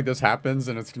stuff like this happens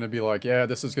and it's going to be like, yeah,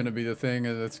 this is going to be the thing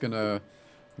and it's going to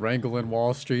wrangle in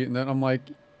Wall Street. And then I'm like,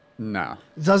 nah.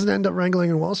 It doesn't end up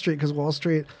wrangling in Wall Street because Wall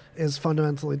Street is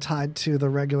fundamentally tied to the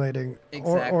regulating.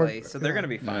 Exactly. So they're going to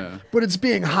be fine. Yeah. But it's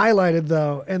being highlighted,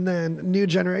 though, and then new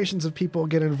generations of people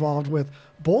get involved with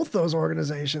both those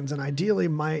organizations and ideally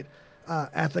might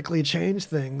ethically change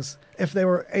things. If they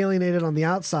were alienated on the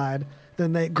outside,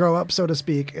 then they grow up, so to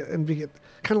speak, and be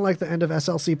kind of like the end of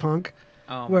SLC Punk,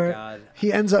 where my God.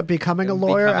 he ends up becoming a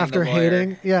lawyer Becoming after the lawyer.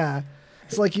 hating. Yeah.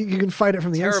 It's like you can fight it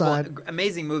from the Terrible, inside.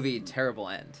 amazing movie, terrible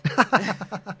end.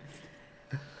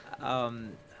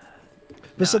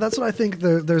 But so that's what I think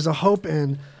there's a hope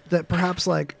in, that perhaps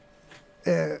like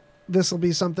this will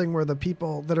be something where the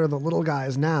people that are the little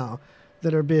guys now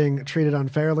that are being treated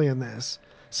unfairly in this,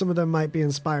 some of them might be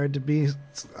inspired to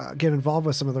get involved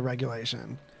with some of the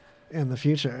regulation in the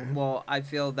future. Well, I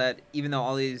feel that even though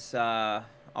all these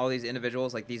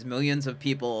individuals, like these millions of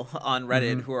people on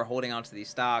Reddit who are holding onto these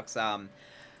stocks,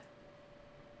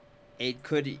 it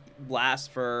could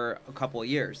last for a couple of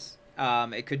years.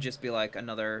 It could just be like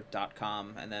another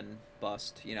 .com and then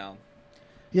bust, Yeah,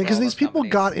 because these people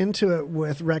got into it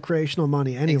with recreational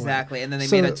money anyway. Exactly, and then they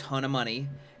made a ton of money,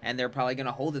 and they're probably going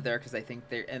to hold it there because they think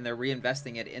they're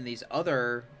reinvesting it in these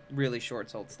other really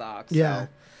short-sold stocks. Yeah, So.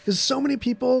 because so many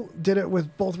people did it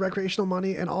with both recreational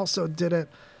money and also did it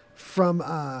from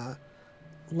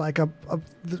like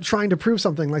trying to prove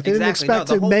something. Like they didn't expect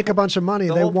to make a bunch of money.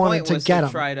 They wanted to get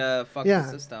them. Try to fuck the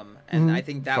system, and I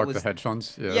think that Fuck was the hedge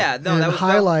funds. Yeah. Yeah, no, and that was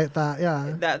highlight that.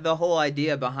 Yeah, that the whole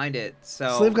idea behind it.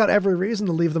 So they've got every reason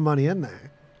to leave the money in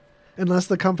there, unless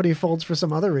the company folds for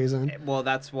some other reason. Well,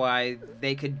 that's why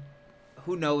they could.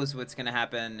 Who knows what's going to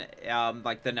happen,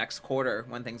 like the next quarter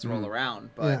when things roll around?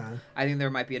 But Yeah. I think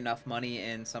there might be enough money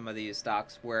in some of these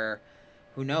stocks where,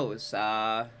 who knows?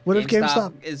 What if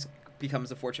GameStop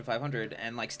becomes a Fortune 500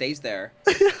 and like stays there?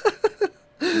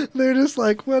 They're just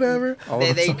like whatever.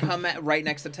 They come right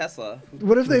next to Tesla.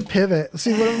 What if they pivot?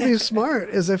 See, what would be smart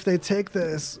is if they take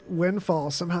this windfall,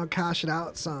 somehow cash it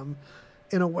out some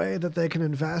in a way that they can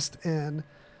invest in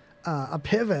a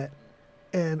pivot.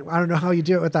 And I don't know how you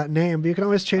do it with that name, but you can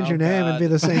always change your name and be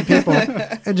the same people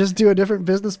and just do a different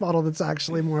business model that's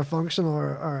actually more functional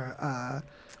or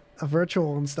a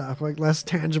virtual and stuff, like less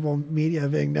tangible media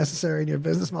being necessary in your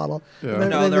business model. Yeah. And then-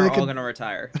 No, then they're they all could- going to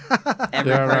retire.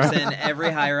 Every Yeah, right. person,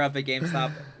 every higher up at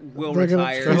GameStop will They're gonna-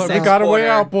 retire. They're like, we next got a way quarter.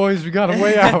 out, boys. We got a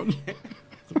way out.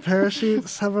 The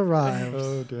parachutes have arrived.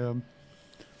 Oh damn.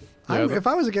 If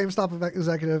I was a GameStop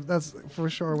executive, that's for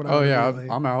sure what I Oh would yeah, do.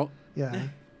 I'm out. Yeah.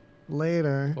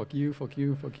 Later. Fuck you. Fuck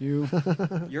you. Fuck you.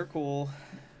 You're cool.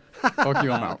 Fuck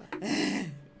you. I'm out.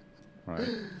 Right.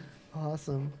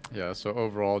 Awesome. Yeah. So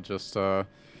overall, just and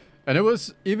it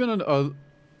was even a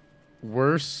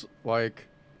worse like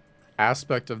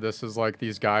aspect of this is like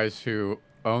these guys who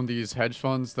own these hedge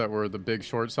funds that were the big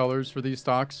short sellers for these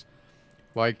stocks,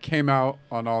 like came out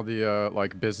on all the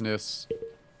like business,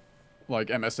 like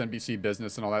MSNBC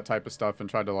Business and all that type of stuff, and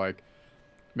tried to like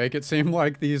make it seem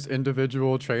like these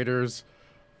individual traders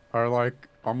are like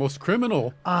almost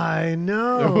criminal. I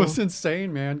know. It was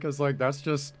insane, man, because like that's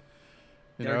just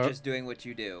They're just doing what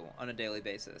you do on a daily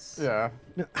basis. Yeah.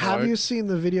 Now, have you seen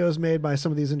the videos made by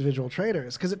some of these individual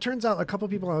traders? Because it turns out a couple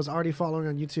people I was already following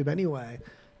on YouTube anyway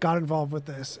got involved with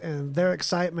this, and their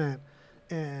excitement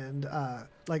and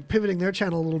like pivoting their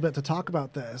channel a little bit to talk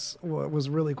about this was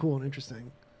really cool and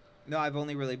interesting. No, I've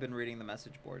only really been reading the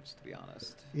message boards, to be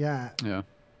honest. Yeah. Yeah.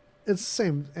 It's the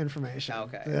same information.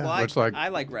 Okay. Yeah. Well, Which, like- I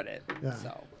like Reddit. Yeah.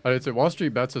 So. I'd say Wall Street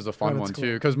Bets is a fun Reddit's one cool.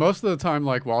 too, because most of the time,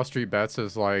 like Wall Street Bets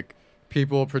is like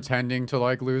people pretending to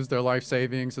like lose their life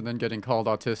savings and then getting called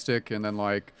autistic, and then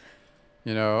like,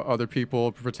 you know, other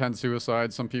people pretend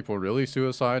suicide. Some people really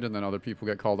suicide, and then other people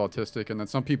get called autistic, and then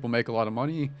some people make a lot of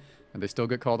money and they still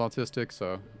get called autistic.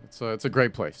 So it's a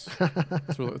great place.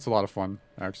 It's a lot of fun,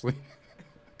 actually.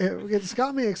 It's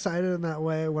got me excited in that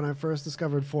way when I first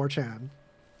discovered 4chan.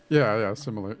 Yeah,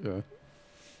 similar. Yeah.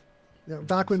 Yeah,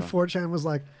 back when 4chan was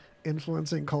like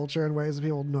influencing culture in ways that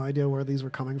people had no idea where these were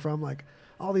coming from. Like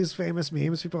all these famous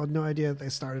memes, people had no idea that they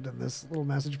started in this little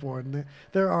message board, and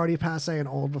they're already passe and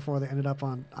old before they ended up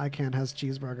on I Can't Has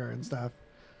Cheeseburger and stuff.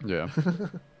 Yeah.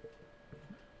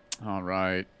 All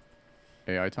right.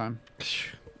 AI time.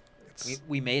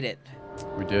 We made it.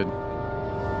 We did.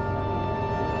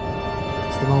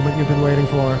 It's the moment you've been waiting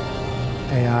for.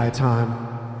 AI time.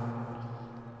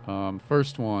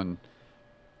 First one.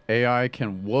 AI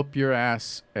can whoop your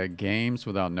ass at games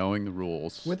without knowing the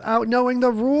rules. Without knowing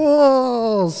the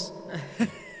rules.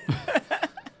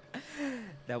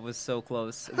 That was so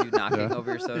close of you knocking Yeah.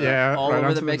 over your soda Yeah, all right over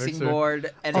onto the the mixing mixer.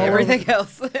 board and All everything over-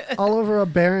 else. All over a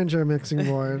Behringer mixing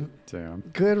board. Damn.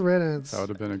 Good riddance. That would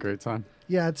have been a great time.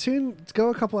 Yeah, go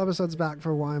a couple episodes back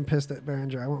for why I'm pissed at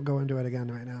Behringer. I won't go into it again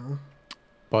right now.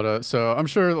 But so I'm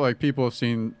sure like people have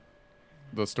seen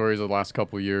the stories of the last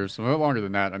couple of years. So no longer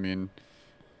than that. I mean,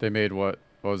 they made what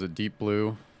was it, Deep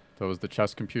Blue? That was the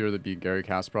chess computer that beat Garry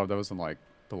Kasparov. That was in like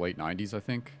the late 90s, I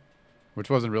think, which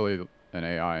wasn't really an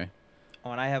AI.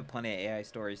 Oh, and I have plenty of AI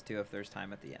stories too if there's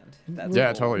time at the end. If that's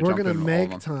Yeah, cool. totally. We're jump gonna into all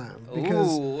make of them. time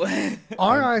because Ooh.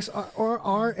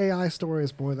 our AI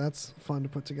stories, boy, that's fun to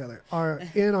put together. Are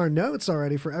in our notes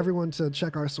already for everyone to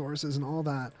check our sources and all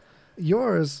that.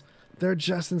 Yours, they're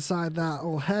just inside that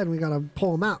little head. We gotta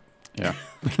pull them out. Yeah.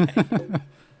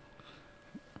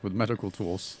 With medical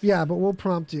tools. Yeah, but we'll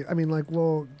prompt you. I mean, like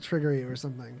we'll trigger you or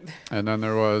something. And then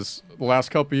there was the last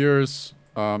couple of years,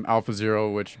 Alpha Zero,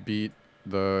 which beat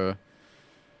the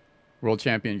world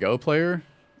champion Go player.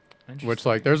 Which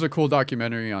like there's a cool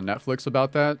documentary on Netflix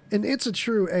about that. And it's a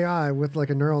true AI with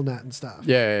like a neural net and stuff.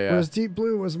 Yeah. Whereas Deep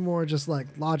Blue was more just like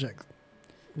logic,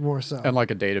 more so. And like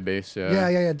a database.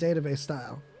 Yeah, database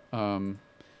style. And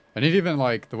it even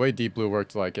like the way Deep Blue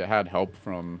worked, like it had help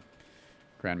from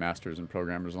grandmasters and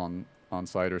programmers on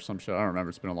site or some shit. I don't remember.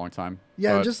 It's been a long time.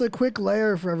 Yeah, But- just a quick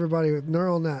layer for everybody with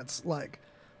neural nets. Like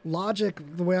logic,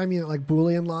 the way I mean it, like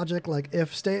Boolean logic, like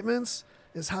if statements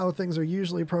is how things are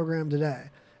usually programmed today.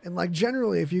 And like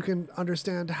generally, if you can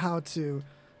understand how to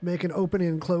make an opening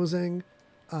and closing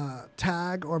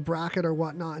tag or bracket or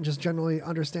whatnot, and just generally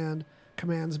understand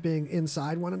commands being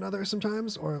inside one another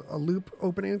sometimes, or a loop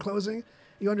opening and closing,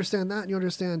 you understand that, and you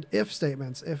understand if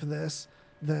statements. If this,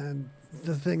 then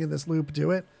the thing in this loop do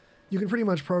it. You can pretty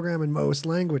much program in most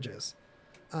languages.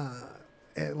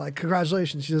 Like,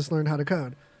 congratulations, you just learned how to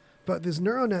code. But this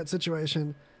neural net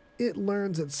situation, it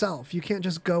learns itself. You can't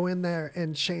just go in there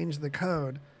and change the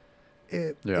code.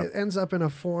 It ends up in a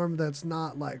form that's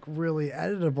not like really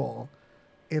editable.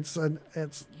 It's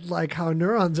like how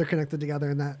neurons are connected together,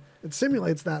 and that it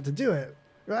simulates that to do it.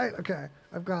 Right? Okay,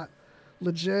 I've got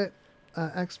legit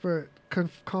expert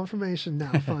confirmation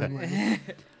now. Finally.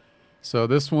 So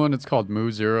this one, it's called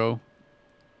Mu Zero.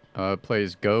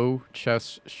 Plays Go,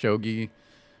 chess, shogi,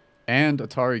 and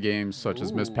Atari games such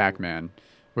as Miss Pac-Man,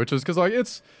 which is because like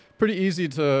it's pretty easy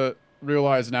to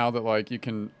realize now that like you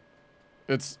can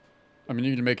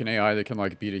make an AI that can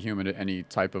like beat a human at any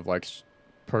type of like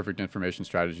perfect information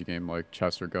strategy game like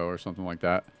chess or Go or something like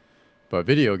that. But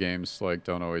video games like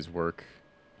don't always work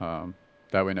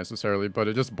that way necessarily. But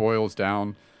it just boils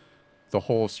down the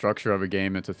whole structure of a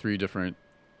game into 3 different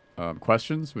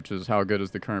questions, which is how good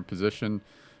is the current position,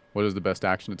 what is the best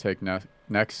action to take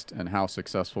next, and how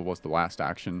successful was the last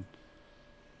action.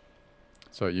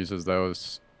 So it uses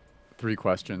those 3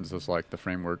 questions as like the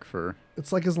framework for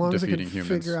It's like as long as it can defeating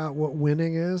humans. figure out what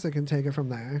winning is, it can take it from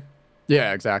there.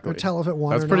 Yeah, exactly. Or tell if it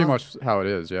won That's or pretty not. much how it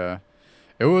is, yeah.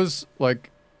 It was like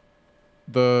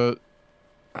I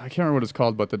can't remember what it's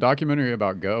called, but the documentary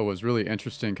about Go was really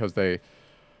interesting because the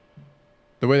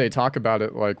way they talk about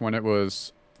it, like when it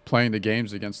was playing the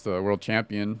games against the world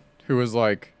champion, who was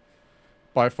like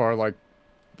by far like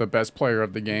the best player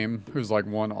of the game, who's like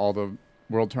won all the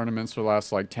world tournaments for the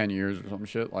last like 10 years or some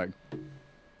shit, like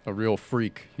a real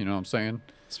freak, you know what I'm saying?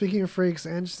 Speaking of freaks,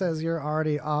 Ange says you're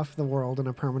already off the world in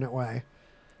a permanent way.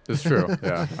 It's true.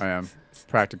 Yeah, I am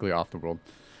practically off the world.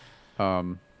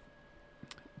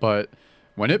 But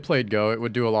when it played Go, it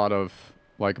would do a lot of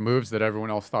like moves that everyone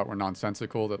else thought were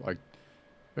nonsensical, that like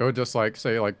it would just like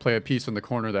say like play a piece in the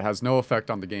corner that has no effect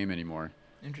on the game anymore.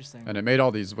 Interesting. And it made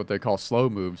all these what they call slow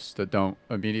moves that don't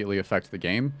immediately affect the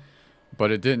game,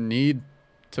 but it didn't need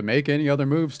to make any other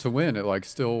moves to win. It like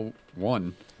still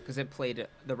won. Because it played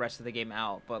the rest of the game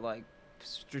out, but like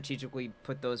strategically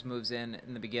put those moves in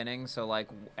the beginning. So like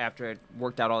after it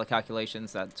worked out all the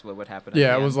calculations, that's what would happen.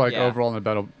 Yeah, it was like overall in the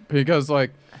battle, because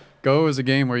like Go is a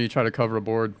game where you try to cover a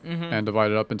board Mhm. and divide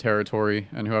it up in territory,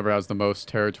 and whoever has the most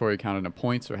territory counted in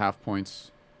points or half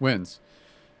points wins.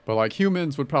 But like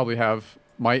humans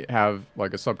might have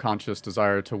like a subconscious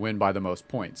desire to win by the most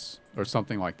points or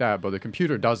something like that, but the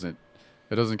computer doesn't.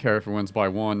 It doesn't care if it wins by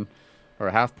 1 or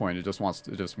a half point. It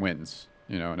just wins,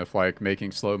 you know. And if like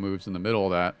making slow moves in the middle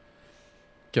of that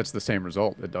gets the same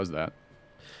result, it does that.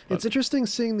 It's interesting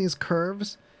seeing these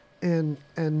curves in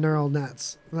neural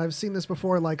nets. And I've seen this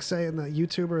before, like say in the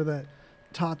YouTuber that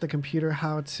taught the computer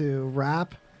how to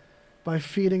rap by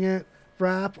feeding it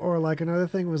rap, or like another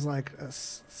thing was like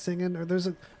singing, or there's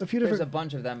a few different. There's a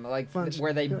bunch of them, like bunch.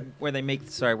 where they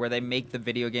make the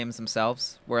video games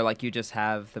themselves, where like you just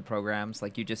have the programs,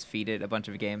 like you just feed it a bunch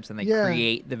of games and they Yeah.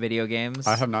 create the video games.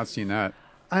 I have not seen that.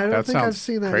 I don't That think I've sounds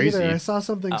seen that crazy. either. I saw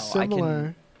something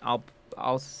similar.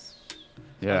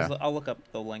 Yeah. I'll look up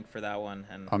the link for that one.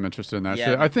 And I'm interested in that Yeah.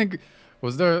 shit. I think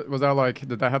was that like,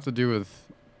 did that have to do with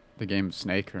the game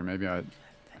Snake, or maybe I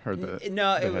heard that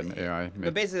No, they it had was, an AI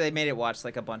but basically they made it watch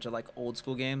like a bunch of like old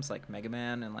school games like Mega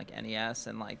Man and like NES,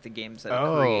 and like the games that it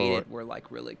Oh. created were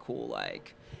like really cool,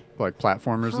 like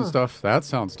platformers and Huh. stuff. That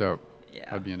sounds dope. Yeah.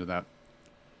 I'd be into that.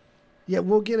 Yeah,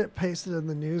 we'll get it pasted in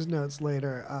the news notes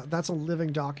later. That's a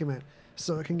living document,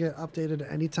 so it can get updated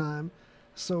at any time.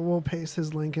 So we'll paste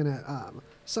his link in it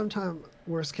sometime,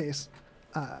 worst case,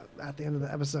 at the end of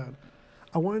the episode.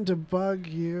 I wanted to bug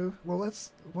you. Well,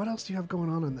 what else do you have going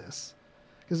on in this?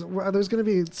 Because there's going to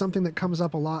be something that comes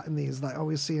up a lot in these that I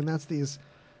always see, and that's these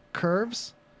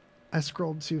curves. I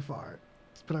scrolled too far,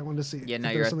 but I wanted to see. yeah. if Now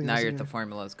there's you're something now else you're in at the here.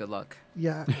 formulas. Good luck.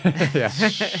 Yeah. Yeah,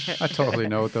 I totally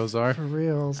know what those are. For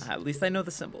reals. At least I know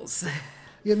the symbols.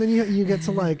 Yeah, and then you get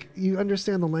to like you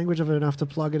understand the language of it enough to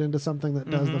plug it into something that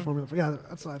does the Mhm. formula. Yeah,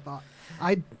 that's what I thought.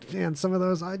 Some of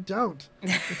those I don't. I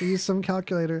have to use some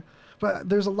calculator. But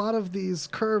there's a lot of these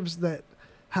curves that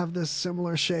have this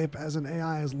similar shape as an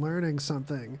AI is learning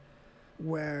something,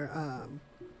 where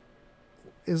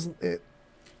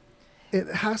it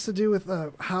has to do with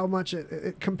how much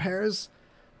it compares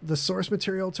the source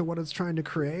material to what it's trying to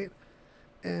create,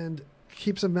 and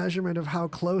keeps a measurement of how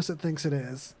close it thinks it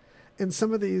is. And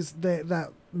some of these,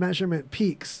 that measurement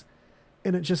peaks,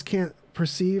 and it just can't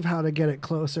perceive how to get it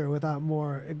closer without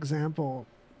more example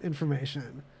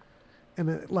information. And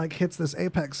it like hits this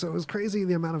apex. So it was crazy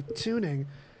the amount of tuning.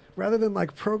 Rather than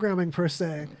like programming per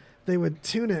se, they would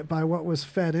tune it by what was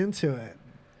fed into it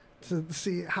to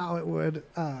see how it would,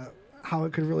 how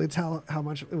it could really tell how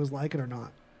much it was like it or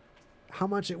not. How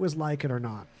much it was like it or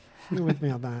not. You're with me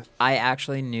on that. I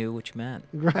actually knew what you meant.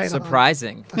 Right on.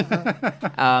 Surprising.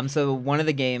 So one of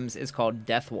the games is called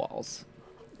Death Walls.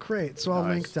 Great. So I'll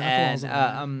link Death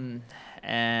Walls.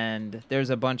 And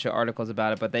there's a bunch of articles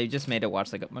about it, but they just made it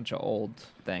watch like a bunch of old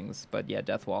things. But yeah,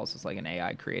 Death Walls is like an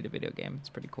AI created video game. It's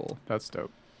pretty cool. That's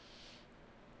dope.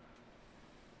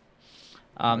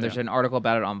 There's an article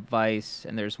about it on Vice,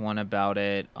 and there's one about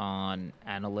it on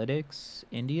Analytics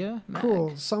India. Mag.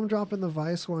 Cool. So I'm dropping the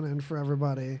Vice one in for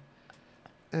everybody.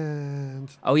 And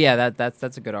oh yeah,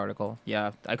 that's a good article.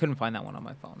 Yeah, I couldn't find that one on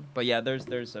my phone, but yeah,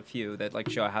 there's a few that like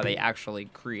show how they actually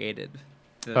created.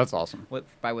 That's awesome.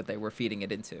 By what they were feeding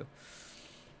it into.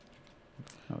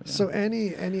 Oh, yeah. So any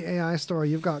AI story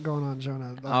you've got going on,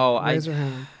 Jonah? Raise your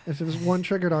hand. If there's one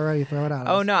triggered already, throw it out.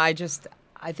 Oh no, I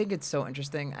think it's so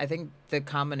interesting. I think the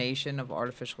combination of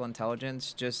artificial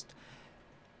intelligence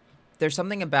there's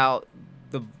something about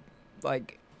the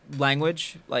like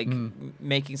language, like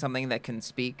making something that can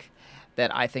speak,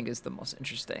 that I think is the most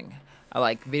interesting. I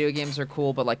like video games are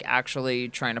cool, but like actually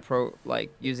trying to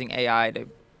using AI to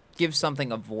give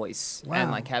something a voice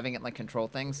and like having it like control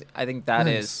things. I think that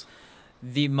is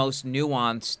the most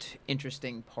nuanced,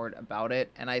 interesting part about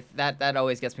it, and that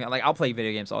always gets me. Like I'll play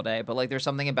video games all day, but like there's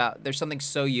something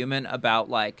so human about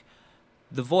like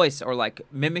the voice or like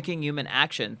mimicking human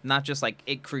action, not just like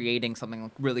it creating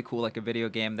something really cool like a video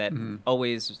game that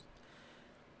always.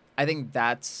 I think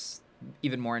that's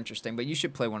even more interesting. But you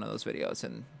should play one of those videos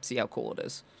and see how cool it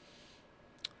is.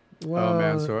 Whoa, oh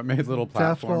man, so it made little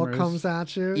Death Ball platformers. comes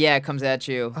at you. Yeah, it comes at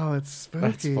you. Oh, it's spooky.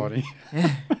 That's funny.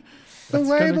 The That's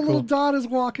way kinda the little cool. dot is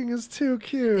walking is too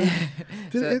cute.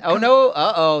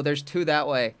 There's two that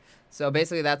way. So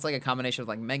basically that's like a combination of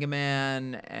like Mega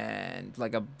Man and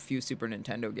like a few Super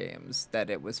Nintendo games that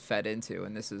it was fed into,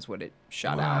 and this is what it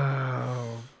shot out.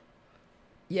 Wow.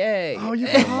 Yay. Oh, you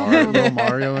No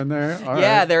Mario in there? All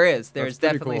yeah, right. there is. That's There's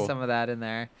pretty definitely cool. some of that in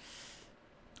there.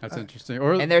 That's interesting.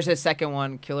 And there's a second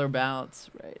one, Killer Bounce,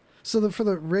 right? So for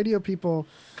the radio people,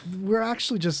 we're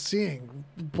actually just seeing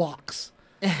blocks.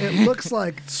 It looks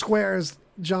like squares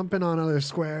jumping on other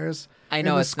squares. I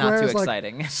know, and the it's not too squares, like,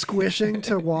 exciting. squishing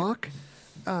to walk.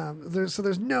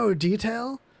 There's no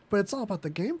detail, but it's all about the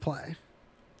gameplay.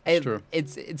 It's true.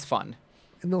 It's fun.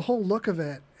 And the whole look of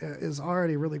it is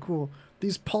already really cool.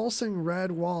 These pulsing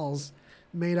red walls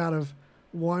made out of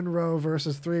 1 row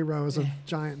versus 3 rows of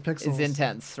giant pixels. It's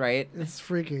intense, right? It's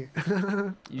freaky.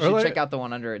 You should check out the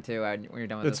one under it too when you're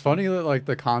done with It's this funny that like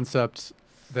the concept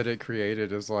that it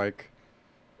created is like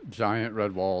giant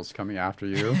red walls coming after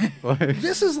you. Like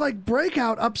This is like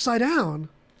Breakout upside down.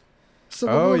 So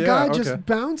the Oh, little yeah, guy just okay.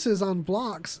 bounces on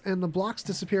blocks, and the blocks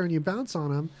disappear, and you bounce on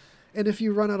them. And if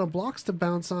you run out of blocks to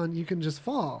bounce on, you can just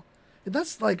fall. And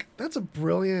that's a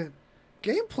brilliant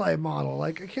gameplay model.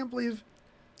 Like I can't believe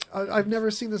I've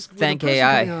never seen this. with a Thank person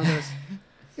AI. coming out of this.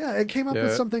 Yeah, it came up with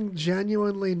Yeah. something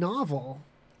genuinely novel.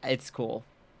 It's cool.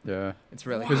 Yeah. It's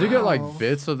really Because you get Wow. like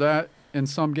bits of that in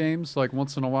some games, like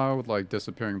once in a while with like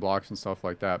disappearing blocks and stuff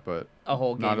like that, but A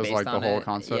whole game not as based like the on whole it.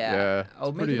 concept. Yeah. Yeah. Oh,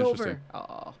 It's make pretty it interesting. over.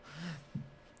 Oh.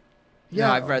 Yeah,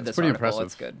 No, I've read it's this pretty article. impressive.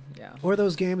 It's good. Yeah. Or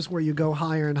those games where you go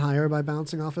higher and higher by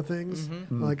bouncing off of things,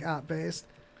 Mhm. like app-based.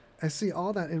 I see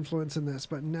all that influence in this,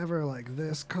 but never like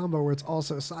this combo where it's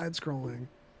also side-scrolling.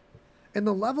 And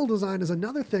the level design is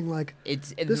another thing. Like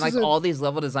It's this like is a- all these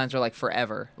level designs are like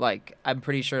forever. Like I'm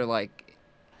pretty sure like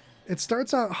it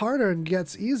starts out harder and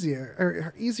gets easier,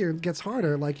 or easier and gets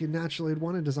harder. Like you naturally would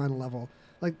want to design a level.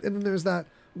 Like, and then there's that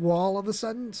wall all of a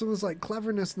sudden. So there's like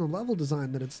cleverness in the level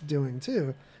design that it's doing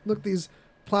too. Look, these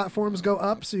platforms go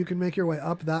up, so you can make your way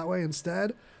up that way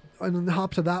instead, and then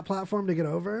hop to that platform to get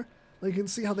over. Like you can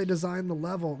see how they designed the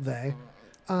level. To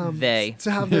have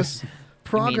this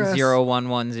progress. You mean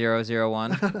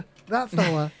 011001. That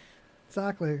fella,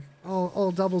 exactly.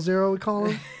 Old 00 we call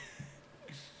him.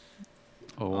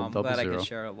 Oh, I'm glad I could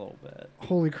share a little bit.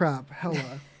 Holy crap,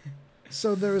 hella.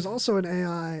 So there is also an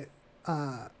AI.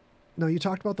 No, you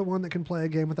talked about the one that can play a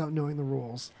game without knowing the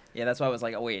rules. Yeah, that's why I was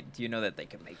like, oh wait, do you know that they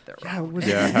can make their own?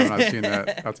 Yeah, haven't I seen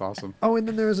that? That's awesome. Oh, and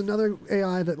then there was another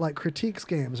AI that like critiques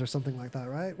games or something like that,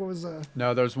 right? What was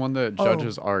No, there's one that Oh.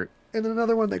 judges art. And then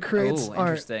another one that creates Oh, art.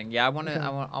 interesting. Yeah, I want to.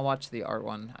 Okay. I'll watch the art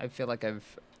one. I feel like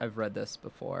I've read this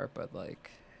before, but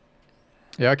like,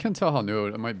 Yeah, I can't tell how new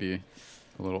it might be.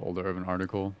 A little older of an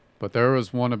article, but there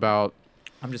was one about.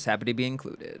 I'm just happy to be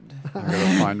included. I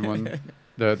gotta find one.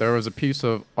 There was a piece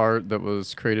of art that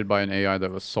was created by an AI that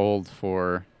was sold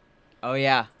for Oh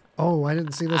yeah. Oh, I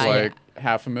didn't see this. like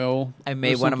 $500,000. I or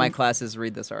made one of my something. classes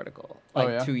read this article Oh, like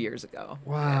yeah? 2 years ago.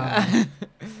 Wow.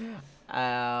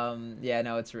 Yeah,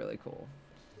 no, it's really cool.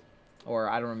 Or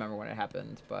I don't remember when it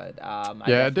happened, but I Yeah, it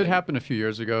did definitely- happen a few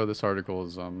years ago. This article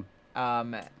is Um,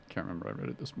 can't remember. I read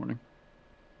it this morning.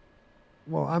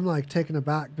 Well, I'm like taken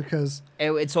aback because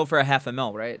it sold for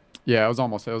 $500,000, right? Yeah, it was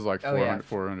almost. It was like Oh, yeah.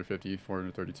 450,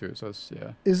 432. It says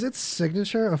yeah. is its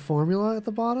signature a formula at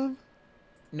the bottom?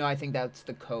 No, I think that's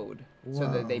the code.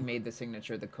 So that they Whoa. made the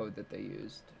signature the code that they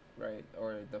used, right?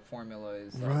 Or the formula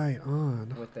is like Right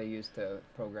on. what they used to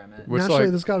program it. Which, Naturally, like-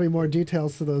 there's got to be more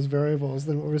details to those variables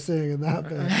than what we're seeing in that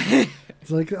bit. It's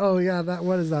like, oh yeah,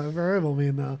 what does that variable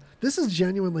mean though? This is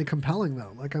genuinely compelling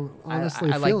though. Like I'm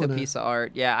honestly I like feeling the it. piece of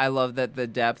art. Yeah, I love that the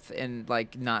depth and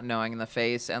like not knowing in the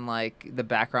face and like the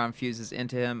background fuses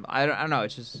into him. I don't know.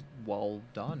 It's just well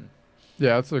done.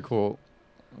 Yeah, it's a cool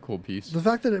piece. The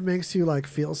fact that it makes you like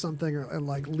feel something and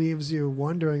like leaves you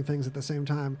wondering things at the same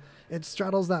time. It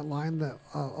straddles that line that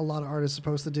a lot of art is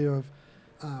supposed to do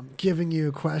of giving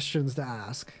you questions to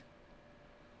ask.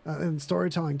 In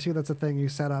storytelling too, that's a thing you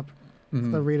set up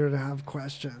the reader to have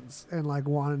questions and like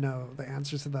want to know the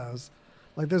answers to those.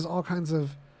 Like there's all kinds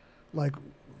of like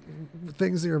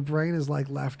things that your brain is like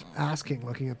left asking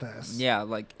looking at this. Yeah,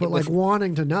 like but like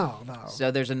wanting to know though. So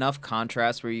there's enough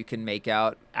contrast where you can make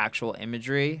out actual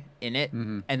imagery in it,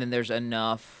 and then there's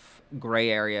enough gray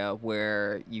area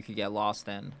where you could get lost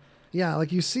in. Yeah,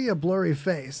 like you see a blurry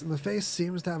face, and the face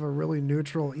seems to have a really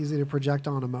neutral, easy to project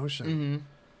on emotion. And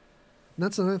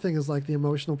that's another thing is like the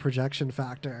emotional projection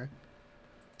factor.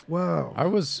 Whoa.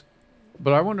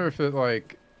 But I wonder if it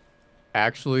like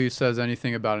actually says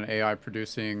anything about an AI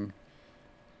producing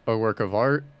a work of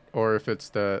art, or if it's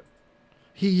that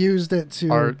he used it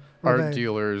to art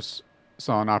dealers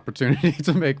saw an opportunity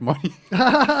to make money.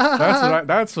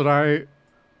 That's what I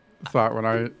thought when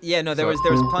I there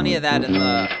was plenty of that in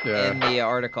the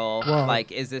article. Whoa.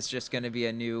 Like, is this just going to be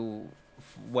a new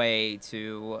way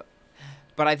to?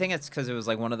 But I think it's because it was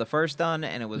like one of the first done,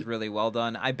 and it was really well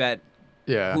done. I bet.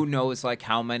 Yeah. Who knows like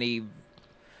how many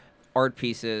art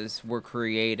pieces were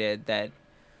created that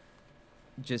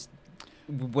just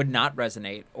would not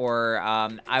resonate, or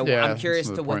I'm curious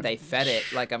to what they fed it.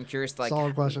 Like I'm curious to like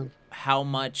solid question. How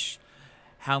much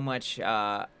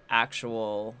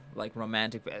actual like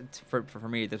romantic for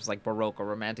me this was like Baroque or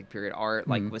romantic period art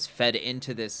like was fed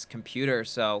into this computer,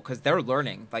 so because they're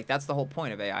learning, like that's the whole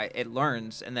point of AI. It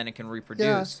learns and then it can reproduce.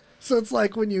 Yeah. So it's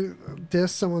like when you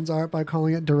diss someone's art by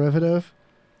calling it derivative.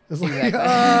 It's like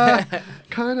exactly.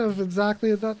 Kind of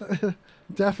exactly that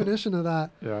definition of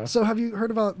that. Yeah. So have you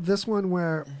heard about this one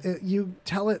where you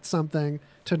tell it something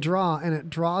to draw and it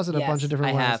draws it a bunch of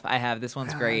different ways? I have. This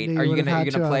one's great. Are you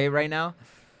gonna play it right now?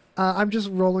 I'm just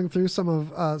rolling through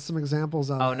some examples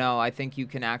of it. Oh no, I think you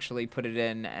can actually put it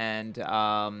in and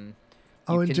and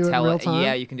can do it in real time?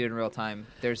 Yeah, you can do it in real time.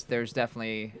 There's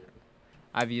definitely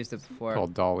I've used it before.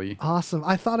 Called Dolly. Awesome.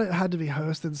 I thought it had to be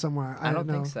hosted somewhere. I don't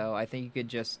think so. I think you could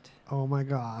just. Oh my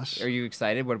gosh. Are you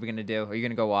excited? What are we gonna do? Are you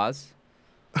gonna go Woz?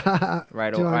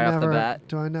 right off the bat.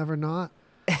 Do I never not?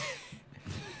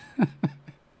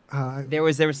 There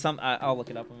was some. I'll look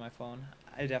it up on my phone.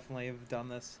 I definitely have done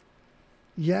this.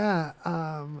 Yeah.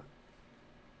 I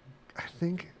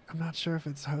think I'm not sure if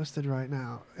it's hosted right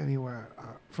now anywhere.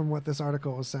 From what this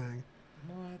article was saying.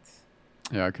 What?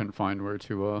 Yeah, I couldn't find where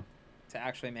to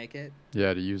actually make it.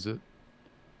 Yeah, to use it.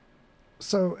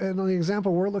 So in the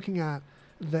example we're looking at,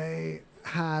 they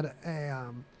had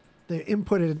they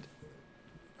inputted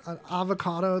an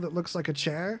avocado that looks like a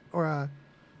chair, or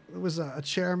it was a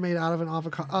chair made out of an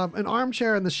avocado, an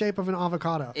armchair in the shape of an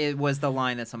avocado. It was the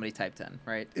line that somebody typed in,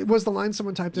 right? It was the line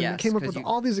someone typed in. Yes, and it came up with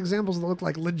all these examples that look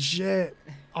like legit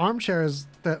armchairs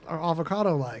that are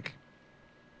avocado-like.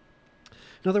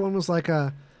 Another one was like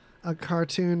a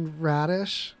cartoon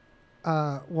radish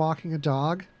walking a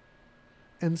dog.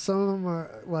 And some of them are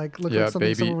like look like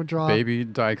something someone would draw. Baby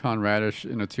daikon radish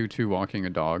in a tutu walking a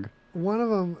dog. One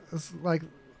of them is like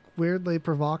weirdly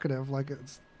provocative, like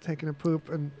it's taking a poop,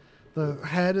 and the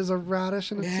head is a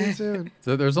radish in a tutu. And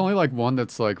so there's only like one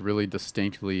that's like really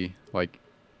distinctly like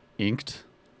inked,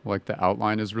 like the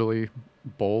outline is really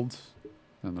bold,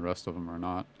 and the rest of them are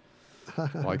not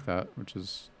like that, which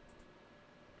is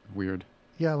weird.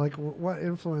 Yeah, like what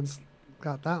influence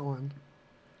got that one?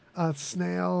 The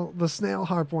snail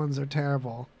harp ones are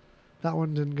terrible. That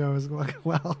one didn't go as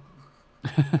well.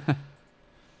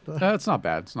 It's not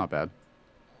bad. It's not bad.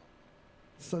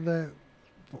 So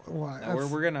why? No,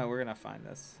 we're gonna find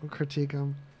this. We'll critique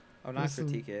them. Oh, not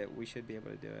critique it. We should be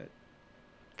able to do it.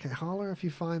 Okay, holler if you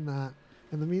find that.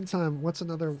 In the meantime, what's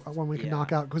another one we can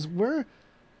knock out? Because we're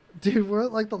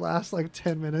at like the last like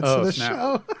 10 minutes of the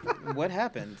show. What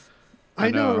happened? I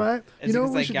know, right? Is you know it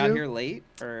what we like should got do? here late,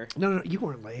 or no, you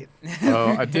weren't late.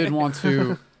 Oh, I did want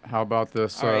to. How about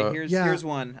this? All right, here's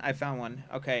one. I found one.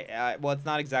 Okay, well, it's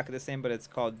not exactly the same, but it's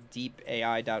called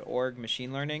deepai.org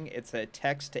machine learning. It's a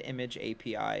text to image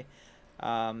API.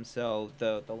 So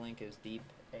the link is deepai.org.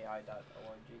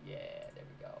 Yeah, there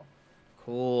we go.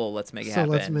 Cool. Let's make it happen.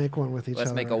 So let's make one with each other.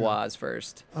 Let's make a Woz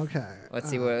first. Okay. Let's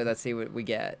see what we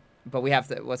get. But we have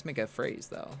to. Let's make a phrase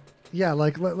though. Yeah,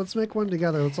 like let's make one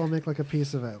together. Let's all make like a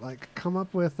piece of it. Like come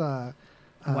up with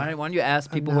Why don't you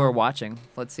ask people who are watching?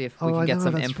 Let's see if we can I get know,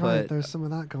 some that's input. Right. There's some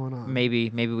of that going on. Maybe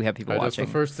we have people Just watching.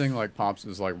 the first thing like pops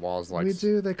is like Waz likes. We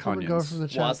do. They come and go from the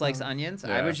chat. Waz likes though. onions.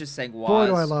 Yeah. I was just saying Waz. Boy,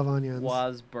 do I love onions.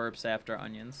 Waz burps after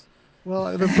onions.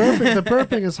 Well, the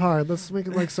burping is hard. Let's make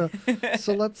it like so.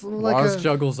 So let's like Waz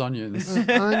juggles onions.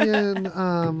 Onion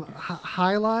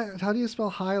highlight. How do you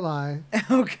spell highlight?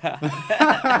 Oh God.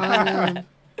 Onion.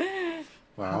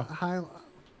 Wow. Highlight.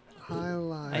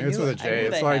 I think it's with a J.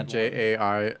 It's like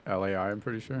Jailai. I'm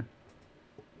pretty sure.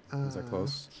 Is that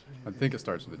close? I think it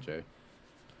starts with a J.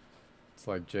 It's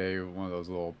like J, one of those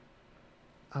little.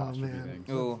 Oh man. Things.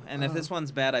 Ooh, and if this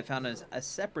one's bad, I found a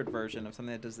separate version of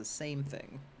something that does the same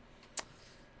thing.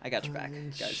 I got your back,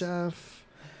 guys. Chef.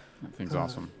 That thing's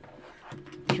awesome.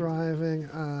 Driving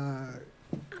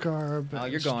garbage. Oh,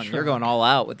 you're going truck. all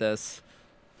out with this.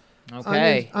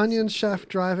 Okay. Onion chef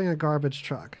driving a garbage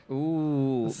truck.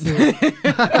 Ooh.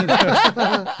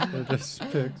 I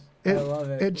love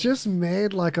it. It just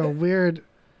made like a weird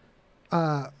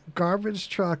garbage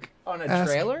truck On a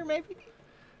trailer, maybe?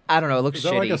 I don't know. It looks Is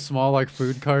that shitty. like a small like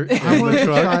food cart? I in want the to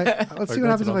truck? try. Like, Let's see what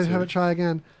that's happens if I I'm have it saying. try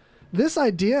again. This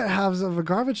idea it has of a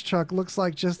garbage truck looks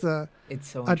like just It's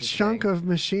so a chunk of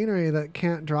machinery that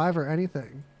can't drive or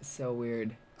anything. So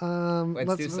weird.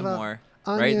 Let's do some move on. more.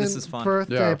 Onion Right? This is fun.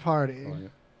 birthday Yeah. party. Oh, yeah.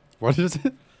 What is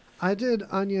it? I did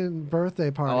onion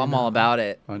birthday party. Oh, I'm now. all about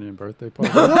it. Onion birthday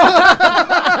party.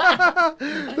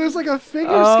 There's like a figure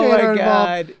Oh my skater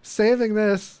God. involved saving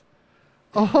this.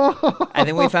 Oh. I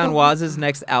think we found Waz's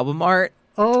next album art.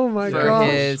 Oh my for gosh.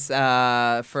 his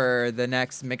for the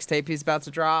next mixtape he's about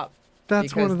to drop.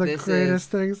 That's one because of the this greatest is-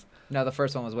 things. No, the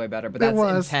first one was way better, but It that's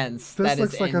was. intense. This That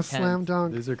looks is like intense. a slam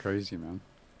dunk. These are crazy, man.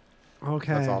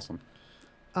 Okay. That's awesome.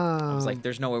 I was like,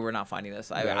 "There's no way we're not finding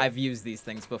this." Yeah. I've used these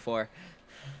things before.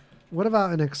 What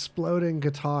about an exploding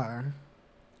guitar?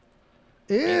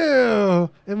 Ew!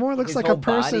 It more looks His like a whole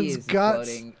body person's is guts.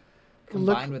 exploding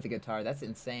Look, combined with the guitar. That's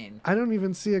insane. I don't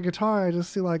even see a guitar. I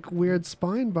just see like weird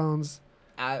spine bones.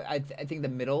 I think the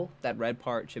middle, that red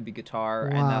part, should be guitar,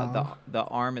 and Wow. the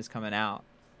arm is coming out.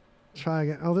 Try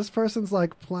again. Oh, this person's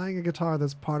like playing a guitar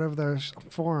that's part of their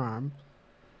forearm.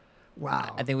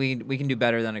 Wow. I think we can do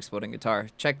better than exploding guitar.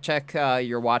 Check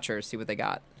your watchers, see what they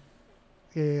got.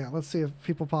 Yeah. Let's see if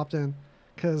people popped in.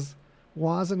 Because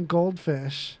Waz and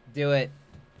Goldfish. Do it.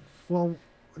 Well,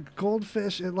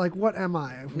 Goldfish, like, what am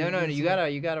I? No, you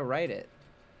gotta write it,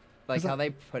 like Is how that- they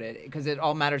put it, because it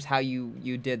all matters how you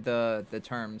did the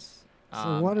terms.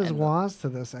 So what is and Waz to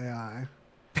this AI?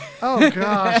 Oh,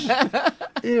 gosh.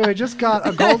 Ew, I just got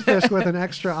a goldfish with an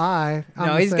extra eye. on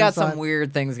No, the he's same got side. some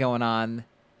weird things going on.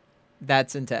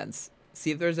 That's intense.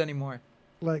 See if there's any more.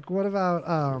 Like, what about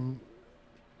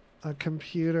a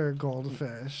computer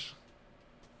goldfish?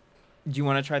 Do you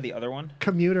want to try the other one?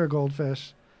 Commuter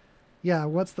goldfish. Yeah,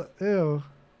 what's the... Ew.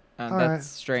 All That's right.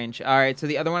 strange. All right, so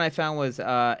the other one I found was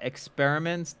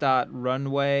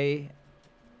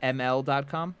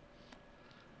experiments.runwayml.com.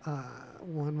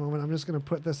 One moment. I'm just going to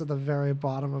put this at the very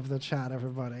bottom of the chat,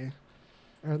 everybody.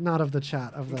 Or not of the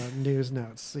chat, of the news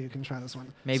notes, so you can try this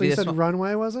one. Maybe so you this said one-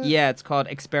 Runway, was it? Yeah, it's called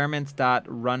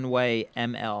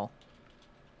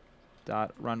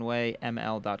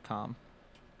experiments.runwayml.com.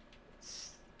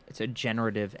 It's a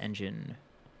generative engine.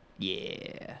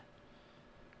 Yeah.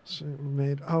 So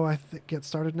made. Oh, I think get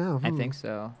started now. I think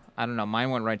so. I don't know.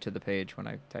 Mine went right to the page when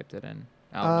I typed it in.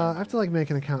 Oh, I have to like make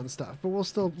an account and stuff, but we'll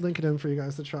still link it in for you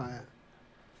guys to try it.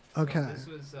 Okay. This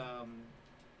was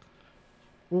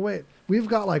Well, wait. We've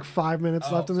got like 5 minutes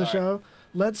Oh, left in the sorry. show.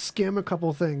 Let's skim a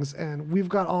couple things, and we've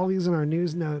got all these in our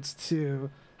news notes to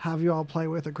have you all play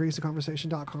with at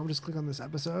greasyconversation.com. Just click on this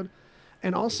episode.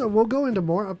 And also, we'll go into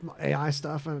more of AI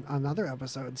stuff in another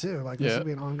episode, too. Like, this Yeah. will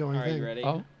be an ongoing All right, thing. you ready?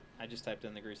 Oh. I just typed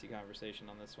in the greasy conversation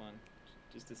on this one,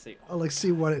 just to see. Oh, like,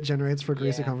 see what it generates for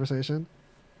Greasy Yeah. Conversation.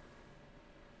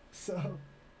 So,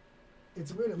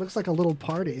 it's weird. It looks like a little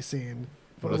party scene,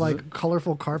 but What is like it?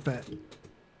 colorful carpet.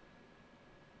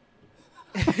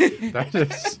 That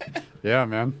is, yeah,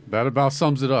 man. That about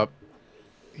sums it up.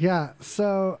 Yeah,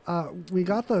 so we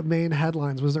got the main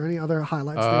headlines. Was there any other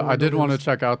highlights? that you I wanted did want to give us?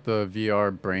 check out the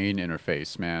VR brain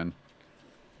interface, man.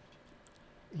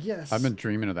 Yes. I've been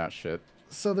dreaming of that shit.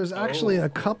 So there's actually a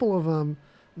couple of them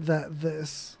that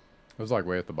this. It was like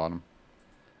way at the bottom.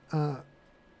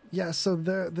 Yeah, so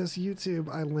this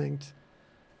YouTube I linked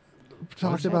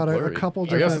talked it's all about a blurry. couple I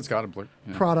guess different it's got a blur-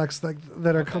 yeah. products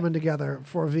that are coming together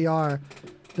for VR.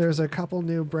 There's a couple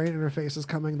new brain interfaces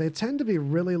coming. They tend to be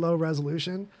really low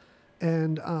resolution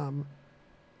and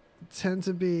tend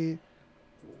to be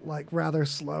like rather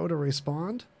slow to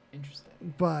respond.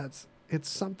 Interesting. But it's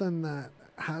something that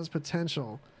has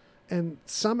potential. And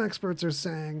some experts are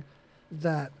saying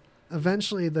that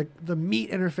eventually the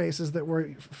meat interfaces that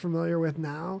we're familiar with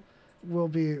now will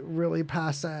be really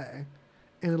passé,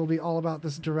 and it'll be all about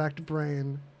this direct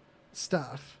brain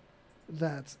stuff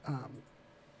that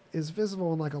is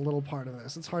visible in like a little part of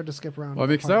this. It's hard to skip around. Well,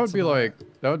 because parts that of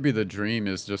it. would be the dream,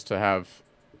 is just to have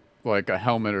like a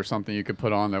helmet or something you could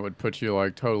put on that would put you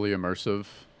like totally immersive.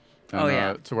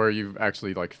 And, to where you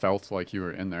actually like felt like you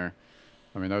were in there.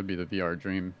 I mean, that would be the VR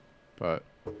dream, but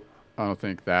I don't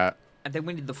think that. I think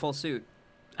we need the full suit.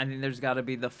 I think there's got to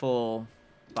be the full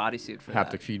bodysuit for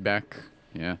haptic that. feedback.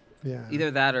 Yeah. Yeah.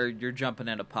 Either that or you're jumping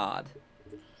in a pod.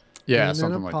 Yeah, Getting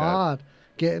something in a like pod.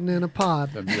 Getting in a pod.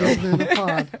 That'd be Getting in a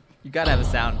pod. You gotta have a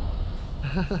sound.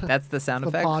 That's the sound The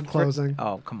effect. pod closing.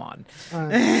 Oh, come on. All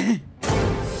right.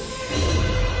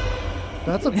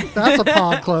 That's a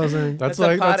pod closing. That's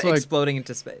a pod exploding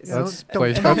into space. That's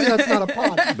Don't tell me that's not a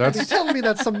pod. That's You're telling me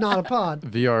that's not a pod.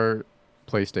 VR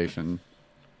PlayStation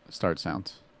start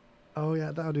sounds. Oh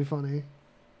yeah, that would be funny.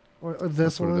 Or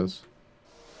this That's what it one. is.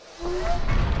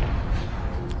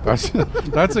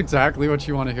 That's exactly what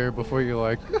you want to hear before you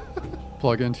like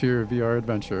plug into your VR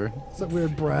adventure. It's that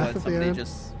weird breath at the Somebody end.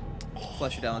 just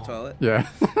flush you down the toilet. Yeah.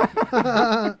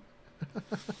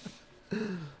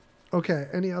 Okay.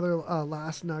 Any other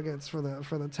last nuggets for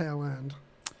the tail end?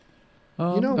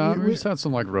 No, we just had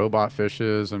some like robot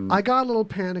fishes and. I got a little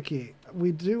panicky.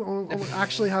 We do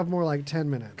actually have more like 10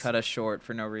 minutes. Cut us short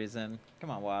for no reason. Come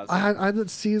on, Waz. I had to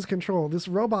seize control. This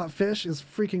robot fish is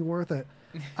freaking worth it.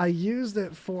 I used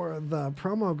it for the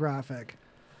promo graphic,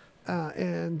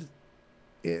 and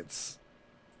it's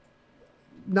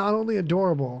not only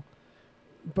adorable,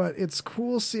 but it's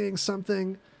cool seeing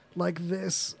something like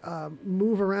this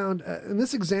move around. In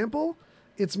this example,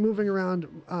 it's moving around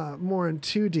more in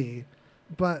 2D,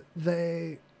 but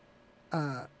they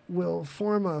will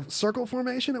form a circle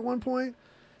formation at one point.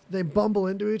 They bumble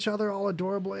into each other all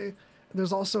adorably.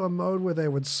 There's also a mode where they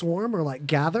would swarm or like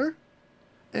gather.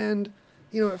 And,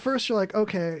 at first you're like,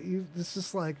 okay, this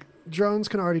is like drones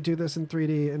can already do this in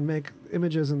 3D and make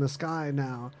images in the sky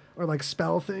now, or like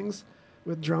spell things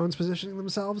with drones positioning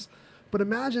themselves. But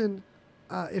imagine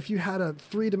if you had a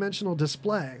 3-dimensional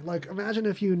display. Like imagine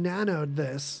if you nanoed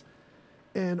this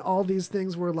and all these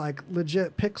things were like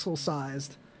legit pixel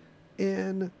sized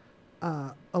in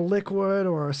a liquid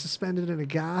or suspended in a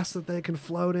gas that they can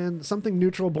float in, something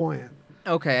neutral buoyant.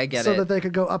 Okay, I get it. So that they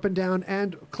could go up and down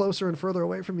and closer and further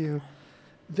away from you.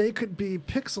 They could be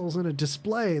pixels in a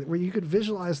display where you could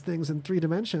visualize things in 3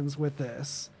 dimensions with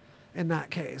this. In that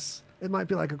case, it might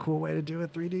be like a cool way to do a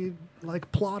 3D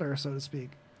like plotter, so to speak.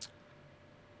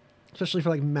 Especially for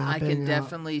like mapping. I can out.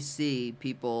 definitely see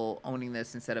people owning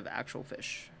this instead of actual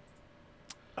fish.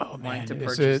 Oh man, wanting to is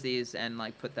purchase it- these and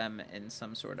like put them in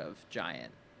some sort of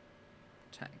giant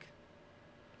tank.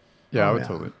 Yeah, Oh, I would yeah.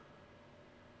 totally.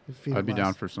 You'd feed I'd it be less.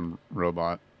 down for some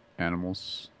robot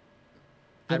animals.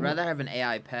 I'd rather have an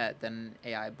AI pet than an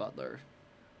AI butler.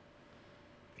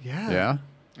 Yeah. Yeah.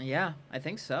 Yeah, I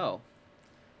think so.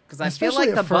 Because I Especially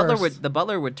feel like at the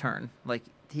butler would turn. Like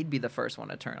he'd be the first one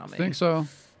to turn on me. Think so.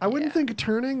 I wouldn't think of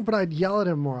turning, but I'd yell at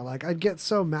him more. Like I'd get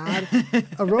so mad.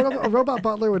 a robot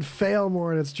butler would fail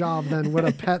more at its job than what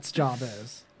a pet's job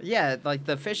is. Yeah, like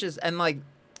the fishes and like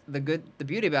the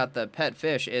beauty about the pet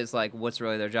fish is like what's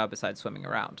really their job besides swimming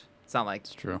around. It's not like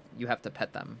true. You have to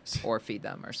pet them or feed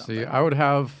them or something. See, I would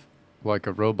have like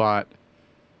a robot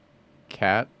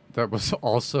cat that was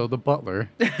also the butler.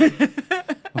 Just,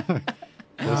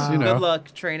 Good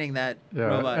luck training that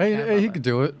robot. cat Hey, he butler. could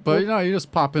do it, but you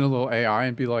just pop in a little AI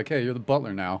and be like, "Hey, you're the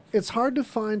butler now." It's hard to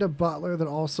find a butler that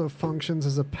also functions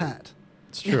as a pet.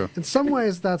 It's true. In some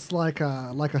ways, that's like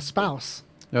a spouse.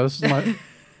 Yeah, this is my.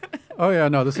 Oh yeah,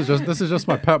 no, this is just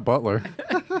my pet butler.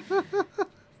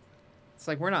 It's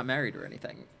like we're not married or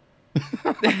anything.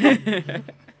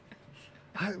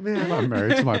 Man, I'm not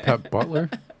married to my pet butler.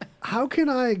 How can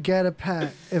I get a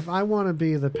pet if I want to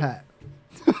be the pet?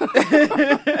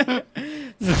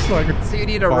 It's like So you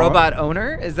need a robot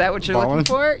owner? Is that what you're looking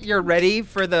Fallen. for? You're ready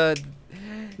for the.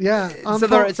 Yeah.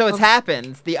 So it's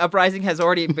happened. The uprising has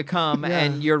already become,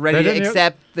 and you're ready They to didn't-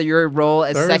 accept your role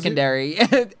as There is- secondary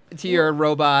to your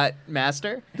robot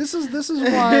master. This is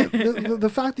why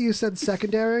the fact that you said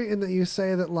secondary and that you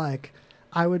say that like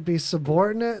I would be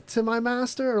subordinate to my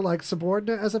master or like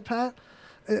subordinate as a pet.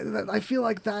 I feel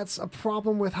like that's a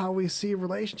problem with how we see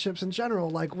relationships in general.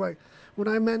 Like when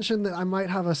I mentioned that I might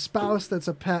have a spouse that's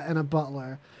a pet and a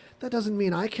butler, that doesn't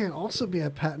mean I can't also be a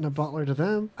pet and a butler to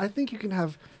them. I think you can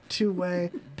have two-way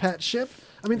petship.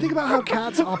 I mean, think about how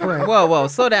cats operate. Whoa,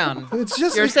 slow down. It's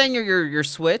just you're saying you're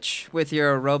switch with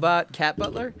your robot cat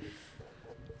butler.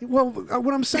 Well,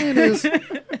 what I'm saying is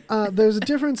there's a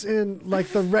difference in like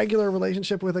the regular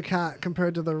relationship with a cat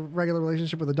compared to the regular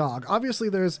relationship with a dog. Obviously,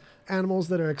 there's animals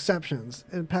that are exceptions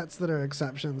and pets that are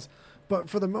exceptions. But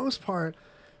for the most part,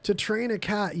 to train a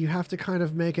cat, you have to kind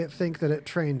of make it think that it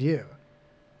trained you.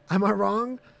 Am I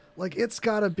wrong? Like, it's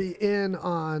got to be in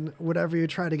on whatever you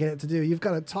try to get it to do. You've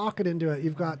got to talk it into it.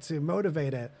 You've got to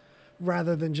motivate it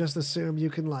rather than just assume you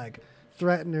can, like,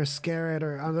 threaten or scare it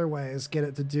or other ways get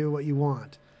it to do what you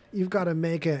want. You've got to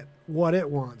make it what it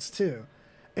wants, too.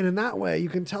 And in that way, you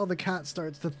can tell the cat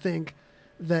starts to think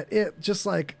that it, just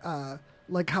like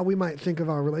how we might think of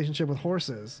our relationship with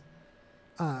horses.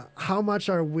 How much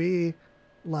are we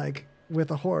like with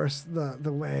a horse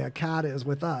the way a cat is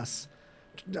with us,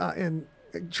 and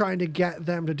trying to get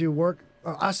them to do work,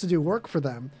 us to do work for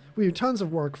them. We do tons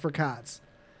of work for cats,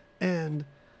 and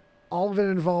all of it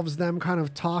involves them kind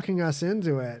of talking us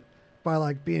into it by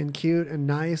like being cute and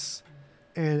nice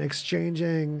and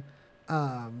exchanging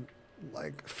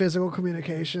like physical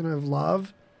communication of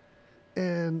love,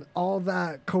 and all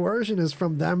that coercion is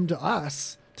from them to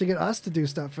us to get us to do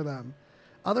stuff for them.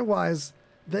 Otherwise,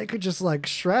 they could just like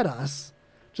shred us,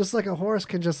 just like a horse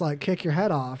can just like kick your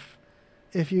head off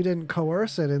if you didn't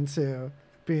coerce it into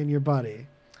being your buddy.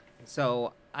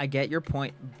 So I get your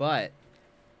point, but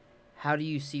how do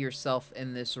you see yourself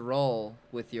in this role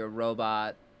with your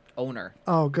robot owner?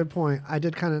 Oh, good point. I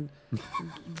did kind of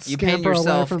You paint scamper away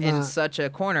yourself from in that. such a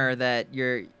corner that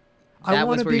you're. I That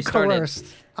want was to where be you started. coerced.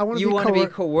 I want to You be want to be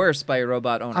coerced by your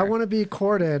robot owner. I want to be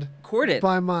courted. Courted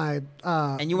by my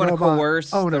and you want to robot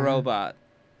coerce owner. the robot.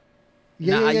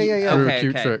 Yeah, Nah, yeah, yeah, yeah. Okay,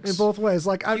 Cute okay. tricks. In both ways.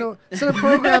 Like I know instead of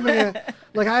programming it,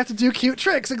 like I have to do cute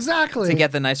tricks exactly To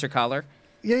get the nicer collar.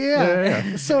 Yeah,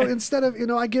 yeah. So instead of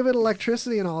I give it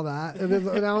electricity and all that, and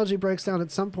the analogy breaks down at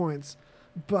some points,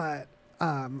 but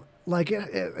like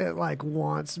it like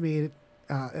wants me,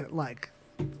 it like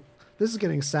this is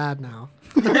getting sad now.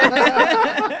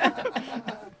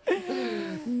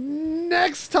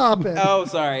 Next topic. Oh,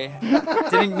 sorry.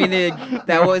 Didn't mean to.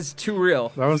 That was too real.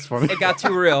 That was funny. It got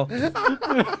too real.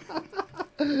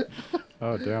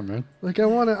 Oh damn, man. Like I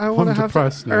want to have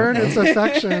depressed to now. earn its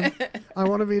affection. I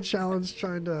want to be challenged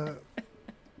trying to.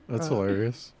 That's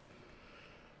hilarious.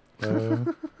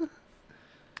 Man,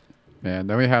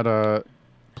 then we had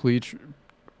tree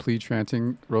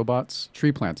planting robots.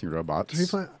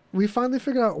 We finally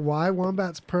figured out why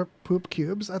wombats poop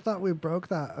cubes. I thought we broke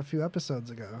that a few episodes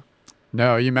ago.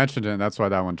 No, you mentioned it, and that's why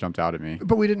that one jumped out at me.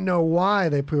 But we didn't know why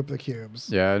they poop the cubes.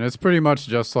 Yeah, and it's pretty much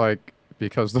just like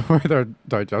because the way their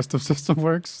digestive system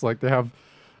works, like they have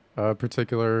a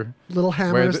particular Little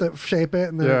hammers that shape it.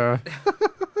 And yeah,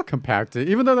 compact it.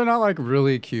 Even though they're not like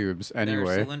really cubes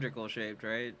anyway. They're cylindrical shaped,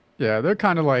 right? Yeah, they're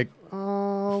kind of like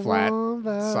Oh, flat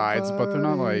wombat sides, but they're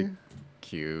not buddy. like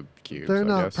cubes. They're I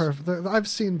not guess. perfect. I've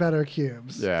seen better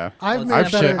cubes. Yeah,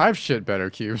 I've shit better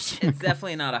cubes. It's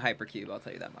definitely not a hypercube, I'll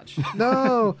tell you that much.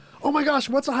 No. Oh my gosh,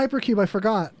 what's a hypercube? I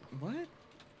forgot. What?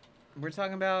 We're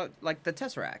talking about like the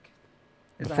Tesseract.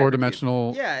 It's The a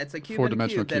four-dimensional- hypercube. Yeah, it's a cube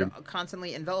four-dimensional in a cube cube. that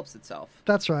constantly envelops itself.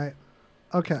 That's right.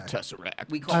 Okay. Tesseract.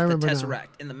 We I call it the remember now.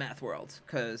 Tesseract in the math world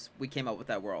because we came up with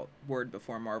that word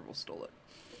before Marvel stole it.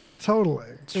 Totally.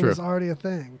 It's It true. was already a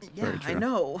thing. Yeah, I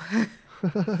know.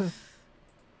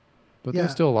 But Yeah.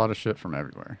 there's still a lot of shit from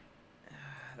everywhere.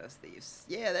 Those thieves.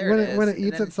 Yeah, there when it is. when it And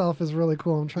eats then- itself is really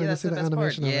cool. I'm trying Yeah, to that's see the the best part.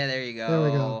 animation of it. Yeah, there you go.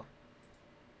 There we go.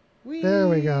 There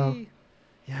we go.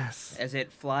 Yes. As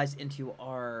it flies into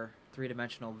our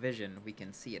three-dimensional vision, we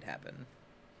can see it happen.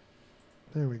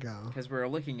 There we go. Because we're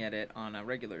looking at it on a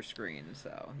regular screen,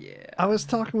 so yeah. I was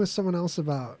talking with someone else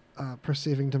about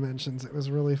perceiving dimensions. It was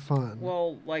really fun.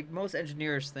 Well, like most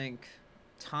engineers think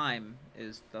time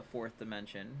is the fourth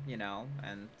dimension, you know,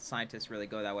 and scientists really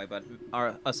go that way. But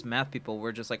us math people,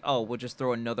 we're just like, oh, we'll just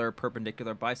throw another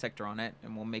perpendicular bisector on it,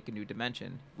 and we'll make a new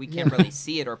dimension. We can't Yeah. really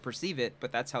see it or perceive it,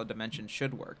 but that's how dimensions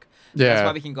should work. So Yeah, that's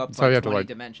why we can go up that's to how you like have to, 20 like-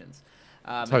 dimensions.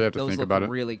 that's how you have to those think look about it.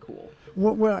 really cool.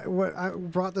 What I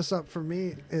brought this up for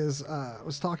me is I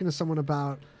was talking to someone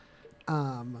about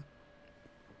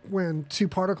when two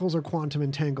particles are quantum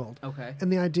entangled. Okay.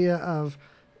 And the idea of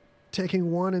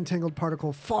taking one entangled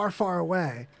particle far, far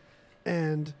away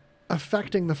and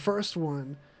affecting the first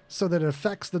one so that it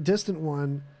affects the distant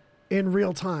one in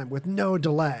real time with no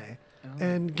delay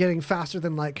and getting faster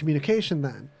than light communication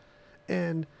then.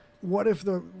 And what if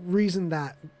the reason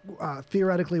that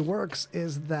theoretically works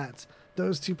is that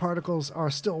those two particles are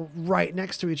still right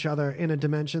next to each other in a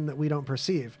dimension that we don't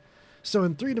perceive? So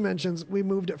in 3 dimensions, we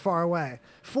moved it far away.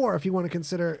 4, if you want to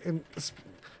consider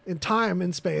in time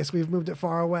and space, we've moved it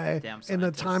far away. Damn In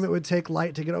the time it would take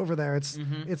light to get over there, it's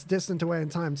distant away in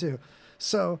time too.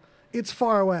 So it's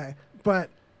far away, but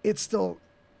it's still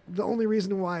the only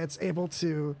reason why it's able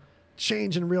to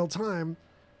change in real time,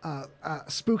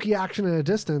 spooky action at a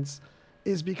distance,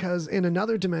 is because in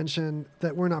another dimension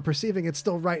that we're not perceiving, it's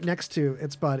still right next to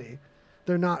its buddy.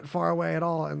 They're not far away at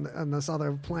all in this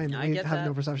other plane that we have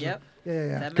no perception. Yep.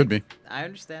 Yeah. That Could be. I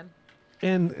understand.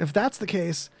 And if that's the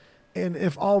case, and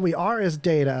if all we are is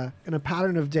data and a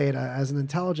pattern of data as an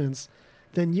intelligence,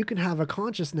 then you can have a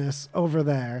consciousness over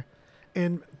there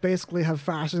and basically have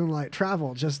faster than light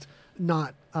travel, just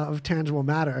not of tangible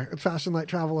matter. Faster than light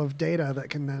travel of data that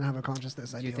can then have a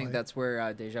consciousness. Do you think that's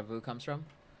where deja vu comes from?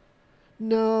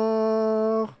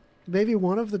 No. Maybe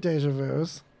one of the deja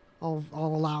vus. I'll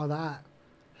allow that.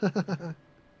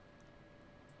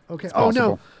 Okay. It's Oh,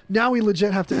 no. possible. Now we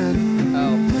legit have to end.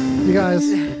 Oh. You guys,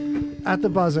 at the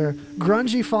buzzer,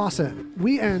 Grungy Faucet.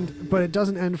 We end, but it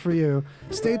doesn't end for you.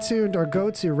 Stay tuned or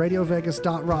go to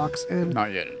radiovegas.rocks and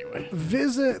Not yet, anyway.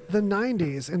 visit the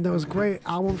 90s and those great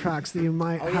album tracks that you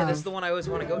might Oh, have yeah, this is the one I always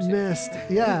want to go to. missed.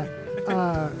 Yeah.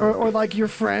 Or like your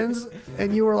friends,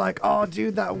 and you were like, oh,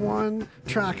 dude, that one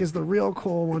track is the real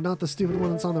cool one, not the stupid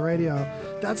one that's on the radio.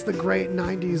 That's the great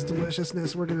 90s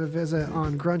deliciousness we're going to visit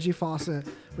on Grungy Faucet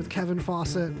with Kevin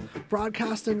Fawcett,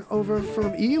 broadcasting over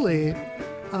from Ely.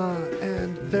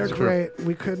 And they're That's true. great.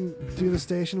 We couldn't do the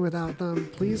station without them.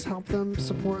 Please help them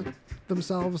support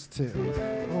themselves too.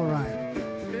 All right.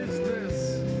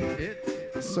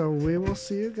 So we will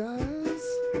see you guys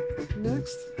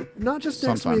not just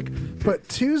next Sometime. week, but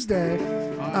Tuesday.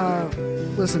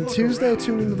 Listen, Tuesday,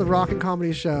 tune into the Rock and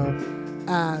Comedy Show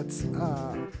at 6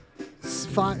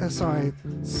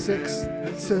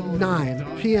 to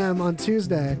 9 p.m. on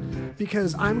Tuesday,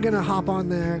 because I'm going to hop on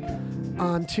there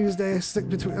on Tuesday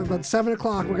between about 7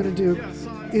 o'clock. We're going to do,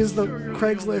 is the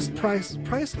Craigslist price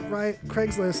right?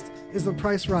 Craigslist, is the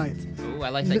price right? Ooh, I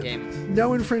like that game.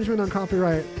 No infringement on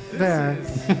copyright there.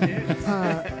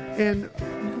 And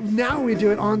now we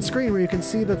do it on screen where you can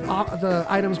see the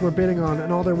items we're bidding on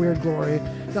and all their weird glory.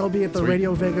 That'll be at the Sweet.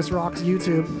 Radio Vegas Rocks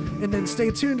YouTube. And then stay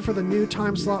tuned for the new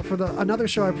time slot for another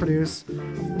show I produce,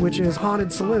 which is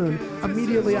Haunted Saloon,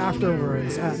 immediately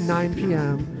afterwards at 9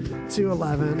 p.m. to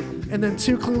 11. And then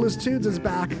Two Clueless Tudes is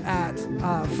back at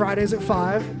Fridays at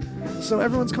 5. So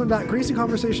everyone's coming back.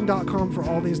 GreasyConversation.com for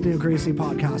all these new Greasy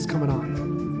podcasts coming on.